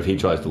opportunity. But if he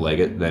tries to leg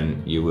it,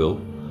 then you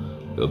will.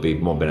 it'll be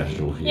more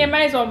beneficial for you. Yeah,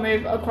 may as well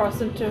move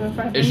across into in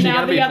front of Is him. she Now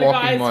gonna the be other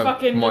blocking guy's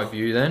fucking my just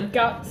view then?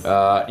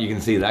 guts. You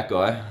can see that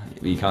guy,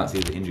 but you can't see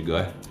the injured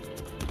guy.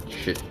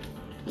 Shit.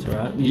 It's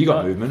alright. You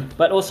got movement.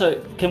 But also,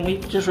 can we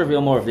just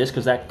reveal more of this?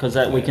 Because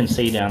that we can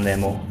see down there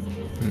more.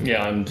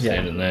 Yeah, I'm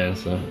standing there,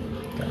 so.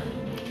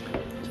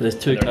 So there's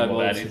two Are there any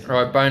more kobolds. baddies?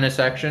 Right, bonus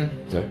action.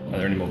 So, Are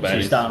there any more So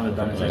you're baddies? starting with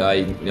bonus action. no,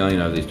 you only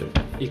know these two.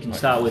 You can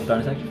start with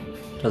bonus action.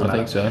 Doesn't I matter.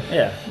 think so.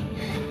 Yeah,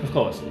 of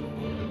course.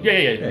 Yeah.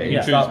 You yeah.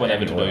 choose Start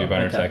whatever to do your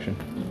bonus Okay. action.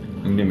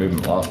 You can do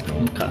movement last. No?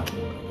 Okay.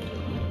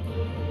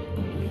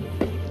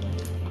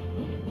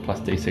 Plus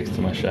D6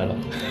 to my shadow.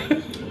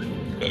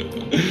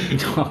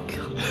 Oh, God.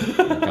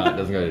 Can't,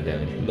 doesn't go to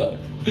damage. No.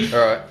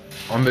 Alright,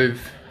 I'll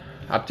move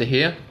up to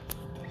here.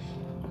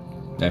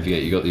 Don't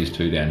forget, you got these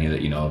two down here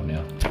that you know of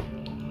now.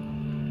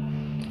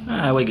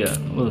 Ah, we go.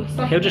 Well,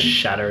 he'll just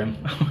shatter him.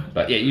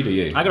 But yeah, you do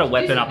you. I got a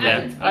weapon up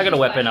there. I got a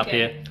weapon up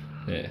here.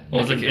 Yeah.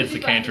 Well, it's a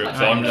cantrip,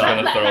 so I'm just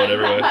gonna throw it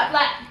everywhere.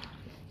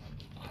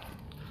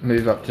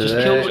 Move up to Just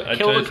there. kill- I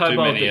kill the chose too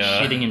kobold many that's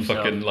shitting himself.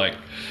 fucking like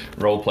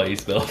roleplay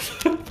spells.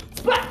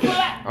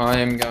 I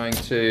am going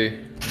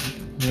to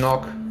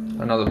knock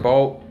another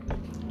bolt,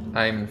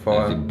 aim and That's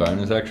your fire.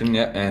 bonus action,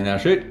 yeah, and now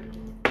shoot.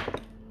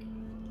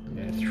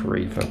 Yeah,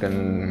 3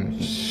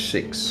 fucking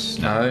 6.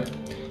 No.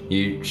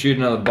 You shoot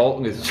another bolt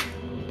and goes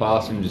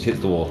past and just hits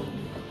the wall.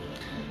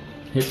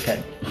 His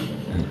cat.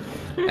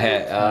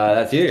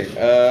 That's you.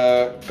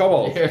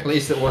 Kobold. Yeah, at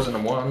least it wasn't a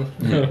 1.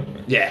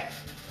 Yeah.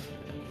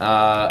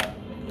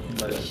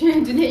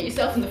 Didn't hit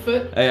yourself in the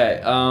foot.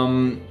 Okay,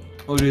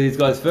 we'll do these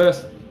guys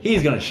first.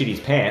 He's gonna shit his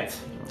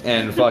pants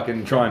and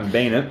fucking try and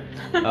bean it.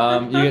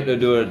 You get to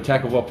do an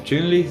attack of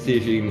opportunity, see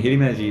if you can hit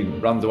him as he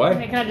runs away.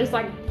 Okay, can I just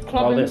like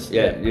clop Roll him? this.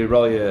 Yeah, you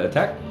roll your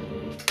attack.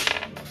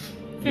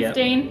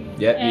 15.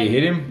 Yeah, you And-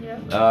 hit him.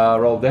 Yeah.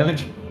 Roll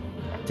damage.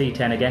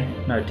 D10 again.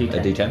 No, A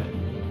D10. D10.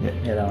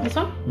 Yeah, that one. This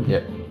one?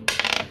 Yep.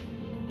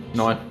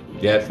 9.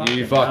 Yeah,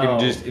 you fucking hell.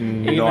 just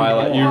Even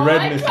annihilate. You more. I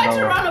redness. tried to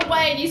and all. run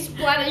away and you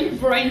splattered, you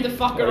brained the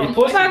fucker on the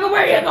Pussy. way.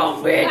 Where you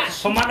going,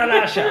 bitch? Come on,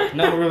 Alasha.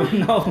 No,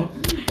 no.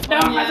 No,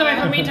 pass away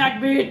from me,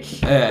 Jack,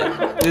 bitch.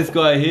 Yeah, this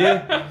guy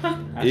here,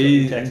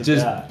 he Texas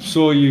just guy.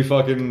 saw you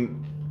fucking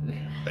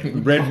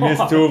red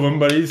mist 2 of them,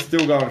 but he's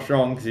still going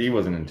strong because he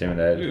wasn't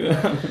intimidated.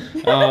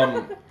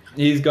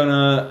 He's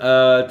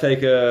gonna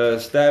take a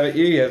stab at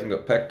you. He hasn't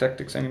got pack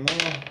tactics anymore.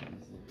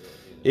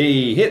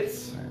 He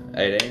hits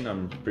 18.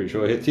 I'm pretty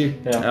sure hits you.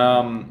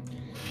 Yeah.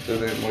 So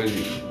then what is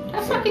he?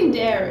 How fucking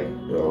dare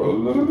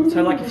you?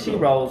 So, like, if she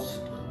rolls,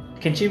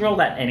 can she roll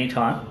that any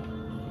time?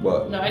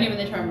 What? No, only when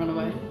they try and run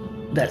away.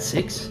 That's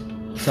 6.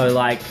 So,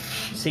 like,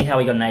 see how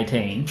he got an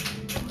 18,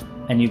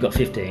 and you got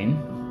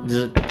 15.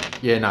 Does it,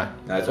 Yeah, no.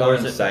 No, it's Or on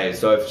is it- save.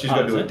 So if she's Oh,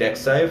 got to is do a it? dex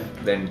save,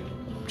 then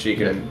she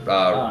can.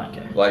 Oh,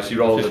 okay. Like she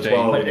rolls a 15.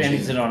 12. but, and and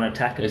she's- is it on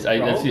attack It's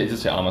roll? it's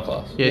just your armor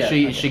class. Yeah, Yeah,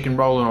 she okay. she can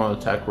roll it on an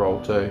attack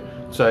roll too.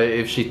 So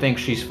if she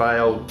thinks she's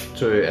failed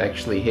to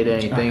actually hit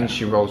anything, Okay.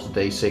 she rolls a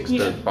d6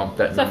 Yeah. to bump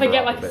that So if number I get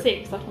up like a bit.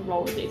 6, I can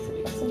roll a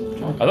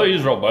d6. I thought you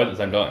just rolled both at the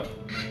same time.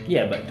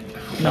 Yeah, but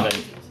no.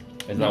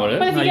 Isn't that what it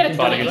But is? if you No, get you a can-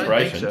 Bardic I don't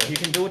think inspiration. so. You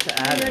can do it to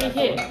I add. already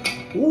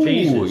hit. Ooh,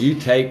 Jesus. you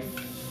take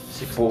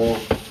 4,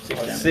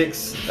 damage.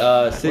 6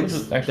 What does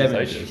it actually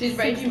damage. say to you? She's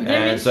raging.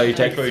 And so you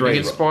take Make sure you 3. You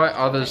inspire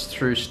others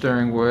through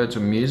stirring words or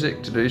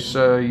music. To do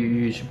so, you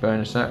use your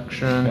bonus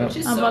action.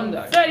 She's I'm so on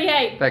dark.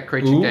 38. That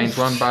creature Ooh. gains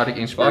 1 bardic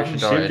inspiration die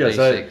Fucking at shit,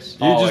 so d6. You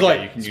just okay,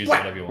 like you can use splat,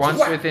 whatever you want.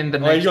 Once within the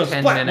Oh, you next go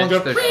 10 splat, minutes,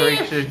 one the go,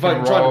 creature fucking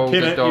can try to roll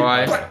pin the it, you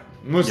die splat.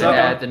 and Musaka.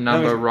 add the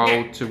number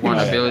rolled to one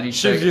Yeah. ability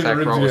Shoots check, you in the attack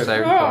ribs roll, or again.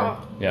 saving Oh. throw.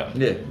 Yeah.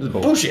 Yeah, this is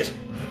bullshit.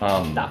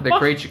 The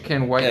creature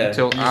can wait Yeah.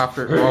 until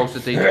after it rolls a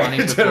d20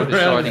 before Turn around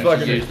deciding and to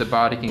fucking use the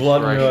bardic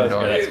blood in your inspiration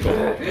eyes. die.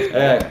 Yeah, that's cool.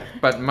 Yeah,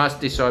 But must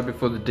decide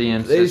before the DM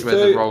These says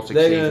whether the two, roll they're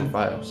succeeds or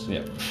gonna- fails. Yeah.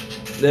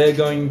 they're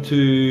going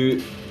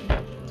to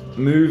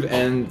move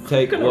and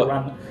take Gonna what,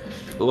 run.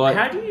 like.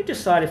 How do you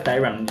decide if they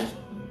run? Just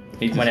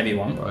He just, whenever you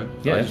want.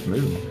 Yeah. I just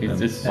move them. It's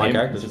just my him.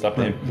 character. It's just up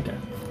to him. Okay.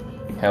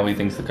 How he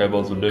thinks the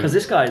kobolds would do. Because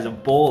this guy is a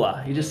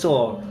baller. He just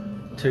saw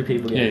 2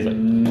 people Yeah, get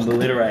he's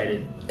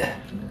obliterated.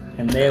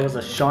 And there was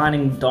a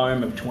shining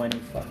dome of 20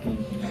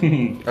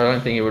 fucking... I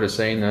don't think you would have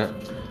seen that.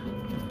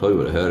 Probably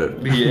would have heard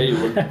it. Yeah, he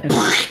would.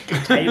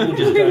 the table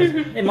just goes...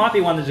 It might be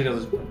one that just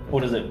goes...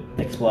 Or does it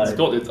explode?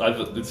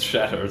 It's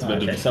shatter. It's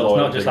meant to Okay, so blow it's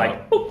not everything just like,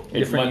 up. boop, It's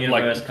different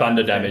like universe kind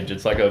thunder of thing. damage.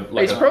 It's like a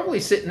like He's a, probably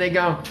sitting there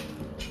going,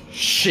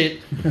 shit.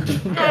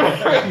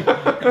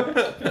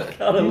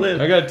 Gotta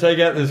live. I gotta take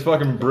out this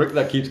fucking brick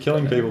that keeps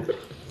killing people.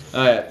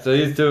 Alright, so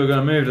these two are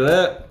gonna move to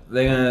that.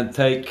 They're gonna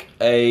take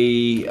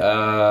a 2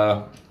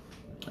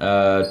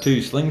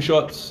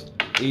 slingshots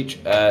each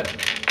at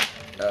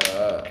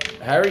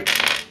Henry.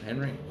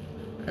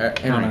 Oh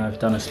Henry. no, I've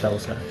done a spell,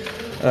 so...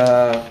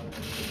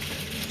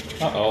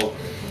 Uh-oh.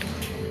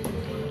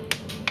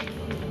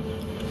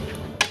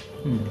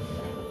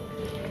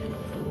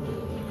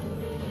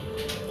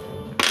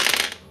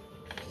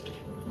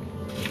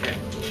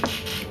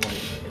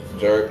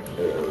 Sorry.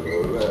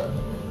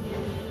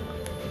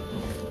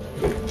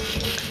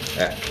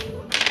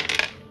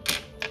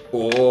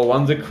 Oh,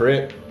 one's a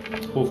crit.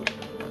 Oof.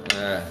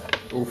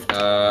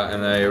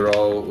 And they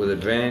roll with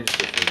advantage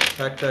with the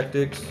attack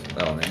tactics.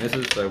 That one then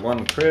misses, so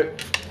 1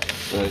 crit.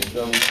 So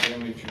double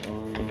damage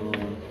on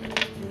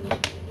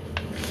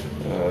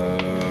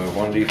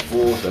 1d4,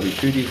 so that'll be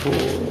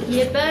 2d4.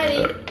 Yeah, buddy.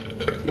 You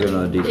got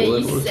another d4 Yeah, there,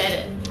 you boys? said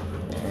it.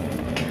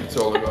 It's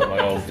all about My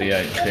old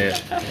D8 here.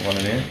 One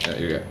in here. There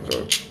you go.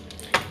 Sorry.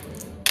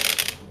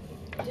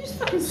 You just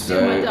fucking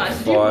steal my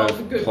dice. You rolled a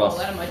 5 good roll plus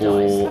out of my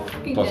 4 dice. How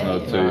fucking plus dare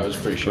another you. 2. No, it was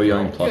pretty So shit. you're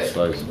only plus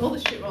Good. those. All the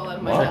shit roll out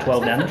of my What? dice.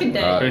 12 How damage? fucking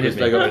dare you. Because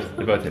they got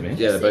They both hit me.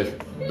 yeah, they're both.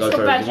 Just No, got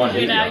sorry, badged one you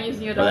hit now you,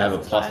 using your but they have a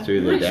dice, plus it's 2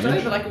 to the Pretty sure,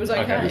 damage. but like it was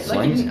okay. Okay. Like, The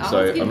slings, you didn't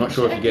so ask, I'm not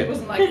sure if you check. get It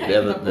wasn't like, hey, the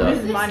other- look, the this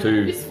is mine. two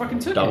You just fucking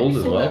took doubles it.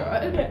 as You well. saw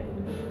that, right?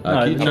 No,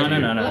 Can you no, check no, it?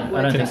 no, no.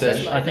 I don't think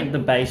so. I think the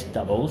base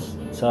doubles.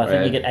 So I think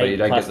Right, you get but 8 you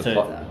don't plus get the 2.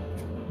 plus-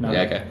 No.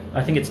 Yeah, okay.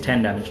 I think it's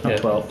 10 damage, not Yeah,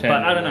 12. 10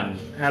 but I don't know. and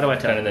How do I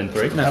tell? 10 and then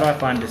 3. No, how do I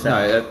find this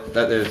out? No,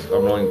 that is.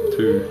 I'm rolling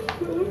 2.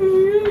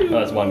 Oh,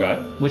 that's one guy.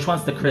 Which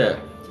one's the crit?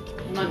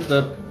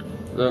 Yeah.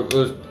 It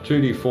was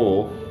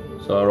 2d4,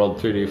 so I rolled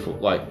 2d4.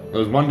 Like, it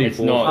was 1d4. It's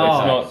not, Oh,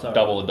 it's not sorry.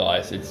 double the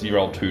dice. It's you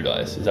roll 2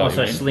 dice. Is that Oh, what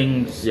so you mean?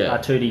 slings Yeah. are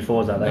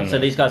 2d4s, are they? No, no. So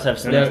these guys have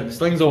slings. Yeah,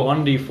 slings are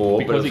 1d4,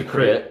 but Because it's he a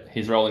crit.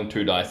 he's rolling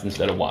 2 dice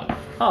instead of 1.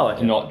 Oh,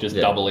 okay. Not just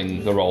Yeah.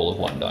 doubling the roll of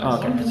 1 dice.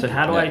 Oh, okay. So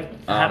how do Yeah.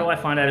 how do I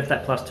find out if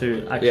that plus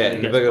 2 actually Yeah,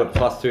 and gets they've got a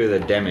plus 2 to the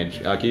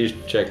damage. Can you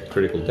just check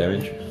critical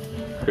damage?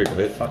 Critical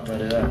hit. Fuck do I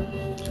do that?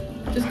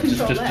 Just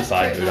control Just that.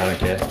 decide who, I don't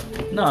care.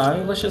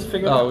 No, let's just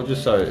figure it Oh, out. well,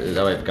 just so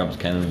that way it becomes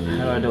canon.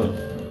 How do I do it?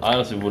 I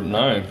honestly wouldn't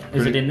know.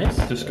 Is it in this?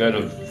 Just go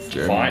to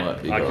Jeremy fight.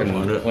 might be I able to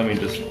find can. it. Let me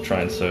just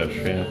try and search.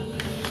 Yeah.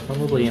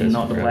 Probably in Says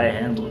not the crit. player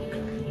handbook.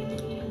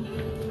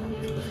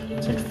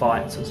 It's in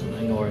fights or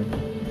something, or in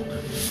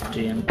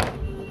GM.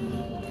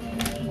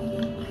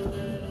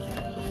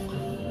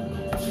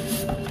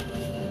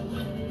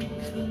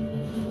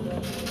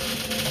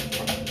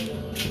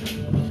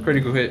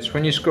 critical hits.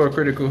 When you score a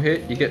critical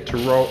hit, you get to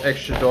roll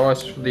extra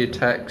dice for the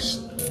attack's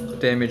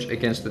damage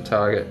against the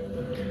target.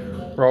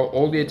 Roll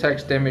all the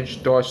attack's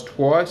damage dice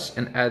twice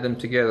and add them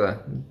together.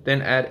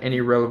 Then add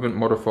any relevant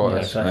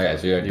modifiers. Yeah, Okay,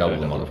 so you You double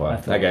go the double. modifier. I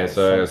thought Okay, it was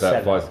so that 7.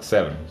 applies to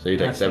 7. So you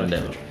take That's 7 what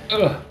I damage.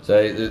 Ugh. So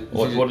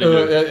What did you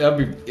do? that'd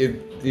be,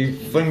 he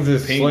flings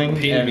his sling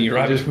Ping and me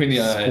right just between the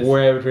eyes.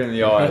 square between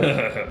the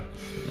eyes,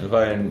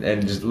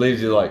 and just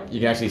leaves you like you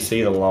can actually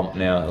see the lump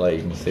now. Like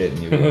you can see it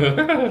in your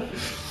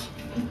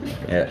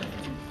yeah.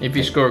 If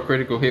you score a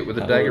critical hit with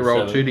a I dagger, roll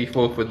rolled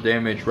 2d4 for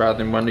damage rather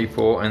than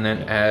 1d4 and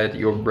then add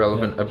your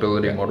relevant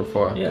ability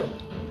modifier. Yeah,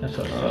 that's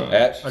what I thought. Yeah,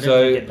 I didn't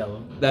so get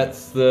double.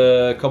 that's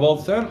the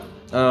kobold's turn.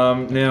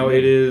 Now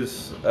it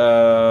is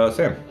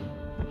Sam.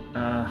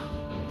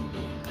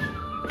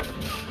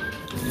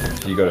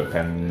 You got a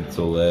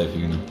pencil there if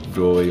you can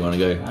draw where you want to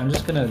go. I'm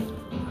just gonna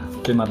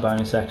do my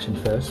bonus action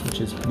first,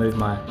 which is move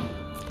my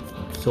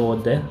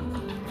sword there.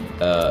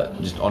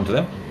 Just onto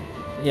them.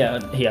 Yeah,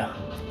 here.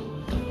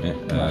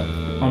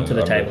 Yeah. Onto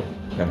the table.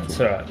 It's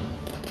Pencil. alright.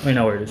 We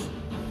know where it is.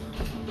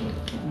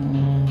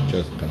 Show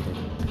us the pencil.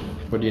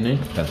 What do you need?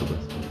 Pencil, please.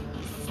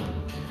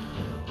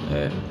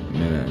 Yeah.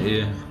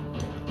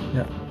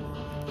 Yeah.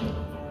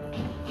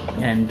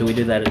 And do we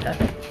do that attack?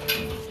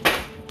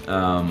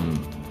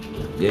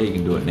 Yeah, you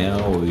can do it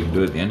now, or you can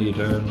do it at the end of your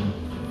turn.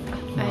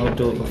 I'll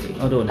do it.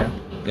 I'll do it now.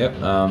 Yep.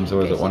 So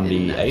was it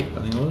 1d8? I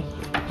think it was.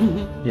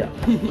 Yeah.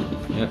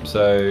 Yep.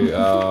 So.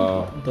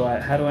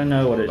 How do I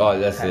know what it? Oh,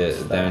 that's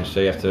attacks it. that? Damage. So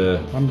you have to.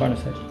 One bonus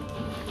action.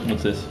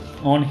 What's this?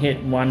 On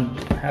hit one.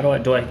 How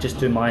do I just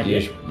do my You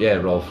hit? yeah,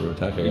 roll for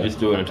attack. I You guess. just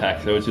do an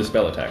attack, so it's your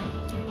spell attack.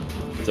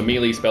 It's a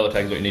melee spell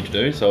attack is what you need to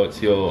do, so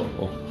it's your,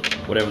 or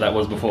whatever that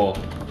was before.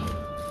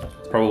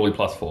 It's probably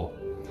 +4.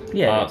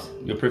 Yeah. Yes.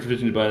 Your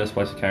proficiency bonus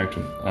plus your character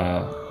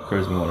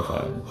charisma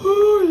modifier.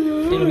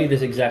 It'll be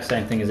this exact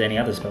same thing as any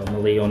other spell,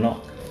 melee or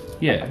not.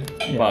 Yeah,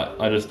 Yeah. but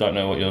I just don't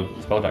know what your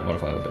spell attack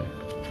modifier would be.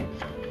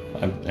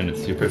 And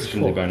it's your proficiency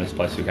 4. bonus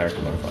plus your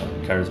character modifier,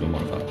 charisma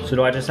modifier. So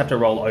do I just have to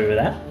roll over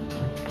that?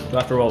 Do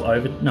I have to roll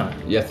over? No.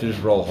 You have to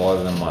just roll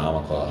higher than my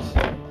armor class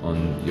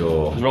on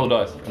your. Just roll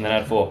the dice and then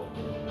add 4.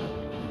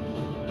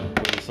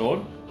 With your sword?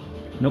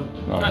 Nope.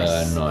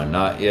 Nice.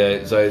 No.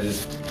 Yeah. So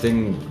this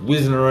thing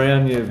whizzing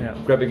around, you're Yeah.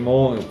 grabbing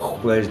more, and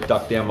they just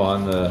duck down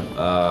behind the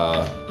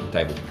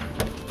table.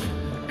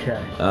 Okay.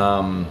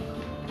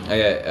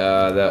 Okay.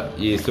 That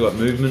you still got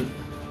movement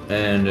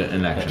and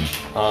an action.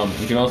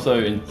 You can also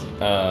you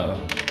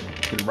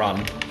can run.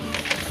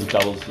 It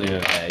doubles the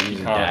use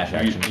a dash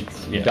action.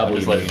 Yeah, Double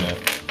just your letting you know.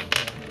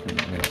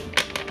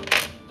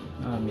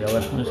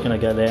 Yellow. I'm just gonna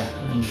go there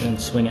and then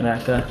swing at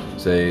that guy.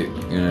 So you're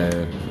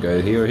gonna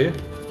go here or here?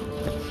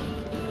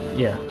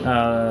 Yeah.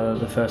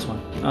 The first one.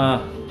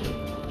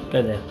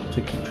 Go there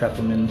to keep trap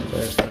him in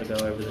first. Gotta go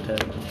over the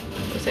table.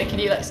 So can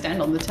you like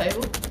stand on the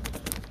table?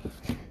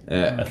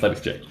 Yeah.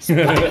 Athletics check.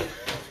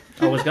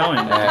 I was going.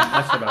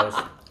 That's what I was.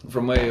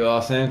 From where you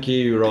are, Sam, can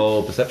you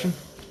roll perception?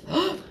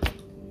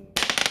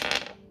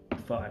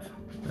 5.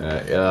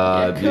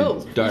 Yeah,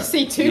 cool. Don't, You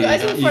see two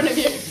guys in front of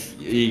you.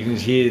 You can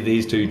hear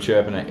these two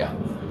chirping at you.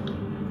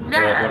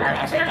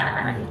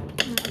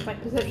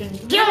 Like perception.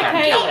 You're in a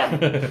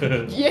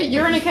cave. Yeah,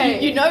 you're in a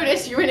cave. You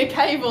notice you're in a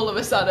cave all of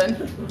a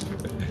sudden.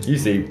 You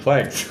see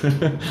planks.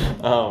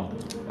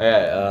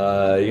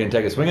 Yeah, you gonna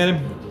take a swing at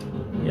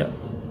him? Yep.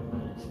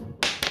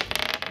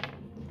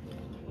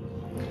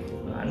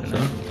 I don't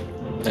know.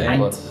 10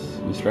 plus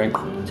your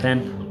strength.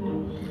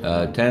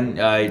 10. 10.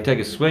 You take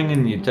a swing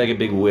and you take a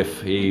big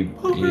whiff. You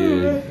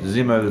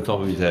zoom over the top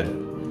of his head.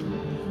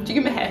 Do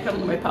you give him a haircut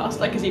on the way past?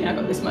 Like, has he now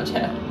got this much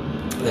hair?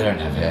 They don't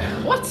have hair.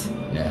 What?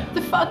 Yeah.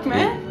 The fuck,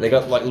 man? They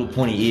got like little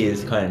pointy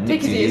ears, kind of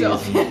Take nicks his ears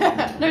off.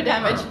 No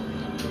damage.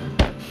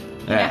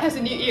 He now Yeah. has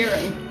a new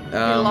earring. He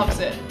loves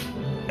it.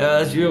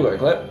 That's you, go,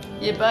 Clip.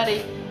 Yeah,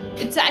 buddy.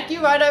 Attack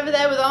you right over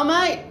there with old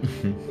mate.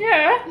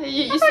 Yeah.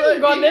 You I sort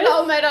of got got this.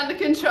 old mate under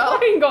control.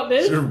 I got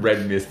this. Sort of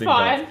red misting.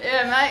 Fine.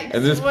 Yeah, mate.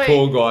 And this sweet.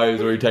 poor guy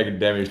who's already taken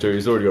damage too.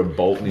 He's already got a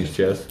bolt in his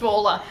chest.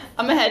 Baller.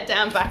 I'm gonna head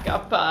down back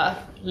up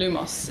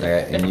Lumos.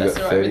 Okay, and if you that's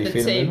got alright 30 with feet the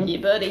of team. movement?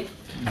 Yeah, buddy.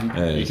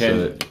 You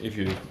can, if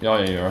you. Oh,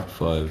 yeah, you're right.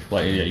 5,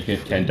 Like, yeah, you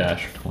can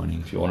dash 20,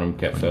 if you want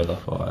to get further.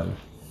 5,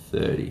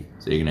 30.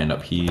 So you can end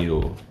up here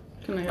or.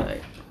 Can I go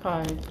like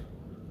 5,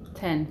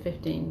 10,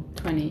 15,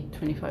 20,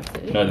 25,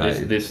 30? No, No,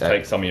 this that-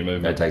 takes some of your That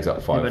movement. takes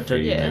up 5 but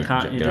feet. yeah. and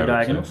Can't you get do over,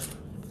 diagonals? so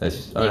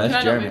That's, Yeah, can I that's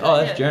not Jeremy. move Oh, that?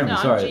 that's Yeah. Jeremy. No,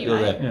 I'm Sorry, G, you're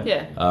mate.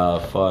 there. Yeah.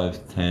 5,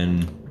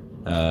 10,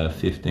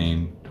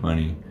 15,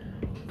 20,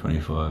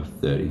 25,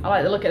 30. I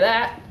like the look of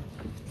that.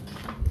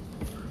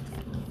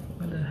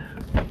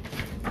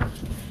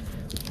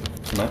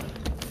 No?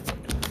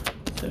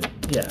 So,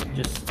 yeah,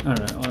 just, I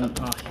don't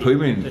know. Who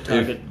would the if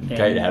target down,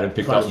 Kate hadn't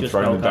picked plus up your and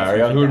thrown the spellcasting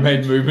barrier? Who would have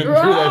made movement through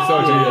that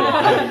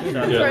soldier?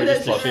 So, Yeah, we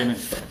that's just true.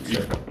 finish.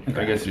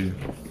 I guess you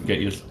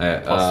get your. So,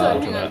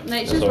 Plus hang that. on.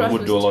 Nature's So it Wrath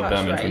would was do a lot of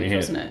touch damage when you range, hit.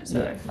 wasn't it?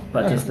 So, Yeah,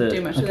 but just the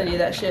do much with any of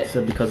that shit.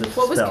 So because it's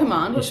What was stealth,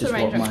 command? it's What's the just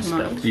range what of my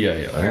command? spell- Yeah, I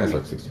yeah. think it's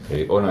like 60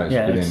 feet. Oh no, it's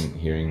Yeah, within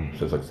it's- hearing,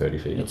 so it's like 30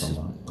 feet or It's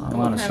something. I'm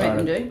What on a can I make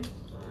him side. do?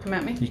 Come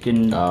at me. You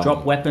can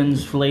drop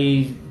weapons,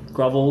 flee,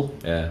 grovel.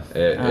 Yeah,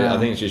 I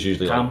think it's just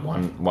usually like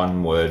Come.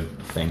 one word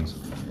things.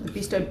 The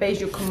beast obeys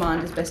your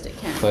command as best it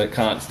can. So it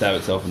can't stab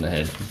itself in the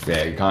head.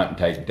 Yeah, you can't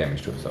take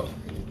damage to itself.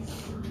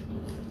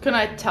 Can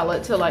I tell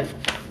it to like?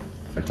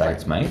 Attack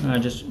its mate?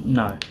 Just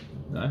no,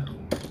 No.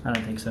 I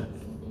don't think so.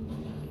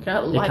 Can I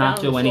It lie down can't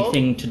on do the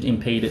anything to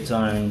impede its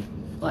own.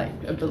 floor? Like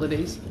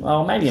abilities.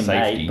 Well, maybe a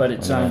Safety. mate, but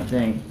its I own don't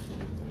thing.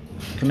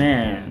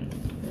 Command.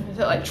 Is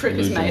it like Trip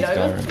is Illusion made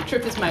over? Skyrim.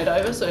 Trip is made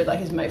over, so like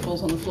his mate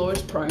falls on the floor,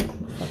 is prone.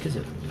 Fuck is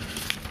it?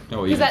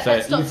 No, you Because can say, that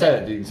you can stops say,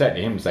 it. you can say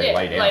to him, say Yeah,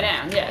 lay down. lay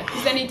down. Yeah,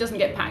 because then he doesn't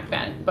get pack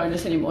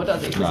bonus anymore,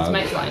 does he? Because his No.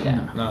 mate's lying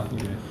down. No.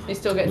 He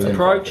still gets Within- a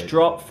Approach,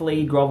 drop,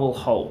 flee, grovel,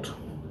 halt.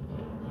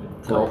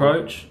 Grovel.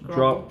 Approach,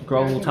 drop,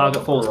 grovel,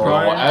 target falls Grovel.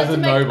 prone. As a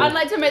noble. I'd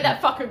like to make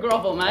that fucker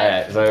grovel, mate.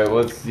 Alright, so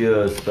what's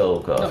your spell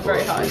cast? Not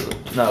very high.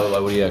 No,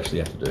 like what do you actually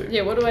have to do?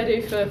 Yeah, what do I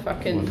do for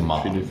fucking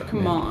Command.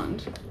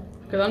 command?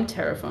 Because I'm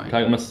terrifying.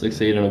 Target must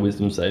succeed on a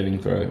wisdom saving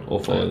throw or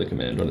follow the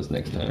command on its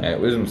next turn. Yeah,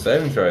 wisdom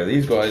saving throw.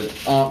 These guys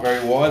aren't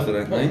very wise, I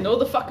don't think. Nor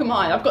the fuck am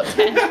I. I've got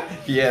 10.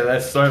 Yeah,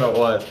 that's so not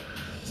wise.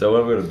 So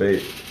what am I gonna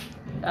beat?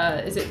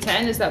 Is it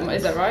 10? Is that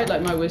right?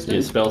 Like my wisdom?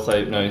 Yeah, spell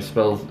save. No,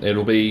 spell.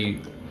 It'll be.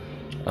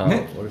 What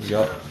have you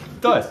got?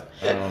 Dice.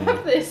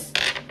 Have this.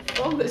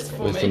 Roll this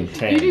for Wisdom me.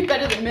 10. You do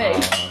better than me.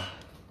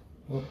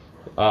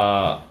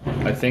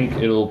 I think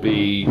it will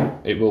be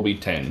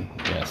 10.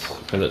 Yes,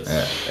 because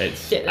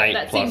it's Yeah,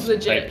 that 8 seems plus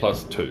legit. 8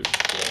 plus 2.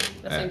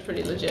 That seems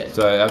pretty legit.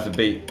 So I have to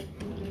beat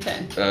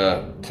 10.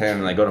 10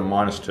 and they got a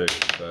 -2.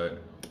 So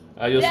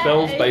Are your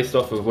spells Yay. based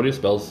off of what are your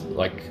spells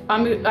like?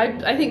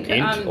 I think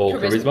Int or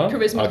charisma?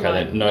 Charisma. Okay,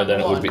 then no,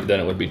 then it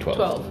would be 12.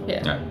 12.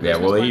 Yeah. no, yeah,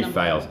 well Charisma's he my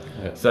number. fails.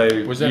 Yeah. So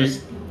Was that you,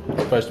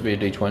 supposed to be a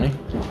D20?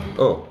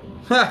 oh,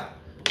 ha!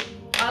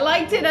 I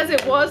liked it as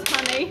it was,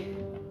 honey.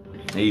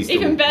 He's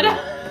Even better.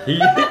 He,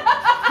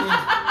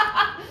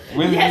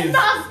 with Yes, his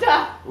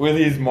master. with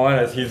his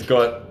minus,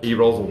 he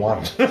rolls a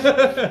 1.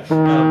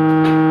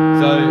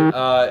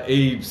 So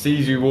he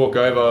sees you walk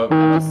over.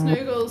 Oh,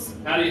 Snoogles.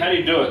 How do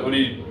you do it? What do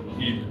you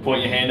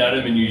point your hand at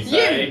him and you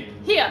say?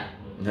 You. Here.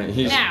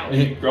 He's, Now.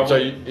 Grovel. So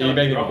you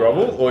make him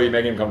grovel, or you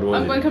make him come towards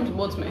I'm you? going to come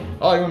towards me.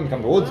 Oh, you want him to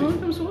come towards Oh, you? he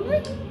comes towards me?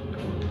 He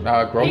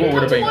Grovel can would come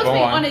have been towards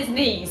me on fine. his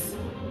knees.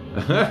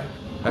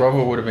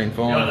 Grovel would have been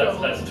fine.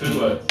 That's 2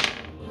 words.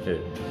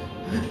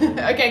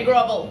 Okay,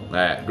 grovel.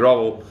 Alright,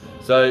 grovel.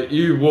 So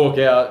you walk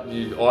out,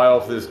 you eye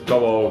off this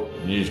kobold,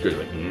 and you just go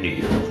like,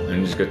 "Nee,"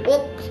 and just go,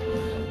 "Whoop,"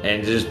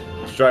 and just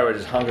straight away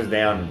just hunkers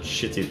down and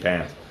shits his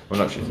pants. Well,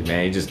 not shits his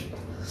pants, he just.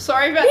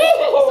 Sorry about the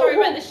shit. Sorry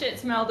about the shit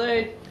smell,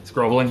 dude. It's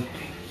groveling.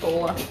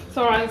 Baller. It's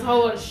alright, there's a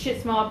whole lot of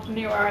shit smell up from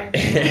you wearing.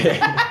 You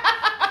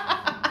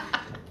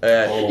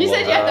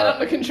said you had that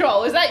under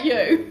control. Is that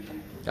you?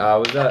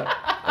 Was that?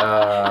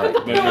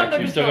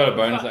 You still got a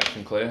bonus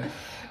action, Claire.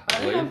 I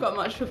don't think I've got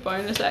much for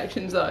bonus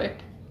actions though.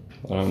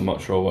 I'm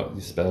not sure what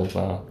your spells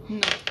are.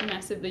 Not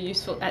massively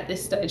useful at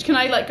this stage. Can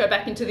I like go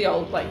back into the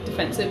old like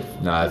defensive?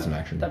 No, that's an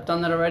action. I've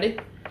done that already.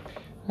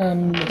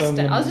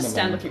 I'll just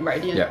stand looking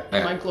radiant Yeah, in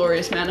yeah. my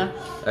glorious manner.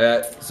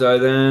 So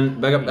then,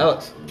 back up to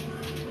Alex.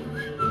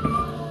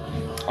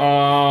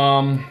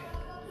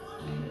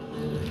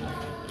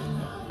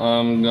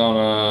 I'm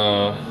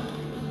gonna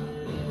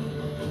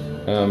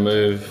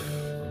move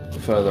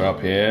further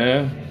up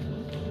here.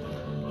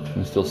 You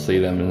can still see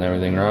them and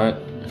everything, right?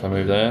 If I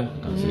move there.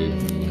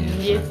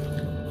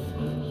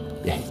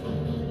 Yes.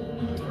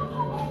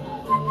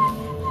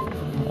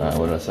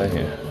 What did I say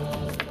here?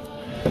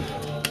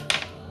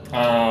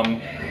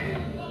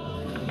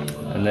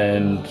 And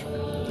then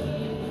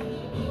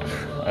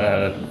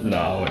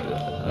no, I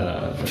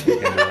can't do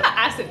that.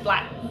 Acid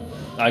black.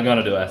 I'm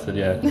gonna do acid,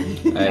 yeah.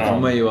 Hey,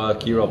 from where you are,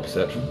 can you roll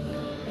perception?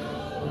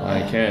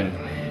 I can.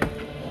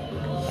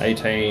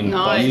 18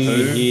 Nice. You plus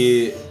 2.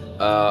 hear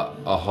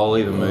a whole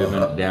heap of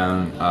movement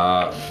down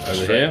Over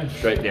straight, here?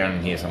 straight down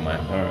in here somewhere.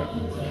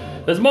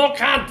 Alright. There's more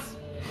cunts!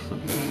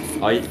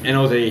 And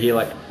also you hear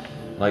like,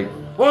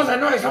 what was that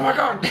noise? Oh my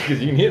god! Because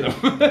you can hear them.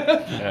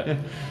 Yeah.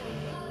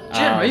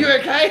 Jim, are you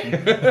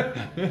okay?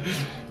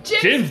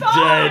 Jim's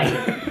fine.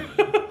 dead!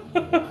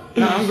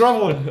 No, I'm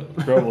groveling.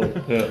 Probably.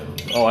 Yeah.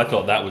 Oh, I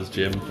thought that was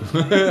Jim.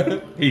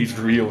 He's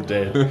real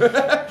dead.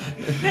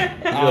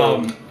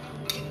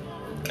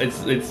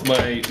 It's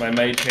my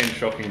mage hand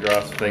shocking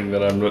grasp thing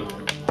that I'm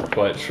not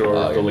quite sure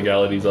of the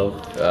legalities of.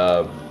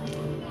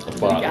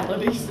 But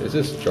Legalities. Is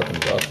this shocking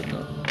grasp or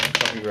not?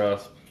 shocking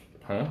grasp,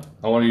 huh?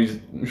 I want to use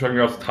shocking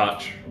grasp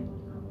touch.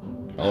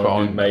 I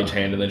want to do mage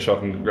hand and then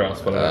shocking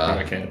grasp, but I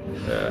don't think I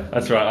can. Yeah.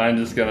 That's right. I'm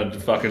just gonna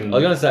fucking. I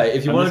was gonna say,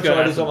 if you I'm want to just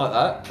try to gonna do something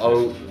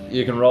like that,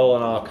 you can roll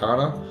an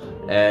Arcana,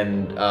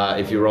 and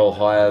if you roll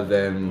higher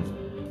than,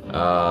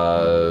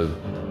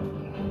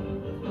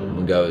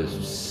 we'll go as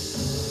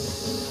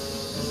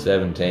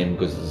 17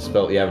 because the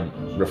spell you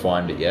haven't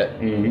refined it yet.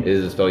 Mhm. It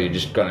is a spell you're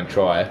just gonna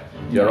try. If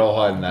you roll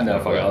higher than that, No,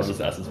 then fuck it. it I'll works.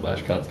 just acid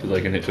splash cuts because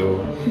I can hit 2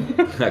 of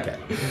them. Okay.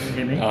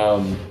 Hear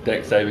me?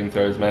 Dex saving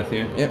throws,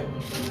 Matthew. Yep.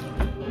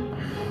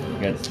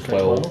 Against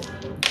 12.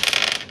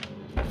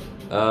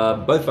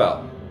 Both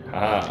fail.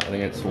 Ah, I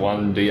think it's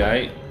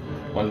 1d8.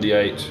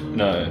 1d8.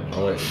 No.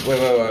 Oh,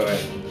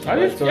 wait. I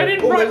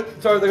didn't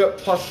write. Sorry, they got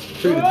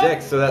 +2 to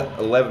Dex, so that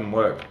 11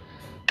 worked.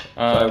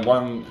 So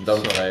one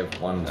doesn't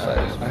save, one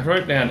saves. I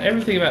wrote down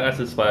everything about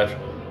acid splash,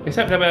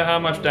 except about how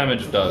much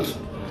damage it does.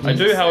 I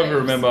do, however,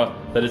 remember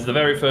that it's the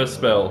very first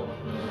spell.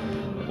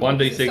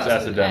 1d6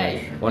 acid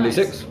damage.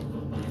 1d6.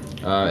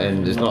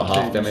 And it's not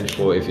half damage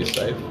for if you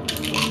save.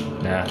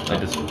 Nah, I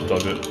just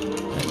dodge it.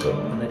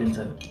 They didn't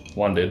say it.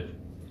 1 did.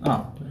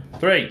 Oh.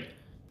 3.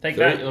 Take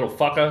that, you little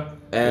fucker.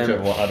 And-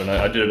 Whichever one, I don't know.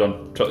 I did it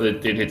on.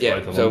 It hits Yeah,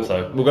 both of so, them,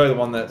 so. we'll go the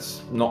one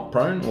that's not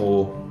prone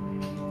or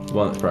the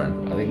one that's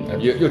prone. I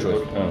think. Your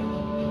choice.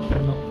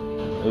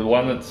 Oh. The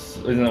one that's.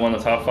 Isn't the one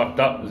that's half fucked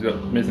up? He's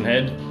got missing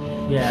head?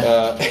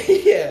 Yeah.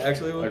 Yeah,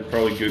 actually. I'd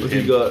probably goop What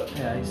him. you got?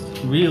 Yeah, he's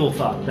real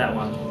fucked, that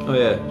one. Oh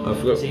yeah, I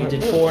forgot. So you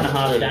did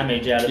 4.5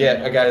 damage out of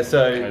Yeah, okay,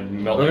 so I'd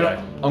melt we're the gonna,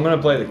 guy. I'm going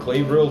to play the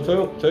cleave rule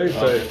too. So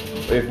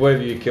Okay. if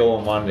whether you kill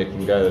on one, it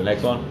can go to the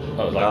next one.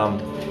 Oh, like-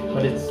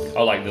 But it's.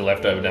 I like the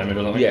leftover damage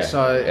or something. Yeah.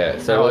 So, yeah.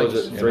 So what was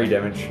Alex, it? 3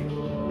 damage.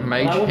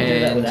 Mage I wouldn't do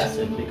that with hand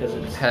acid because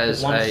it's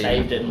has one a-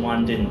 saved it and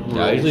one didn't.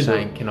 No, I usually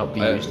saying cannot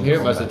be I used in hear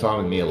it most of combat. the time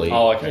with melee.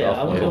 Oh, okay. Yeah,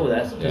 I wouldn't Yeah. go with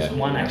acid because Yeah.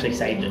 one actually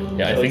saved it.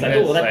 Yeah, I so think it's like,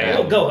 oh, that's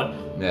oh god.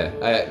 Yeah,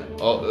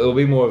 it'll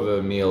be more of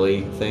a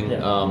melee thing Yeah.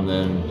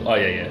 than Oh,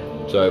 yeah.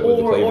 so with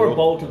the cleave Or a rule.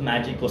 bolt of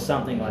magic or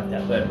something like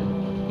that. But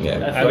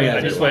Yeah, I mean,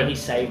 I just went- he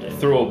saved it.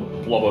 Threw a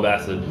blob of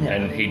acid Yeah.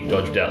 and he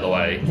dodged out the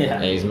way. Yeah.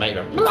 and he's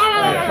making.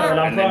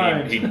 Yeah. And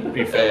then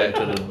he fell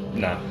into the.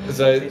 Nah.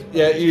 So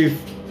yeah,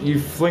 you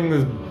fling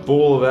this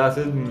ball of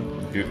acid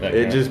and Goop that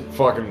it guy. just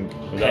fucking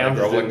Was that a pounds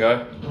groveling it.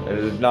 go?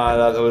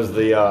 No, that was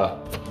the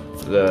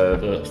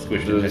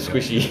squishy the head guy.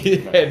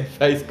 squishy head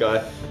face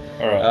guy.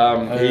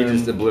 Alright. He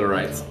just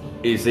obliterates.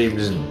 You see him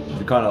just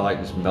kind of like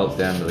just melts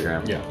down to the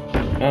ground. Yeah.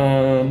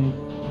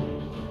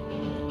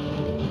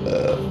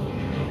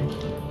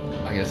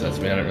 I guess that's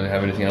me. I don't really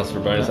have anything else for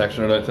bonus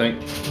action, I don't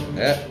think.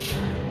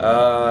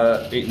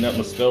 Yeah. Eating up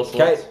my spell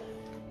slots. Kate.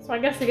 So I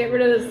guess to get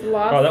rid of this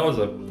last Oh, that was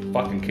a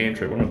fucking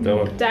cantrip. What am I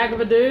doing? dag of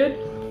a dude,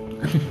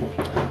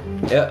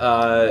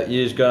 Yeah.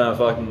 You're just gonna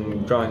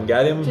fucking try and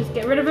get him. just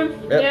get rid of him.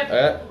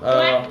 Yep.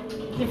 Black.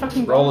 You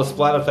fucking Roll a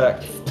splat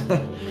attack.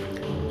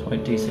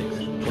 26.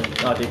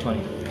 Oh,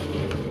 D20.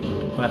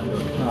 What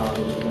happened?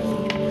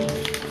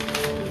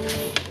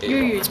 Oh, You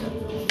use it.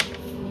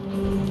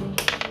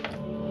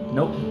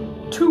 nope.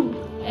 2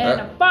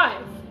 and a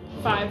 5.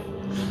 5.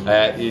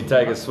 You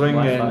take a swing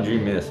One, and five. you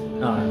miss.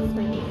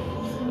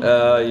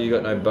 Oh, You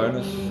got no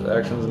bonus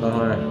actions,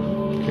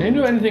 no. Can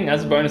you do anything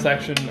as a bonus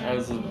action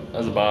as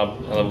a barb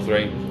at level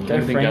 3? Go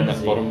Anything down that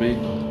frenzy.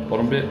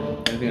 bottom bit?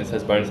 Anything that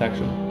says bonus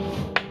action?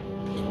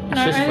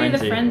 No, just only frenzy.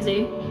 the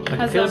frenzy Like,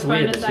 has it feels a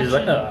weird bonus that she's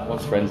action. like,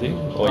 What's frenzy?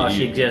 oh,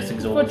 she gets For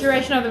exhausted.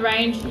 duration of the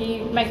range,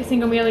 you make a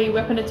single melee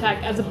weapon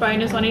attack as a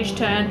bonus on each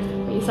turn,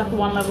 but you suffer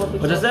 1 level of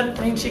But does exhaustion.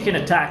 that mean she can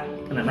attack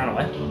and then run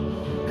away?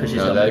 Because she's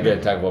No, got they get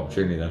attack of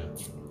opportunity then.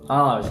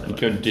 Oh, You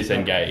can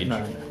disengage,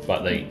 No.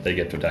 but they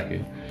get to attack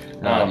you.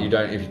 You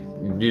don't. If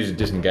you use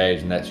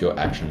disengage, and that's your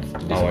action to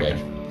disengage.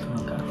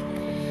 okay.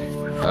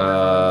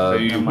 So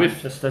you How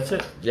much? whiff. That's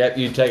it. Yep,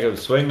 you take a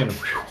swing and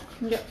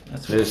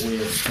That's This,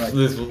 weird. Like,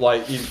 this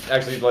like you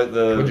actually like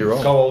the What'd you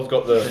roll? Cold's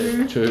got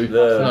the 2.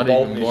 the Not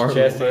bolt even in his more.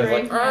 chest and he's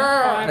Three, like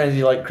five. and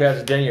he like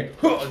crouches down and you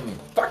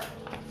fuck.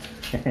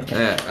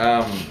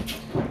 Yeah,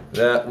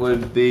 that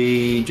would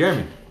be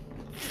Jeremy.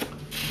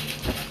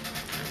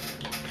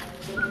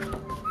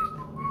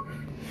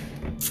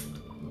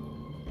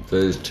 So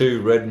there's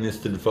 2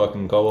 red-misted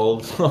fucking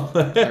kobolds.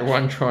 And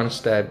one trying to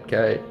stab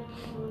Kate.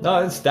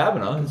 No, it's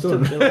stabbing her. It's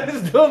doing,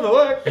 it's doing the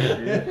work.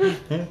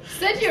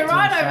 Said you're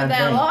right over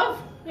there, thing.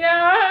 love.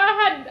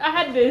 Yeah, I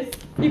had this.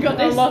 You got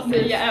I this. lost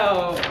it. Yeah.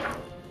 Oh.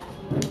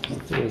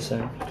 do the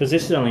same. Because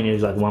this only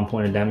needs like 1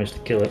 point of damage to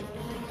kill it.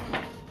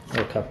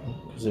 Or a couple.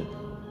 Is it?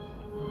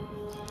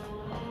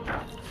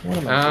 What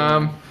am I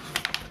doing?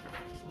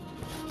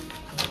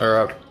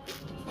 Alright.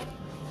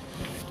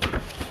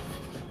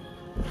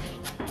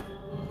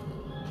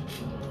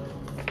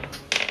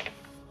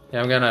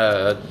 Yeah, I'm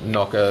gonna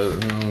knock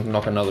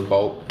another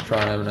bolt,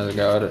 try and have another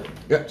go at it.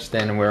 Yep.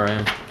 Standing where I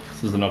am.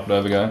 This is the knocked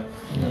over guy.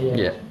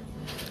 Yeah.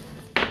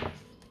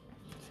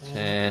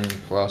 10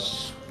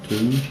 plus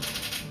 2.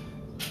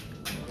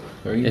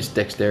 3. it's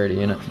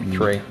dexterity in it.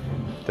 3.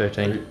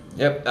 13.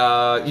 Yep.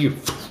 You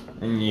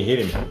and you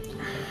hit him.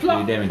 You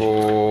damage.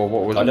 For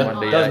what was Oh, it? doesn't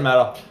 1d8.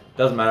 matter.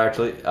 Doesn't matter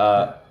actually.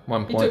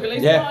 1 He took point. at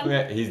least Yeah, one.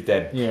 yeah, he's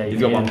dead. Yeah, he's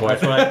got 1 point.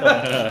 That's what I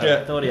thought. Yeah.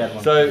 I thought he had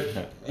one. So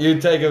you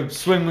take a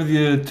swing with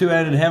your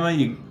 2-handed hammer,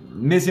 you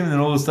miss him, and then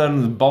all of a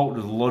sudden the bolt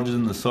just lodges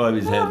in the side of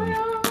his head.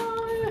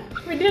 Oh,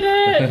 we did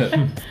it.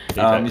 You still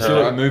got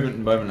Alright. movement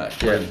and moment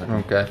action. Yeah,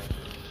 okay.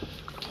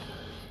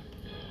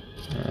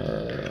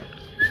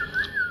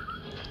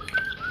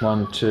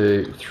 1,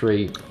 2,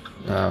 3,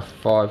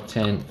 5,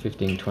 10,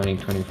 15, 20,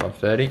 25,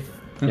 30.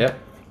 Yep.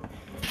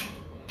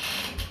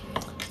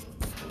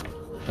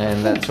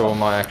 And that's all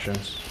my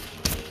actions.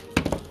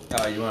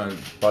 You want a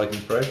bardic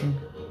inspiration?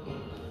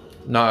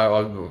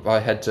 No, I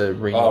had to Oh,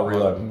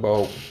 reload.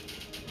 Well,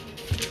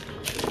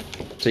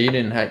 so you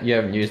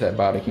haven't used that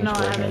bardic No, I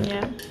inspiration.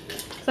 haven't yet.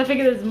 So I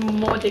figure there's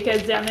more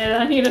dickheads down there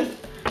that I need to.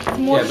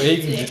 More Yeah, but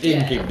he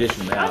can Yeah. keep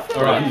dishing them out.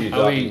 Alright, You use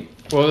are up. we-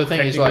 Well, the thing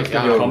is, like,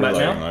 Technically still combat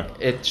Reloading, now?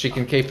 it she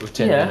can keep with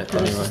 10 yeah, minutes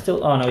because this anyway. is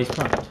still. Oh no, he's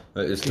prone.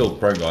 though. It's still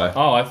pro guy.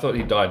 Oh, I thought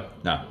he died.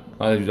 No.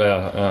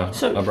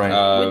 So, my brain.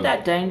 With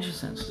that danger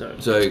sense, though.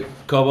 So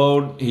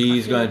Kobold,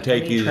 he's going to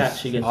take Any his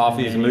traps you get half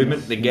from his enemies?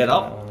 movement to get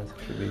up.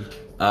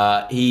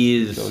 He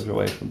is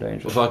away from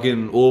danger.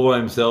 fucking all by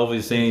himself.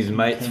 He's seen his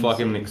mates Can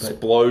fucking see, but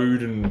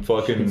explode and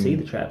You can see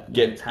the fucking trap.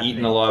 get It's happening.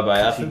 eaten alive by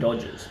She acid.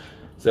 dodges.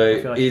 I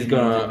So feel like he's you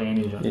gonna have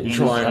advantage on any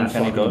try and trap.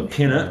 Can he fucking dodge?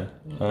 pin it.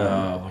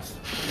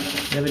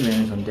 You have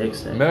advantage on dex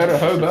saves. Murder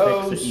Effects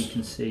hobos. that you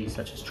can see,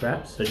 such as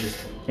traps, so just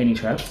any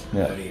traps.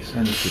 Yeah.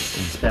 And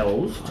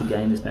spells to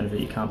gain this benefit.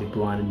 You can't be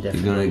blind and deaf.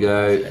 He's gonna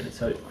go-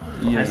 So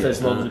as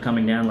those logs are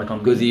coming down, like on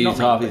Because he not used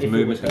me, half but his if it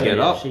movement was to get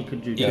her, up. She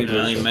could do You can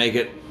only dodges. make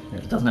it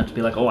It doesn't have to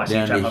be like, oh, I see a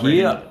down trap to over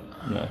here.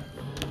 No.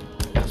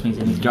 Which means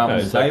anything. Jump No,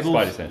 on it's like tables.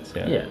 Spidey sense,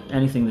 yeah. Yeah,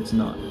 anything that's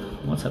not.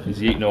 What's happening?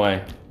 He's eating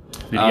away.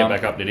 Did he get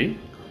back up, did he?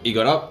 He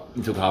got up.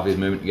 He took half his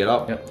movement to get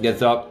up. Yep.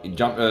 Gets up. He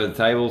jumped over the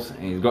tables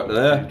and he's got to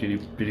there.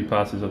 Did he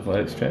pass his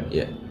athletics check?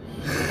 Yeah.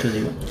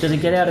 Does he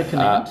get out of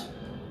command?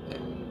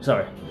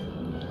 Sorry.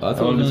 I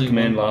How long does it was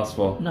command only- last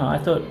for? No, I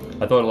thought.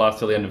 I thought it lasts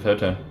till the end of her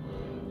turn.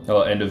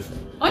 Oh, end of.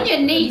 On your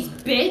knees,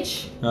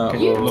 bitch. Oh,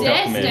 You well, look dare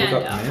up command, stand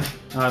look up up. command.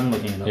 I'm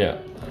looking it up. Yeah.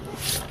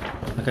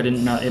 Like I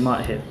didn't know it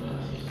might hit.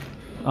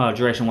 Oh,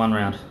 duration 1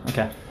 round.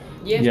 Okay.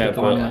 Yeah, Yeah, pick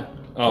but- one.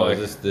 Oh, Oh,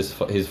 is this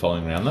his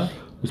following round though?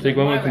 we speak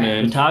one My more round. The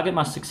command. target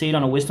must succeed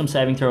on a wisdom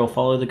saving throw or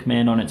follow the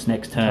command on its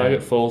next turn.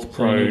 Target falls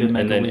So you need to prone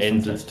make and a then wisdom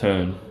ends save. its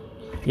turn.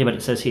 Yeah, but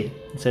it says here.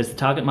 It says the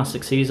target must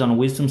succeed on a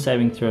wisdom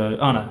saving throw.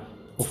 Oh no.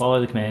 Or follow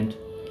the command.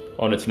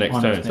 On its next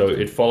On turn. its So next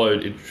it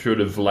followed, it should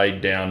have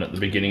laid down at the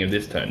beginning of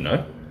this turn,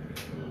 no?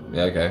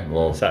 Yeah. Okay.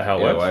 Well. Is that how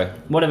it either works? way.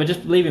 Whatever,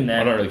 just leave him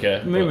there. I don't really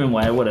care. Move him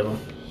away, whatever.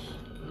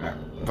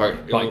 Fuck,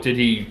 Like, did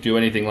he do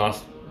anything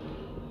last?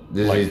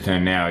 This like- is his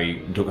turn now.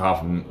 He took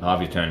half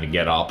his turn to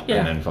get up Yeah,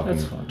 and then fucking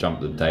that's fine. jump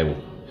the table.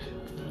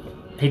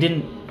 He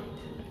didn't.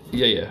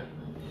 Yeah, yeah.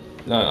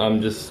 No,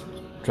 I'm just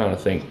trying to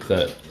think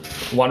that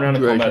 1 round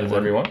of Duration combat is one.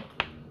 everyone.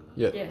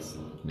 Yes.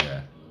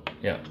 Yeah.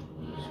 Yeah.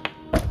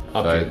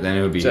 Up So to- then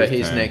it would be So his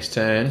his turn. next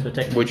turn, So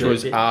technically, which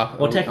was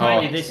well,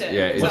 technically Oh. this. Yeah,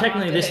 it's- Well,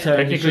 technically this turn he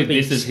Technically, should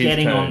be this is his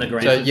getting turn. on the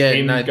ground. So yeah,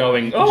 him no,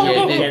 going. yeah,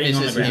 Oh, this, Getting this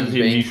on is the him ground.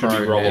 He being should be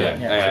prone. rolling. Yeah.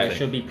 Yeah, Yeah, he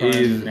should be he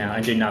is- prone now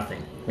and do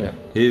nothing.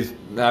 His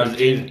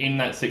in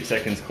that 6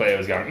 seconds, Claire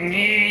was going.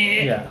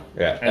 Yeah.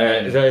 yeah. And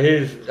then- So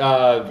his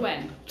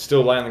When?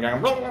 still laying there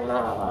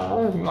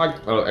going like.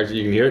 Oh, actually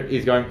you can hear it.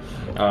 He's going.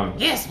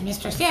 Yes,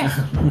 mistress, yes.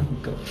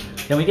 Cool.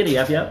 Can we get a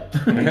yap yap?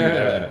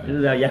 This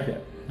is our yap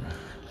yap.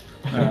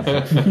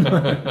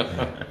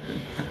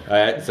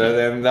 Alright. So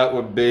then that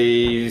would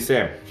be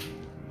Sam.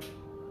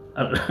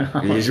 I don't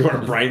know. You just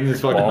want to brain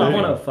this fucking I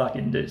movie? want to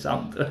fucking do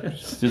something.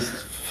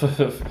 Just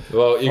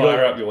Well, you fire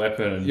got. up your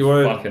weapon and you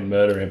wanna- fucking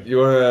murder him. You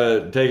want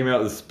to take him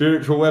out with a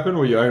spiritual weapon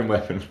or your own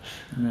weapon?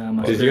 No,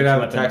 my Because you're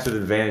gonna have spiritual attacks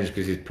weapon. with advantage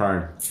because he's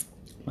prone.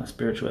 My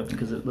spiritual weapon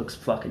because it looks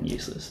fucking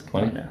useless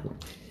Fine. right now.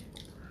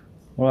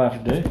 What do I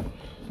have to do?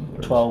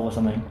 12 or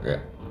something. Yeah.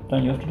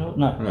 Don't you have to do it?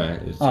 No. No,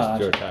 it's just Oh,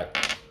 your attack.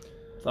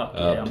 Fuck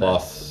yeah, I'm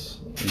Plus.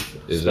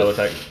 Is Spell it,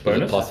 attack is it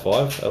bonus? plus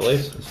 5 at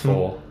least?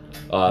 4.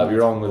 You're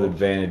wrong with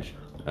advantage.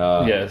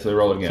 Yeah, so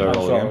roll again. so back.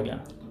 roll Roll again.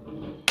 again.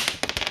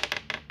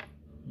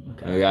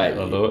 Okay.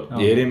 I'll do it. Oh.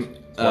 You hit him.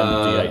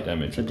 1d8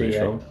 damage, it's a I'm pretty D8.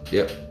 sure.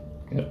 Yep.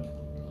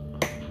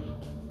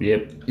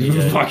 Yep.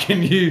 You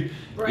fucking you.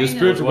 Your Brain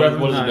spiritual What, weapon.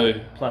 what does No, it do?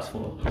 plus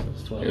 4. So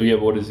it's 12. Yeah,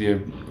 what is your...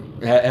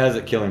 How does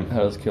it kill him? How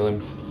does it kill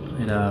him?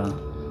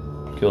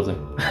 It, Kills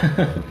him.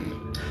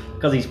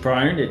 because he's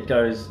prone, it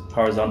goes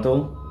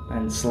horizontal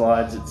and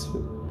slides its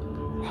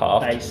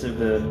Half. base of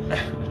the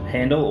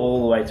handle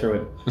all the way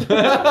through it.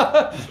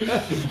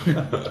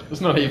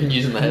 It's not even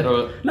using the head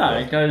of it. No,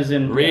 it goes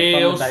in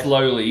Real from the base.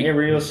 slowly. Yeah,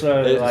 real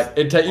slowly, like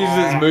It uses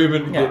its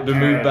movement Yeah. to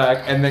move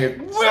back, and then it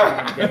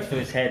gets to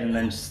his head and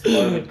then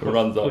slowly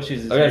Runs up.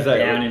 pushes his Okay, head so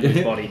down into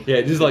his body. Yeah,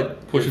 it just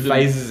like Pushes him.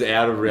 phases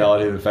out of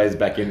reality and phases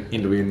back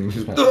into him.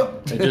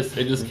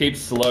 It just keeps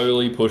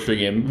slowly pushing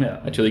him Yeah.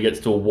 until he gets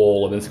to a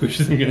wall and then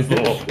squishes him against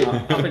the wall.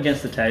 Up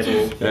against the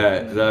table.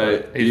 Yeah,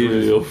 so He's you real,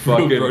 real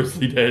fucking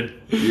grossly dead.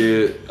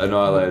 you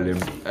annihilated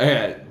him.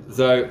 Okay,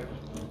 so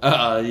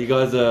you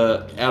guys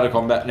are out of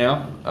combat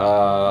now,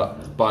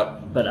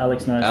 but But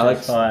Alex knows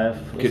Alex there's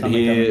 5. or could something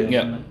hear coming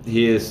in. Yeah.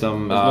 here's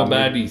some There's more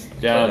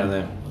baddies down down.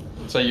 there.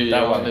 So you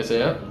That want way. this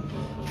out?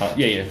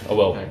 Yeah. Oh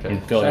well. Okay.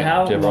 I'm telling So you,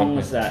 how to everyone. long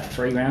was that?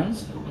 3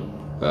 rounds?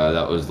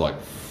 That was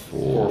like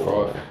 4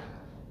 or 5.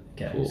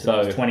 Okay, Cool. so So-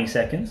 it's 20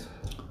 seconds.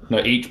 No,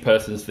 each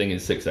person's thing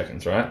is 6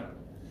 seconds, right?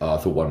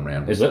 for 1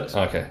 round. Is it?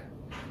 Okay.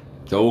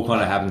 So it all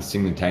kind of happens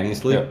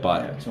simultaneously, Yeah.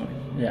 but 20.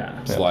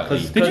 Yeah. slightly.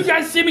 Did you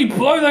guys see me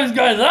blow those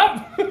guys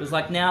up? It's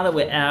like now that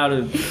we're out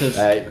of...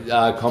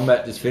 Because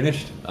Combat just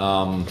finished.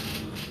 Splat,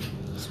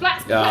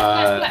 splat, Uh,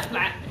 splat, splat,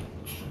 splat.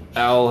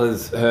 Al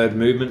has heard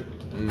movement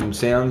and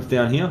sounds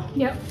down here.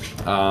 Yep.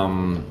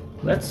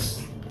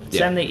 let's Yeah.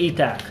 send the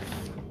ETAC.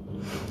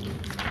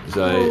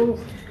 So Oh,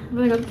 I've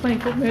only got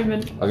 20-foot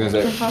movement. I was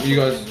gonna say, you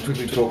guys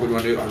quickly talk. What do you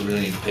want to do? I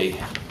really need to pee.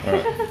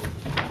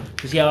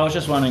 Because yeah, I was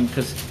just wondering,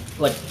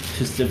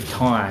 because of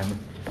time,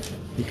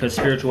 because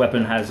spiritual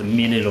weapon has a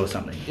minute or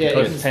something. Yeah,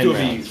 Because it'll 10 still be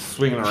rounds.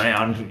 swinging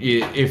around.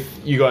 If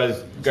you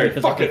guys go,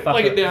 because fuck I it, could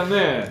fling it down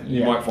there,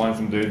 you Yeah. might find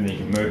some dude and you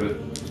can move it.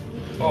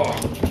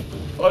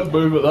 I'd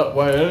move it that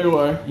way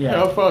anyway. Yeah.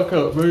 How far can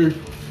it move?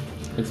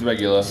 It's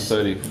regular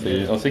 30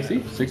 feet. Oh,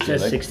 60? 60, It I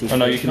says think. 60 Oh,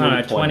 no, feet. you can no, move no,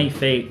 it 20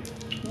 feet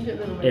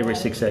every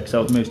 6 seconds,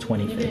 so it moves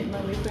 20 You feet. didn't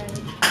know me,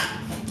 friend.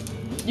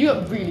 You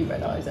got really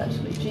red eyes,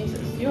 actually. Jesus,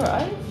 you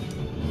alright?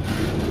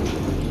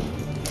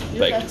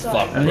 Baked as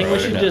fuck. I think we bro.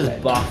 should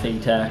just buff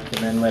ETAC and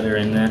then let her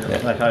in there.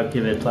 Yeah. Like, I'd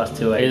give it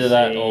 +2 AC. Either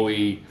that or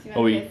we,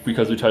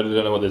 because we totally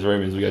don't know what this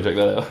room is, we go check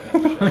that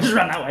out. just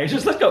run that way.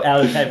 Just let's go out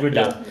of the cave. We're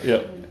done.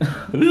 Yeah.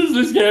 This is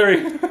just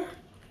scary.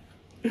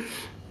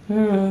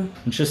 And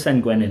just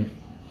send Gwen in.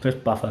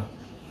 Just buffer.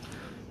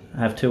 I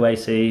have 2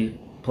 AC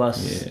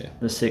plus Yeah.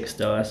 the 6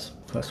 dice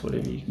plus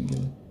whatever you can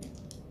give.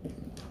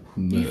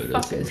 You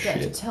fuckers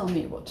get to tell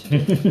me what to do.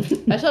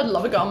 Actually, I'd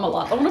love a go on my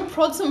life. I want to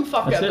prod some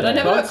fucker, That's it, but I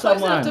never prod got close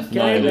enough to someone.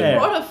 Get in fucking there.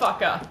 prod a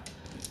fucker.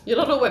 You're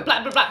not all went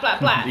blah blah blah blah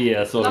blah.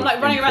 Yeah, sort and of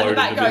I'm like running around the imploded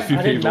back into a few going,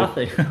 I did people.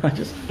 nothing. I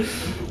just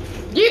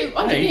you,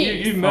 on your Hey,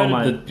 knees. you my-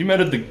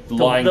 murdered the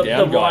lying down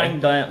the guy. lying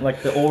down,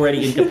 like the already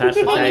On you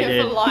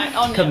incapacitated for lying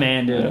on you.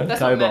 commander That's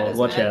what kobold. matters,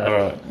 Watch man. out!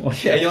 Alright.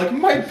 Watch Yeah, out. you're like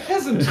my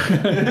peasant.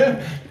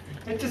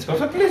 It just got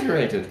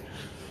obliterated.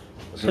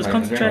 Because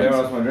concentrate.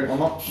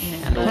 Nah,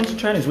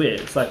 Concentrate is weird.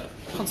 It's like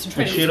we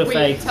concentrate. shoot a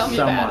fake Tell me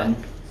about someone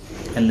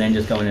it. and then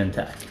just go in and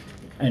attack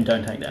and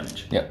don't take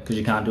damage. Yeah. Because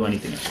you can't do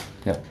anything else.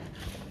 Yeah.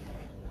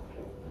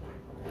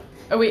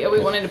 Are we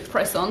wanting to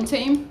press on,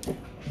 team?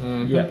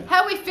 Yeah.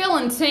 How are we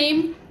feeling,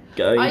 team?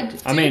 Go. I do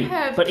I mean,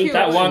 have but cure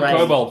that That one Right.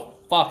 kobold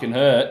fucking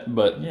hurt,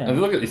 but Yeah.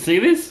 and look at you. See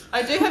this?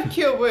 I do have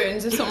cure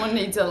wounds if someone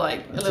needs a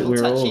little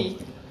we're all- touchy.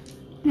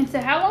 And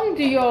so how long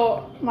do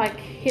your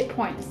hit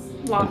points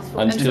last for?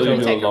 Until you we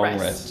do a take a long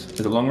rest. rest. Is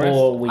it long rest?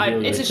 Or we I,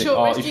 do it's a the- short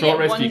Oh, rest. a You short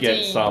get rest, you 1d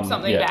get some,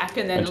 something yeah, back,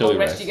 and then a until long you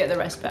rest rest. you get the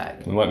rest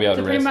back. We won't be able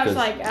So to pretty rest much 'cause,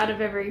 like out of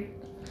every.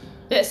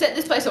 Yeah, set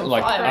this place on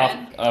like fire,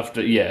 man.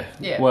 after yeah.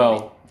 Yeah.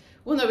 Well,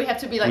 Well, no, we have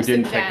to be like We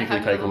sitting didn't down, technically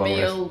have a take a little long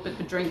meal, bit of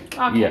a drink,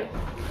 Okay. yeah.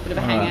 bit of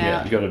a hangout.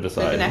 Yeah, you got to bit of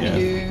decide. a nappy Yeah,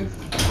 do.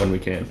 when we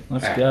can.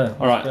 Let's go.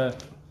 All right.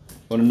 Let's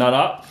Want to nut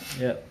up?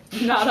 go. Yep.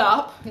 Nut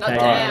up, nut Okay.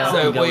 down. Alright,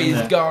 So Go in we're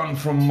there. going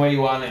from where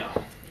you are now.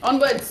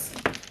 Onwards.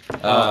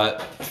 How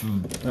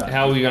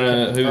are we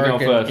gonna? Who I going reckon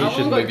first? you I should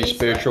wanna go move your east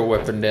spiritual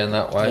weapon down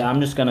that way. Yeah,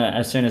 I'm just gonna,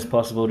 as soon as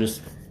possible,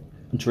 just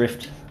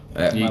drift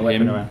my You,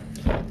 weapon him. around.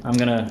 I'm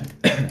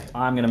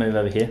gonna move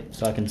over here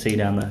so I can see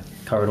down the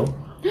corridor.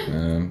 What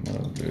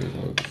I'll do is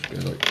I'll just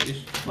go like this.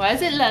 Why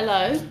is it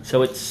Lello?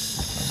 So it's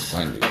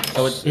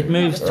so it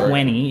moves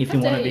 20 if you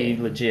want to be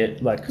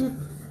legit, like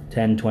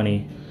 10,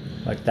 20,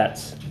 like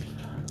that's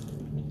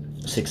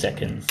 6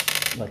 seconds.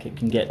 Like it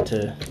can get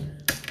to.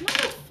 What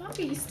the fuck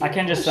are you I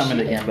can just summon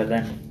it again, but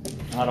then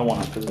I don't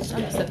want to because it's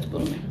Unacceptable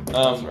to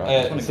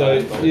me. So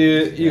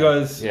you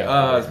guys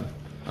Yeah.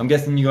 I'm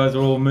guessing you guys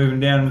are all moving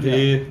down to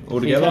here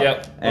all together.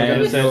 Yep. And We're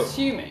Who's gonna send.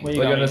 assuming? Where you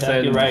We're going? gonna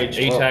send Your rage.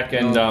 Etak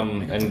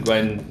and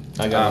Glenn.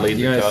 I'm gonna lead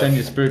you're the going to send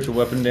your charge. spiritual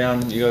weapon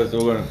down. You guys are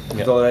all going to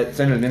consolidate,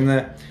 send it in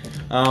there.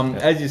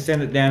 As you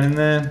send it down in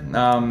there,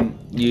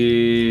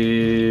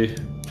 you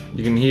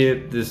can hear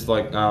this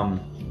like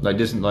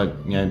distant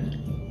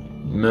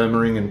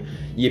murmuring and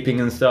yipping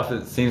and stuff.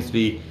 It seems to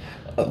be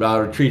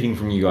retreating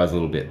from you guys a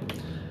little bit.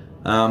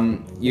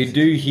 You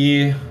do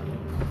hear,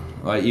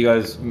 like you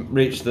guys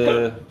reach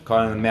the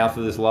kind of the mouth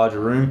of this larger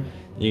room.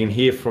 You can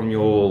hear from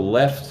your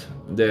left.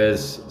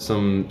 There's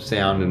some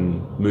sound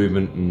and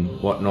movement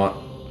and whatnot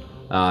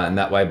in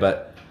that way,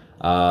 but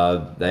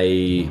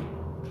they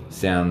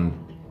sound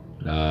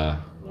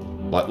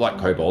like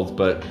kobolds,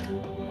 but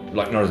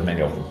like not as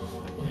many of them.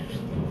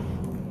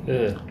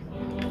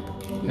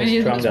 Many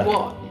of them is Stronger.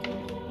 what?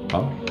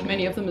 Huh?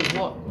 Many of them is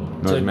what?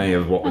 Not as many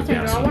of what was Do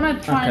I down. want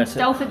to try and so-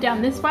 stealth it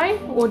down this way,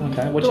 or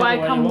Okay, do whichever I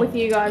way come you with want.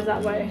 you guys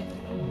that way?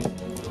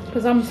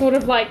 Because I'm sort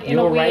of like in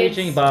You're a a weird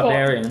raging spot.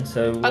 barbarian,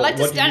 so I like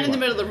to what do stand you in the want?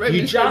 middle of the room You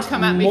and try to just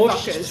come at me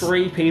mushed fuckers.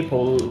 3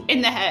 people.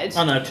 In the head.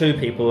 Oh no, 2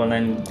 people, and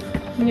then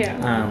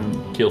Yeah.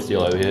 Kill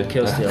steal over here.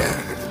 kill steal.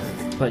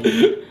 But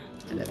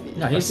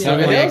no, he's the So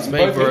only, it he's helps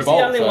me for the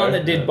only one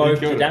that did both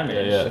the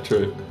damage. Yeah,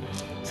 true.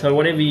 So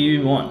whatever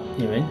you want,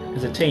 you know,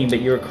 as a team,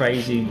 but you're a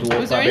crazy dwarf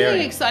Was there anything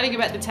barbarian. exciting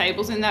about the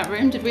tables in that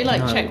room? Did we like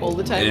No. check all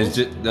the It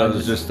tables?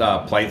 was just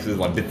plates with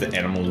like bits of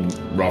animal,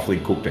 roughly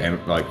cooked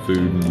like food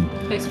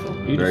and Peaceful.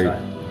 You very-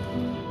 decide.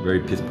 very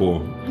piss poor.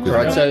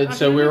 Right,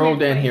 so we're all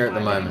down here at the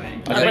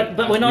moment.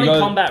 But we're not You in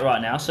guys- combat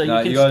right now, so No,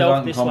 you can guys stealth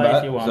aren't in this way combat,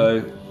 if you want.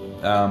 so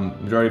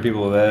majority of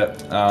people are there.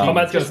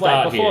 Combat's gonna Just wait,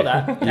 start before here.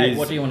 that, hey, Yes.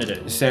 what do you want to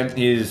do? Sent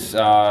his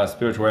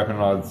spiritual weapon,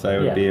 I'd say,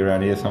 would Yeah. be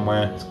around here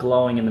somewhere. It's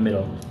glowing in the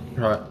middle.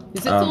 Right.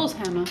 Is it Thor's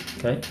hammer?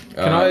 Okay?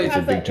 I- It's a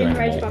As big an giant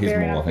enraged ball. He's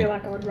barbarian, more, I I feel think.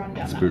 like I would run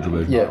down Spiritual that way.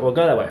 weapon. Yeah. We'll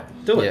go that way.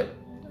 Do it. Yep.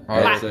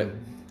 Alright, Alright. so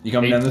you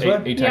coming down this way?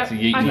 Etak's Yep. a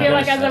yeet. I feel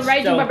like as a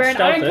raging Stealth- barbarian, I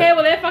stealth don't it. care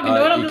what they're fucking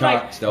doing. I'm you just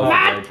can't like, stealth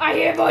Matt, rage. I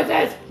hear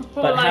voices.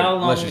 Or But like, how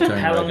long? Unless you're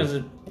turning How long rages.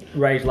 does a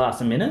rage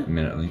last? A minute?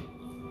 Immediately.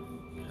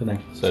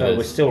 So there's-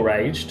 we're still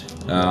raged.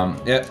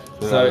 Yeah.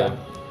 So,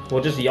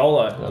 We'll just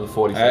YOLO. Another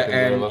 40 seconds. or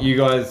and whatever. you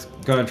guys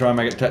gonna try and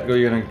make it tactical.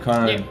 You're gonna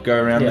kind of Yeah. go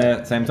around Yeah. there at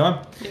the same time.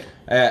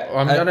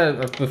 I'm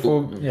gonna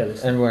before Yeah,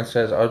 this- anyone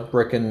says, I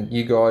reckon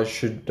you guys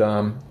should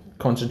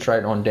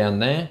concentrate on down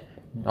there.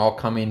 I'll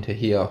come into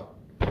here.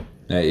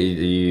 Are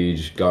you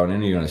just going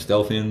in? Are you gonna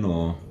stealth in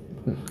or?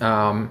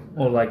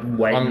 Or like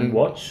wait and I'm-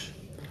 watch.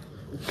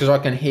 Because I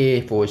can hear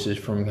voices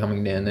from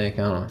coming down there,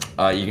 can't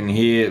You can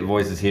hear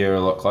voices here a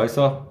lot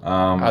closer.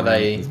 Are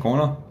they- this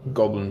corner? I?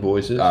 Goblin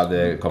voices.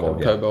 They're kobold.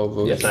 Yeah. Kobold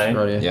voices. same.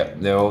 Right, yeah. Yep,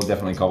 they're all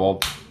definitely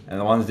kobold. And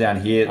the ones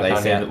down here, I they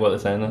can't hear sound. what they're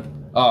saying there.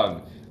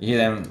 Oh, you hear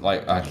them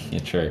like. Yeah,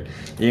 true.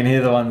 You can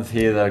hear the ones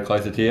here that are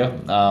closer to you.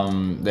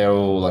 They're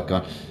all like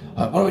going,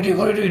 what do we do?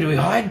 What do we do? Do we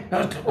hide?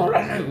 No, I don't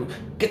know.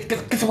 Get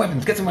some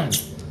weapons. Get some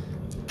weapons.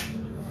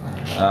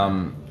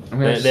 I'm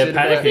gonna They're sit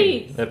about- panicking.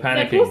 Pussies. They're They're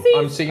panicking. pussies.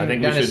 I'm sitting, I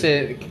think going we to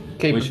should-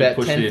 keep we should about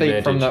push 10 the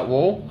feet from advantage. that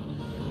wall.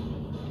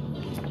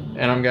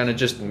 And I'm going to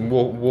just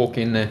walk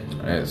in there.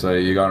 Alright, so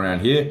you're going around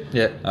here.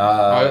 Yeah.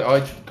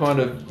 I kind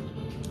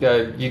of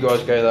go, you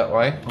guys go that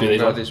way. Do I'll these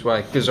go ones? this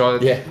way. Because I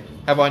Yeah.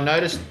 have I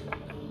noticed.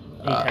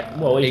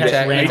 Well, he takes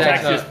Etak- ran. Etak-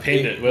 Etak's just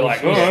pinned it. We're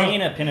like, We've oh.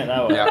 seen her pin it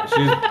that way. Yeah,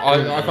 she's.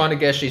 I kind of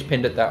guess she's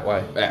pinned it that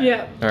way.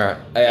 Yeah. All right.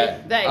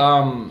 They.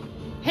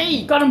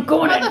 Hey, Got him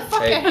going.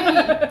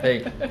 motherfucker!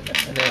 Hey. Hey.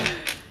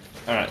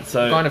 Alright,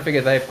 so Kind of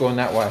figure they've gone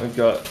that way. we've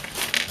got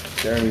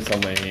Jeremy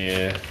somewhere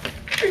here.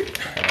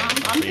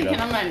 I'm thinking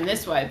I'm aiming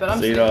this way, but I'm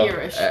Cedar. still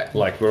hereish.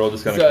 Like, we're all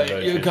just going to So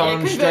converge. you're here. coming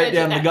converge straight at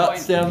down the that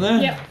guts point. down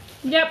there. Yep.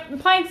 Yep.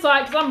 Plain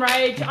sight because I'm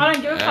rage. I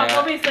don't give a fuck.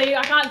 Obviously,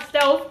 I can't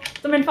stealth.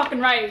 So I'm in fucking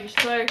rage.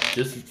 So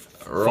Just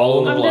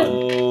follow the blood.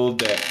 Roll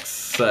dex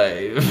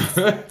save.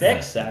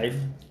 Dex save.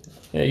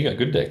 Yeah, you got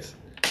good decks.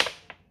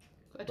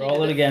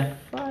 Roll it again.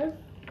 5.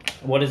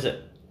 What is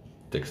it?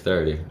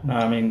 Dexterity. No,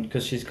 I mean,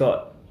 because she's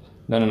got.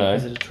 No.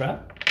 Is it a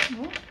trap?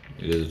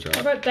 It is a I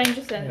trap. got danger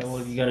Yeah, sense.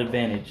 well, you got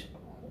advantage.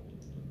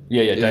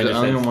 Yeah, Is it danger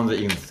only sense. the ones that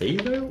you can see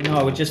though?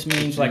 No, it just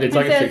means like It's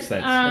like a says, sixth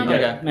sense. um,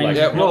 Okay. Maybe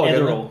Yeah, not roll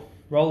again. Etherall.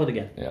 Roll it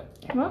again.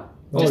 What?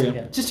 Oh,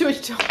 yeah. Just too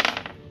much.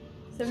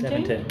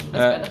 17.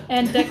 17.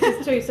 And dex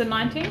is 2, so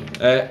 19.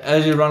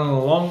 As you're running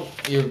along,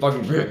 you're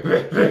fucking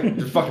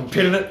just fucking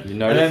pinning it. You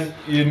notice- And then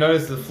you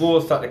notice the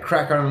floor start to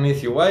crack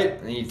underneath your weight,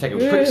 and you take a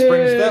quick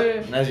spring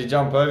step, and as you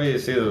jump over, you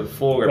see the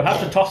floor You'll go have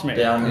to toss me.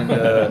 down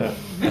into.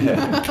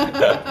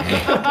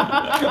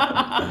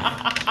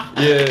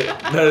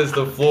 Yeah, notice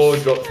the floor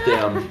drops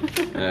down.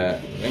 I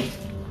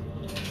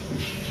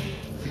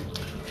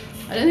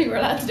don't think we're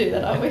allowed to do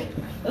that, are we?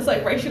 That's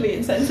like racially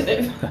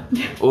insensitive.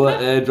 All that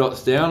there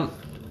drops down,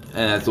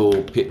 and it's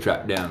all pit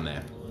trapped down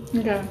there.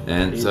 Okay.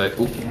 And so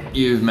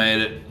you've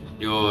made it.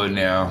 You're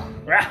now.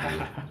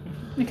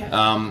 Okay.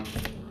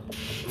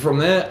 From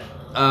there,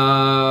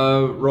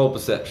 roll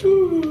perception.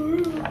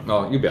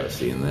 Oh, you'll be able to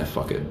see in there.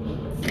 Fuck it.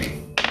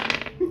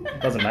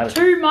 Doesn't matter.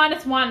 2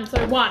 minus 1,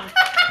 so 1.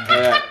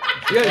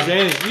 You don't say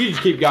anything. You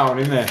just keep going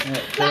in there.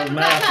 Doesn't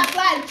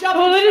matter. Jump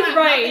Well, it is and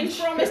trap, rage.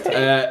 nothing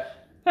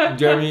promised.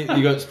 Jeremy,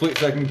 you got a split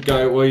second.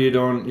 Go. What are you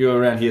doing? You're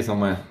around here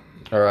somewhere.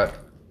 Alright.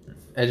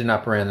 Edging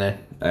up around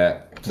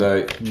there. So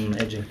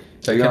Edging.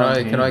 So You're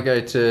can I go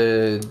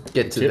to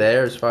get to Tip.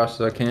 there as fast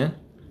as I can?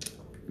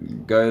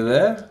 go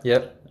there.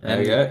 Yep.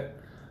 There you go.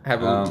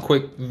 Have a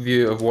quick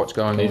view of what's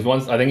going He on.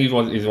 wants. I think he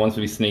wants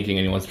to be sneaking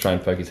and he wants to try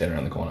and poke his head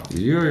around the corner. Did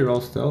you already roll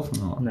stealth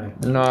or not?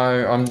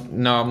 No,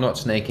 No, I'm not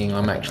sneaking.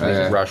 I'm actually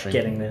Okay. rushing.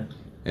 getting there.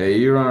 Yeah,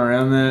 you run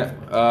around there.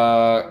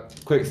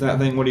 Quick snap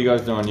thing. What are you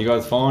guys doing? You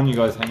guys fine? You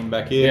guys hanging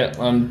back here?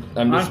 Yeah, I'm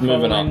just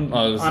moving up.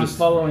 I was I'm just.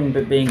 following,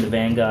 but being the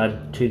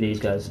vanguard to these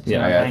guys. So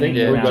Yeah, I'm I think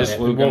hanging we're around just-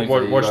 there. we're gonna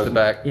Watch, see watch you the guys-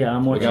 back. Yeah,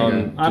 I'm We're watching.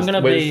 going. I'm just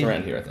gonna where's be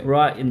around here, I think.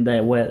 right in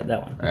there, where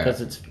that one, Yeah.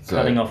 because it's So-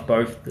 cutting off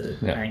both the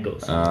Yeah.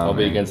 angles. I'll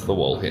be against the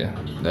wall here.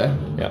 There.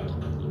 Yeah.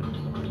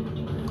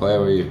 Claire,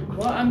 where are you?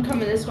 What? I'm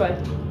coming this way.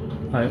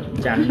 Oh,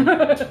 down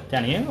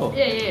here, or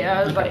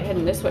Yeah. I was like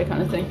heading this way,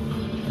 kind of thing.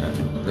 Yeah,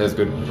 that's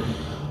good.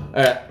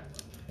 Alright.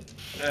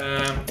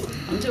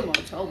 I'm doing what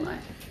I'm told, mate.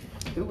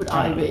 Who would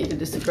I be to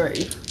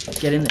disagree?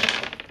 get in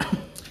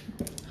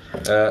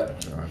there.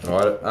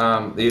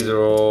 Right. These are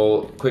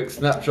all quick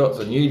snapshots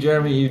on you,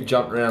 Jeremy. You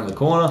jumped around the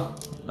corner.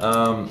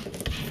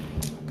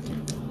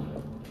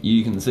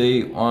 You can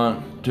see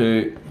 1,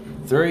 2,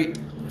 3.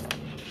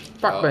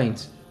 Fuck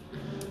beans.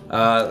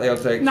 They'll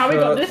take. No, we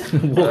got shots.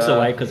 this. Walks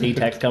away because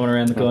E-Tag's coming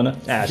around the corner.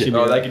 Should be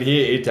Oh, they right. can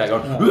hear E-Tag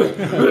on.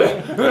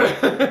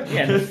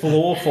 Yeah, the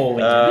floor falling.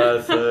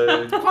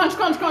 So Crunch,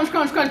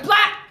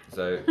 black!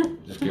 So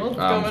just give, What's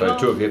so going on?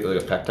 2 of hit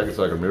with a pack ticket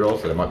so I can reroll,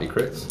 so there might be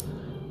crits.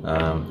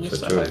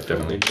 So 2 is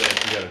definitely. You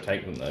gotta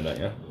take them though, don't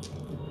you?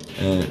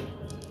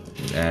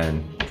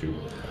 And 2.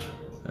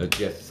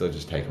 Yes, so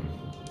just take them.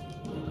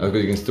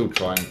 Because you can still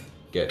try and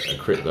get a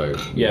crit though.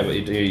 Yeah, but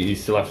you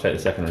still have to take the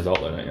second result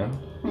though, don't you?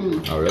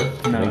 Oh really?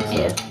 No,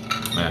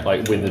 Nah.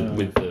 Like with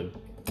the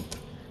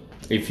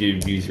if you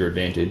use your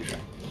advantage.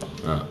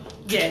 Oh.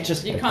 Yeah,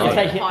 Just- you if can't they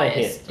take the hit, they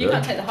highest. hit. You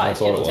can't take the highest.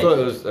 That's all You it have I to thought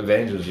it was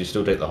advantages, you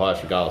still take the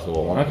highest regardless of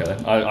what one. Okay,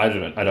 then.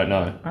 I don't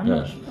know. I'm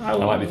not. I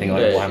might be thinking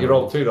like Yeah, one. you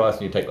roll 2 dice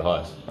and you take the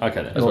highest. Okay,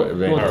 then. That's what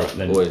Well, advantage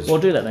then- always. We'll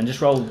do that then.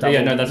 Just roll double.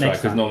 Yeah, no, that's right. next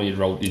Because time. normally you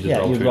just Yeah,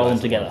 roll you 2 roll them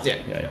dice. together.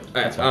 Yeah.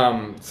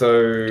 Yeah.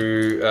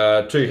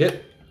 So 2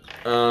 hit.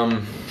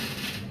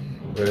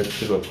 Where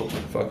should I put my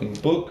fucking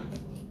book?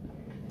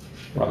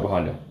 Right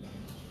behind you.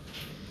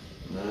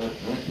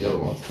 The other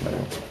one.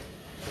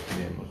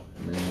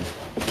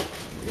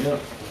 Yeah.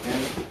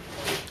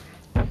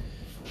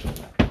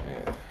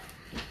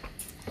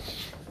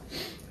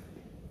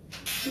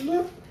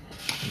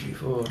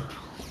 Before.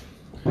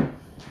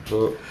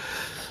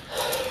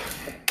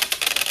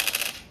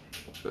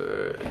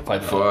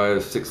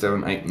 5, 6,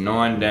 7, 8,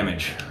 9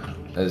 damage.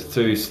 As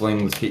 2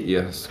 slings hit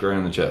you square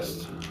in the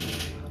chest.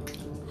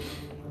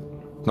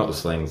 Not the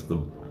slings,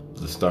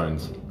 the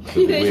stones.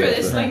 You didn't throw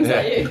the slings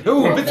at you.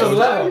 Ooh, bits of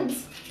lava.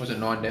 Stones. Was it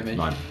 9 damage?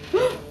 9.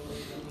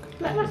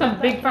 That's a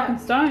big fucking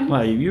stone.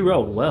 Well, you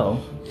rolled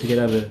well to get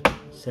over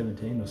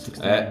 17 or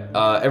 16.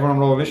 Everyone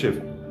roll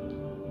initiative.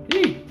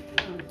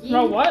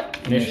 Roll what?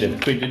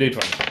 Initiative. Quick, you do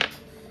 20.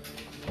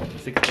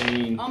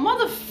 16. Oh,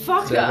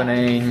 motherfucker.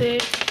 17,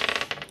 6.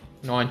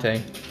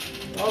 19.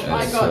 Oh,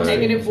 I So- got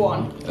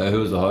 -1. Who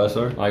was the highest,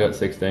 sorry? I got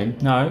 16.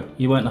 No,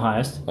 you weren't the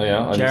highest. Oh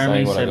yeah, I'm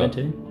Jeremy, just saying what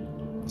 17.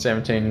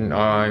 17,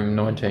 I'm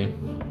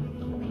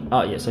 19.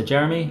 Oh, yeah, so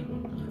Jeremy,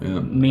 Yeah.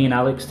 me and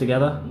Alex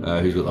together,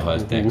 Who's got the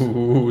highest dex?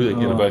 Ooh, I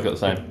got. You both got the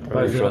same.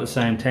 both got the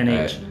same, 10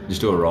 each.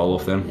 Just do a roll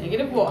off them.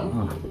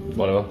 -1.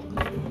 Whatever.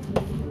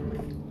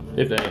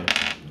 15.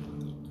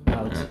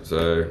 Alex,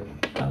 So,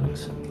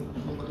 Alex,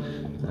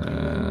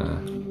 uh,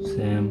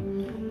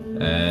 Sam,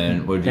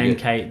 and what did then you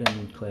get? Kate,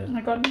 then Claire.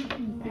 I got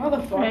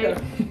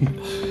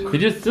Motherfucker.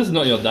 It's just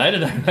not your day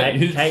today,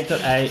 mate. Kate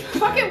got 8.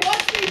 Fucking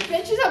watch these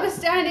bitches up and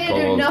stand here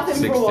Oh, doing nothing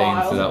 16, for a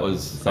while. so that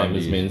was Same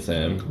as me and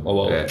Sam. Oh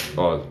well, Yeah.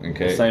 Oh,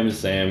 okay. same as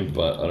Sam,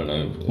 but I don't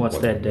know. What's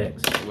their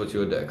dex? What's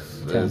your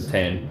dex?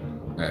 10.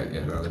 Yeah,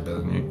 no, they're better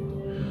than you.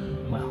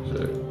 Wow,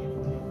 So,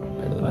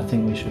 I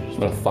think we should just. I'm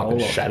gonna fucking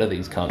roll off. shatter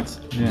these cunts.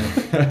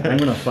 Yeah. I'm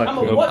gonna fuck I'm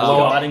a you. what?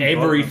 Guarding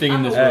Everything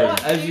in this I'm a room.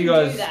 what? as you do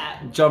guys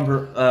that. jump,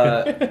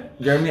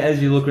 Jeremy,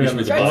 as you look around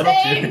the should corner,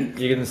 Protein!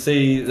 you can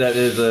see that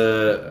there's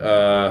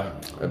a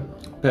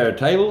pair of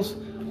tables.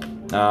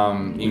 You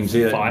can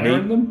see that Fire meat,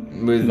 in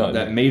them? with No.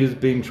 that meat is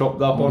being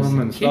chopped up on it's them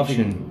the and stuff. You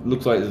kitchen. can,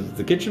 looks like it's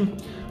the kitchen.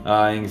 You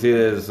can see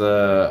there's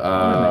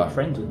gonna a make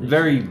friends with this.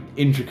 very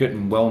intricate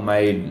and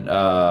well-made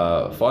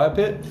fire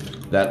pit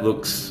that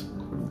looks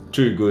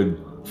too good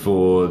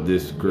for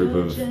this group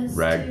of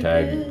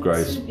ragtag,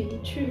 gross,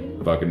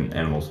 fucking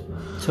animals.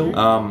 So,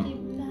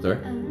 Sorry,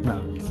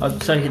 no. Oh,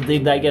 so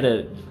did they get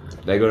a?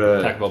 they got a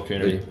Attack of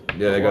opportunity.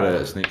 Yeah, they got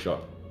a sneak shot.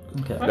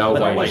 Okay. They were But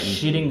they were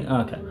waiting. shitting.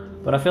 Okay.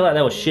 But I feel like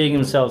they were shitting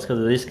themselves because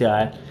of this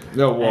guy.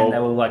 No, well, And they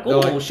were like, they're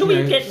 "Oh, should we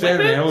you know, get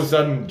standing there, all of a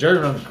weapons?" sudden, Jerry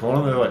runs the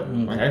corner. They're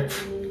like, okay.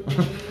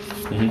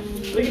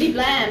 Bliggity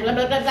blam, blah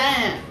blah blah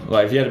blam.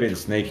 Like, if you had been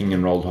sneaking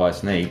and rolled high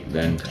sneak,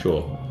 then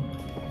sure.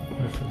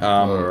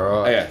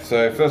 Alright. Yeah.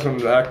 So first one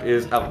back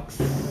is Alex.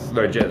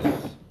 No, Jez.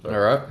 Sorry.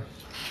 Alright.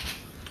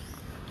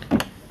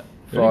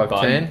 Your 5,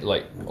 body- 10.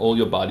 Like all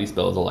your body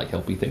spells are like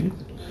healthy things.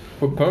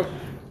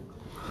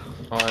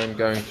 I am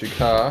going to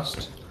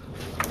cast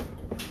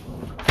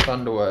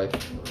Thunderwave.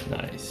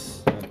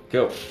 Nice.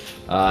 Cool.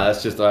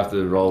 That's just I have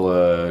to roll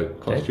a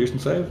Constitution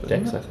save.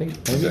 Dex, I think.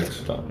 Maybe.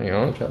 Dex. Hang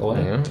on, Chat away.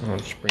 hang on. I'll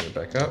just bring it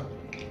back up.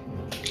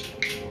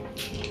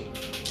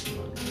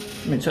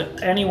 I mean, so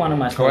any one of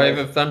my Wave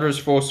of Thunderous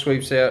Force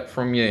sweeps out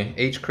from you.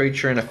 Each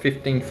creature in a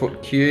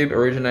 15-foot cube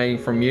originating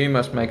from you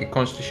must make a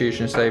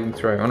Constitution saving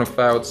throw. On a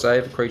failed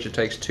save, a creature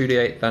takes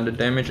 2d8 thunder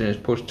damage and is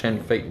pushed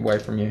 10 feet away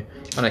from you.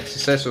 On a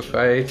successful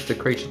save, the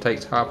creature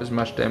takes half as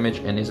much damage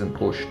and isn't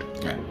pushed.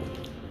 Okay.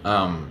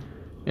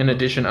 In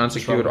addition,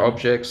 unsecured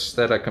objects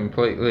that are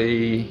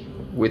completely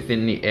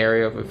within the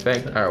area of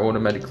effect are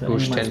automatically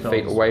pushed 10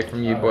 feet away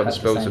from you by the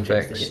spell's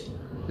effects.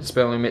 The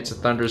spell emits a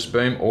thunderous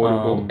boom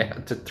audible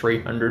out to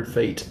 300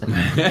 feet.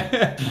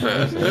 Okay.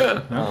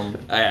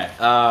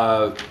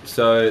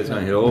 So it's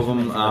going to hit all of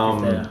them.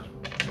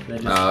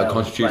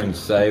 Constitution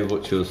save,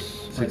 which was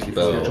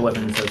Spiritual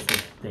weapons is the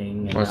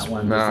thing, and that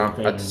one is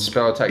the A thing.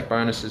 spell attack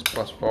bonus is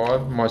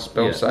 +5. My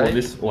spell Yeah, save. well,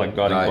 this like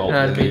guiding No, bolt.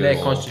 No, it'd be their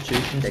Or-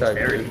 Constitution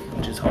Dexterity, save.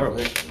 which is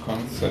horrible.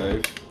 con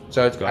save.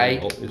 So it's Guiding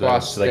 8 bolt. Is that-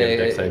 plus so they get a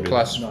dex their save,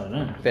 plus No,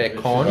 no. their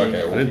con.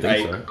 Okay, I well, didn't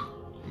think 8 so.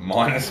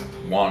 minus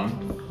 1.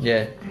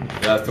 Yeah,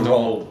 You have to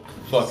roll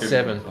fucking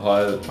 7.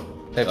 higher.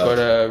 they've got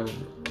to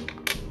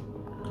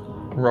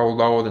roll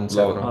lower than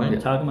 7. Lower. I The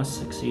think. target must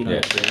succeed on Yeah.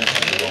 it. They don't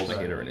have to roll the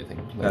hit or anything.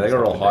 No, they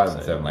gotta roll higher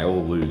than 7. They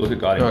all lose. Look at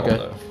guiding Okay.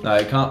 bolt No,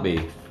 it can't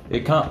be.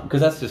 It can't,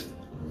 because that's just.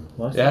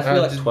 What's It has to be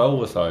like just- 12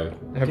 or so.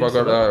 Have I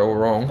got that all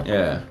wrong?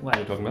 Yeah. Wait, What are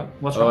you talking about?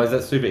 what's Oh, wrong? is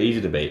that super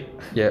easy to beat?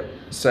 Yep.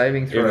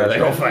 Saving throw. Even though they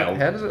all failed.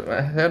 How does it?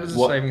 How does the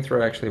What? saving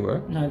throw actually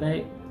work? No,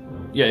 they.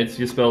 Yeah, it's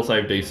your spell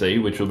save DC,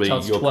 which will be So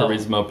it's your 12.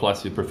 charisma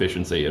plus your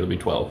proficiency. It'll be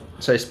 12.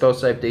 So spell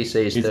save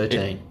DC is Is-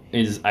 13.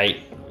 Is 8.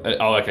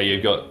 Oh, okay.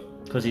 You've got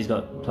Because he's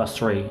got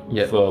 +3.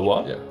 Yep. for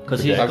what? Yeah.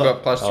 Because For he's I've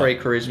got, got +3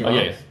 charisma. Oh,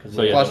 yeah.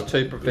 So yeah. Plus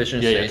 2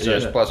 proficiency, so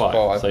it's plus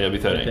 5. So you'll be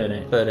 13.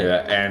 13. 13.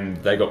 Yeah, and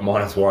they got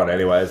 -1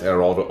 anyways, and I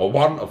rolled a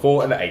 1, a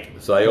 4, and an 8.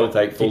 So they all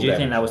take full Did you damage.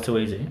 think that was too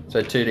easy?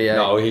 So 2d8.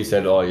 No, he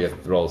said, oh, you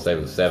have to roll a save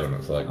of 7.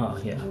 It's like, Oh,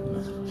 yeah.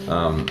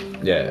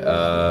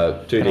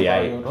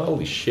 2d8.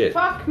 Holy shit.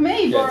 Fuck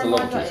me, Yeah, it's a borrow level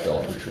my 2 dice.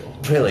 spell, I'm sure.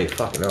 Really?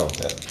 Fucking hell.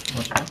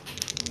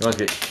 You must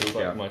get freaked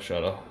Fuck out. my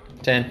shutter.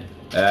 10.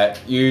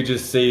 You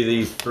just see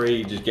these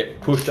 3 just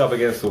get pushed up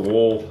against the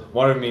wall.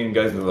 One of them even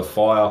goes into the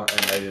fire, and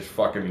they just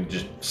fucking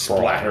just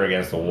splatter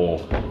against the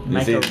wall. You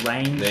Make see a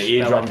ranged the spell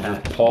eardrums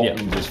attack. just pop Yeah.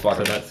 and just So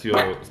fucking. that's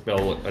your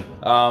spell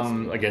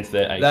against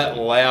their AC. that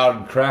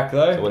loud crack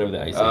though. So whatever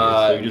the AC is.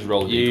 So you just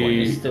roll a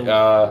D20. It's still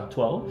uh,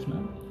 12,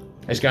 no?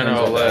 It's going to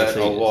Depends on alert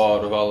the a AC.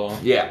 lot of other.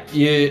 yeah,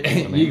 you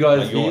you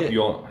guys hear.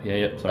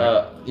 Yeah,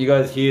 sorry. You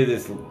guys hear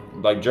this,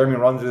 like Jeremy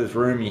runs into this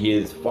room, you hear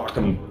this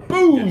fucking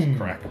boom, Yes,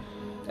 crack.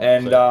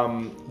 and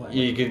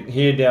you can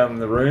hear down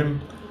the room,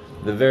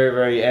 the very,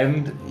 very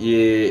end,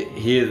 you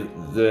hear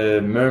the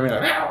murmuring,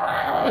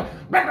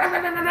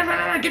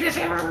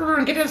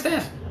 get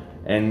downstairs,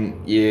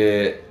 and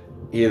you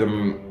hear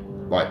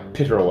them like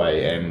pitter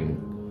away, and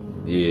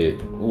you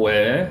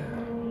Where?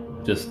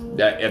 Just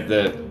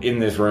in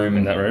this room,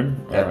 in that room?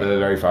 at the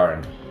very far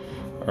end.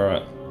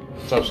 Alright.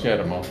 So I'm scared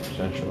of them,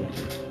 essentially.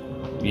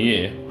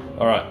 Yeah.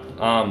 Alright.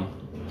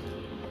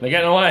 They're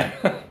getting away.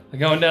 They're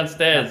going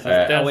downstairs.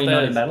 It's Are we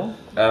not in downstairs.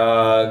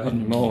 battle?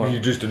 Anymore. You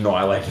just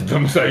annihilated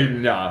them, so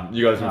nah,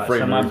 you guys are Alright, free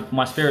so move.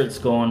 my spirit's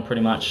gone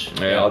pretty much.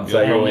 Yeah, I'd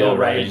say Your your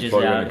rage rage is is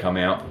probably out. going to come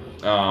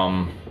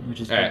out. Which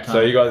is Yeah, good so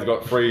time. you guys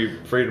got freedom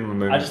of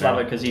movement. I just love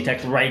it because he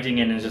takes raging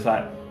in and is just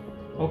like,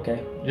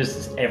 okay.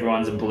 Just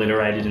everyone's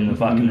obliterated in the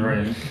fucking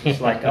room. It's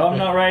like, oh, I'm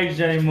not raged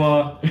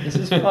anymore. This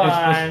is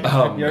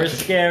fine. You're a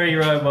scary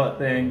robot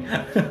thing.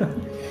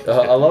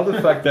 I love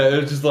the fact that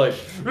it was just like,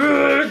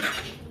 the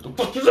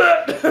fuck was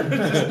that?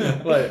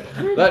 Just,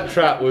 like, that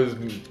trap was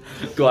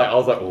like, I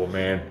was like, oh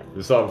man,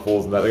 if someone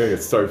falls in that, they're gonna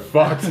get so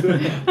fucked.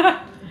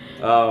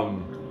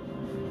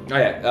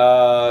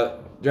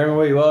 Jeremy,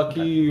 where you are?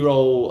 Can you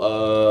roll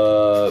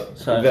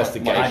So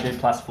investigation? I did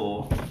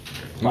 +4.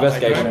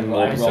 Investigation I or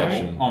roll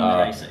perception on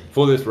the AC.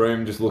 for this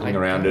room, just looking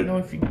around I don't know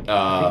it, if you,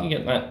 I think you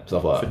get that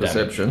stuff like for that.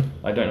 damage. Perception.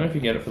 I don't know if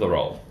you get it for the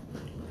roll.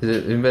 Is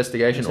it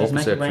investigation or Says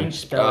make a perception? ranged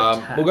spell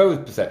attack. We'll go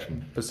with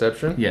perception.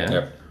 Perception? Yeah.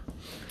 Yep.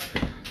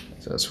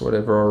 So that's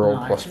whatever I roll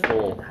No, plus I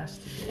feel 4. it has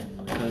to be,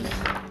 because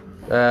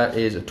That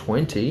is a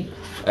 20.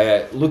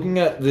 Looking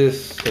at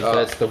this, Because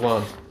that's the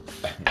one.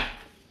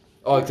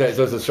 okay,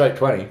 so it's a straight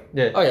 20.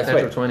 Yeah, Oh yeah, natural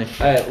sweet. 20.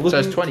 So it's So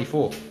it's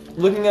 24.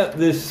 Looking at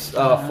this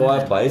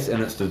fireplace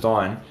and its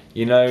design,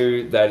 you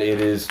know that it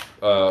is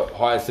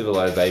higher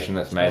civilization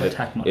that's made it.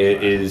 Attack modifier.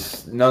 It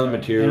is none of the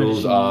materials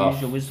Energy, are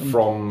use your wisdom.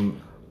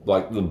 from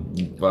like the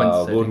Saving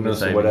wilderness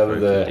the or whatever.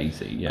 saving throw The for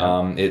DC,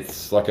 yeah.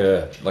 it's like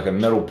a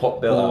metal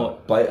pot Or,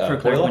 for a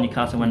cleric, when you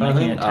cast it when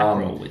making an attack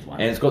roll with one.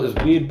 and it's got this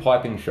weird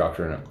piping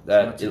structure in it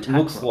that it's it attack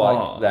looks roll. like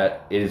Oh.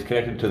 that it is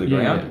connected to the Yeah,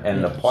 ground,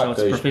 and the so pipe it's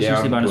goes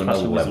proficiency down bonus to plus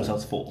another your wisdom, so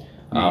level. it's 4.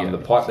 Yeah, The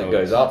pipe so that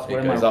goes up, What it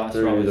am I goes up last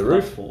through roll the is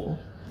roof. +4.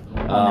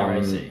 On their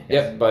AC.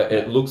 Yep, but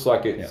it looks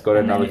like it's got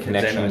another Then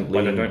connection but I don't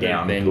leading know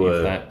down then to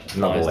if that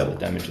another applies to level. the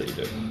damage that you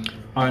do.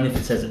 Only if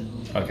it says it.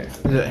 Okay.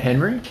 Is it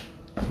Henry?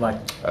 Like,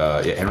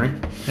 Yeah, Henry.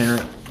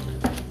 Henry,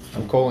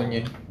 I'm calling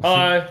you.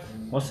 Hi.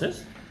 what's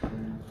this?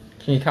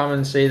 Can you come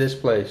and see this,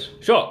 please?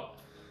 Sure.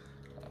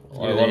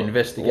 You're the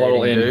investigating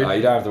Waddle in. dude.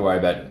 You don't have to worry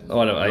about.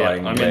 Oh no, yeah,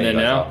 writing I'm where in there you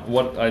guys now. are.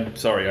 What?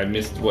 Sorry, I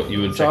missed what you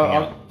were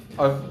checking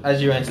So out.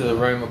 as you enter the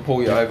room, I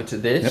pull you over to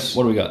Yep. this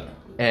What do we got?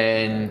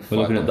 and We're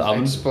looking at the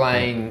oven?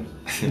 explain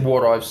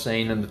what I've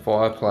seen in the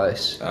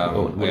fireplace.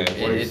 What he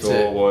it's saw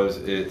a- was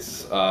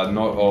it's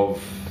not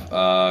of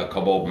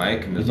kobold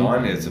make and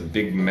design. It's a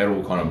big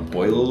metal kind of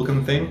boiler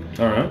looking thing.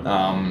 All right.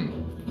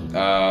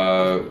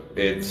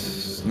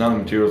 It's none of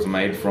the materials are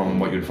made from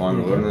what you'd find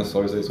in the wilderness.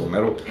 Obviously, it's all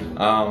metal.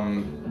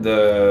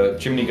 The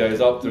chimney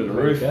goes up through the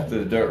roof, to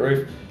the dirt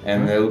roof,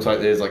 and it looks like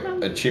there's like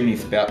a chimney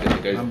spout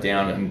that goes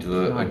down into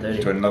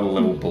to another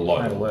level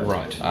below. That'll work.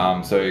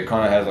 Right. So it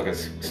kind of has like a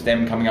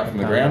stem coming up from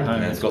the ground,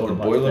 and then it's got the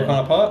boiler kind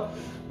of part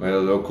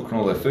where they're cooking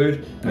all their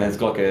food, and then it's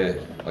got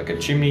like a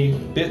chimney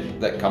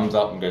bit that comes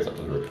up and goes up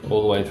to the roof.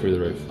 All the way through the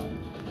roof.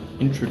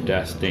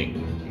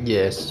 Interesting.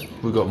 Yes,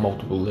 we've got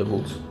multiple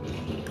levels.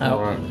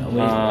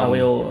 Are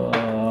we all?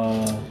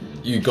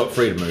 You got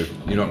free to move.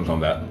 You're not in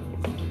combat.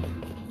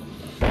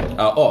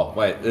 Oh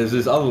wait, there's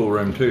this other little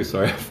room too.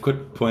 Sorry, I forgot to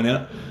point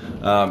out.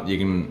 You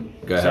can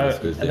go have a So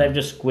squeeze they've there.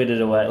 just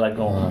squidded away, like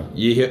gone.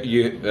 You heard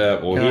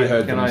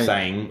Can them I-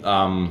 saying.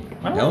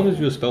 How long does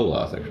your spell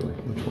last actually?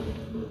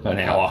 An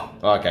hour.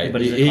 Okay,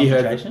 But is it he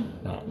heard. concentration?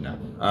 No.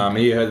 No.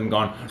 He heard them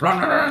going.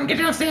 Run! Get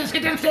downstairs!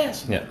 Get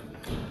downstairs! Yeah.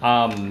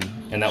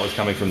 And that was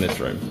coming from this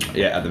room.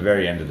 Yeah, at the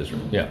very end of this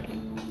room. Yeah.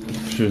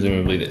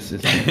 Presumably this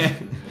is.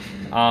 Can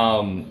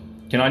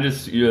I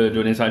just do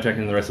an insight check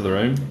in the rest of the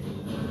room?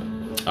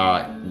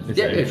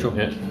 Yeah, sure.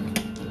 Yeah.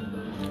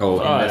 Or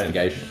Alright.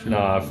 investigation. No,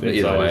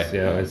 Either way.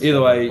 it's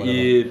Either way, whatever.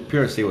 you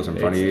pure see what's in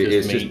front of you.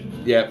 It's It's just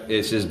just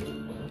it's just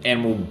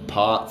animal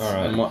parts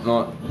Alright. and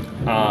whatnot.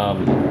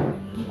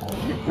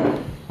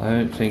 I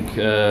don't think.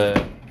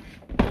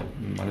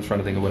 I'm just trying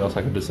to think of what else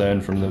I could discern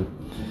from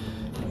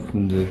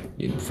the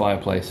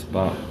fireplace,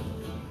 but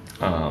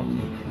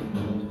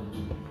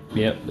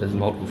yep, there's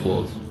multiple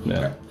floors.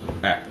 Yeah.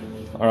 Ah,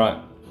 All right.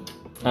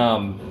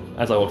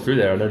 As I walk through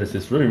there, I notice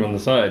this room on the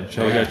side.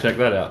 Shall we go check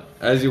that out?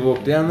 As you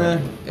walk down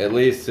there, it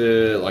leads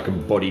to like a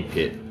body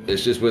pit.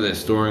 It's just where they're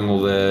storing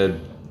all their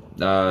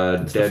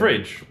It's the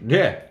fridge.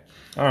 Yeah.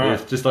 All right.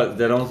 It's just like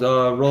dead on.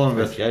 Roll an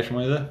investigation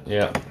while you're there.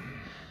 Yeah.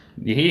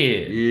 You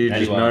hear? You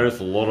just Anyway, notice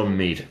a lot of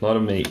meat. a lot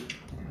of meat.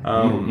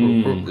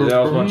 Did they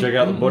else want to check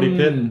out the body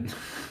pit?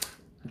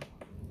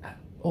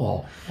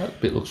 Oh, that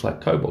bit looks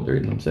like kobolds are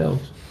eating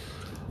themselves.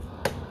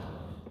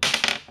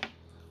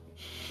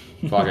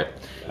 Fuck it.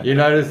 You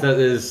notice that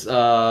there's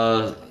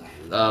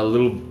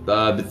little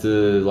bits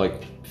of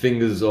like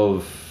fingers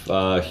of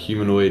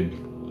humanoid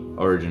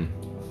origin.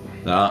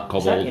 Nah, Is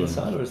kobold. that and-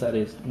 inside or is that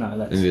is? No,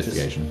 that's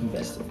Investigation.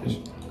 Just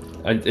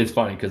investigation. It's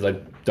funny because I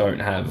don't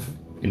have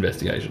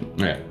investigation.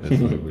 Yeah.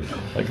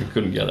 Like I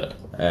couldn't get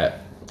it.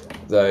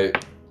 So,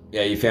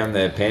 yeah, you found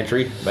their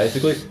pantry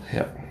basically.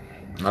 Yep.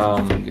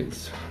 Um,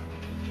 It's.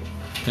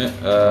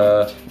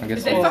 yeah, I guess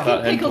Is there I'll start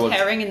fucking heading pickled towards-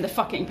 herring in the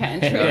fucking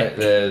pantry?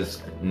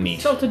 there's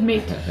meat. Salted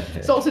meat.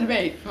 Salted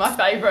meat, my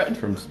favourite.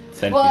 from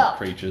sentient Well.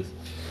 creatures.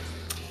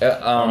 Yeah,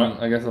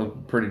 Alright, I guess I'm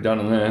pretty done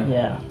in there.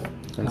 Yeah.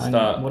 And I know.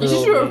 start. What You are just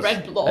all drew a these?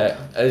 red blob.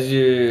 as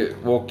you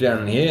walk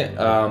down here,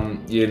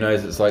 you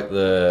notice it's like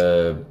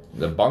the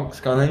bunks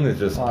kind of thing. There's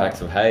just Right.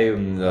 packs of hay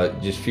and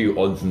just a few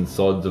odds and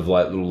sods of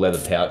like little leather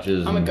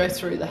pouches. I'm gonna and, go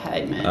through the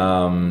hay,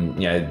 man.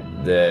 you know,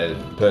 their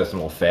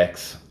personal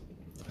effects,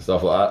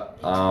 stuff like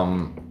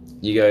that.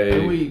 You go.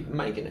 Can we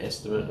make an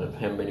estimate of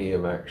how many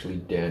are actually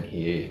down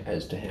here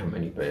as to how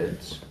many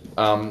beds?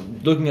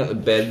 Looking at the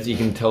beds, you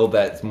can tell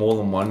that more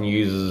than one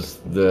uses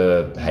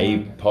the hay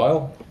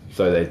pile,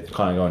 so they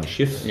kind of go in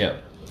shifts. Yeah.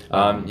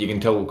 You can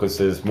tell because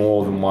there's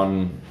more than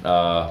one.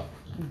 Divot.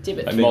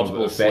 I mean,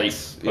 Multiple effects,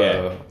 sleeps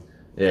yeah.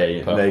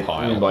 Yeah, per they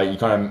pile. like you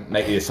kind of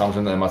make the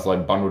assumption that they must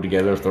like bundle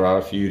together if there are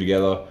a few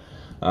together.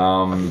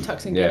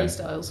 Tucks and yeah. Getty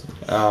styles.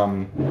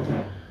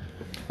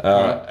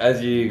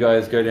 As you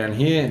guys go down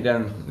here,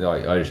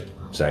 like I just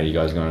say you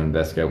guys are going to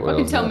investigate what You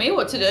can else tell is me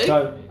what to do.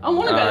 So- I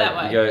want to go that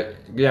way.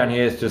 You go down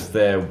here, it's just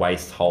their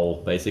waste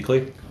hole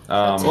basically.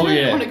 I didn't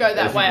yeah. want to go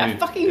that way. I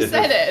Basically, fucking it's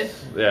said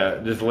just- it. Yeah,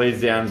 it just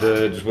leads down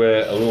to just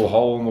where a little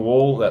hole in the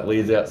wall that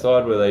leads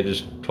outside where they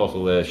just toss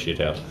all their shit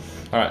out.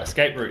 Alright,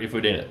 escape route if we're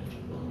in it.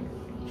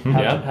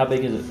 How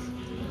big is it?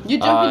 You're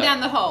jumping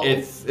down the hole.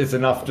 It's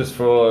enough just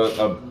for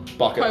a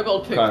bucket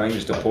Kobold poop. kind of thing,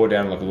 just to pour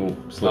down like a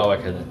little slip. Oh,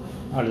 okay then.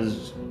 I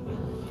just.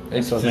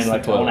 It's So I mean, just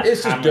like, the toilet.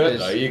 It's just hammer dirt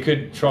this- though. You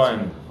could try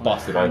and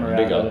bust it open hammer out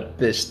of bigger. it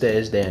There's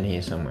stairs down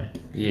here somewhere.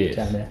 Yeah.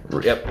 down there.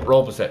 Yep,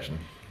 roll perception.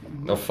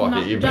 Oh fuck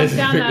Not it, you jump basically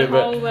down picked that it,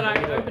 hole but that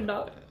I opened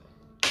up.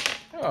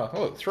 Oh,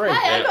 look, 3.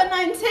 Hey, I got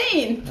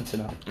 19. That's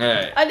enough.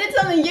 yeah, I did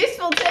something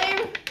useful,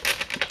 team.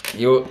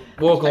 you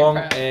walk along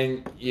crap.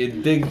 and you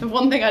dig The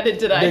one thing I did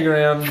today.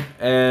 around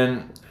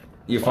and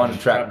you find a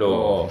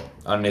trapdoor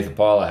underneath a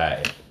pile of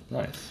hay.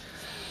 Nice. What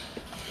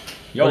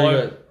do you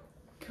YOLO. got?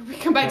 Can we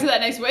come back to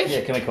that next week?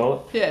 Yeah, can we call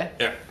it? Yeah.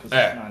 Yeah. It's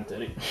Yeah.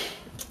 9:30.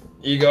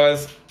 You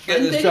guys get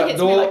When this Diddy trap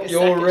hits me door. like a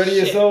You're sack of ready shit.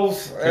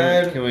 yourselves.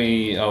 And Can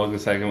we? I was gonna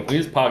say, can we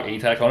just park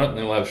E-Tac on it, and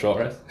then we'll have a short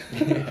rest.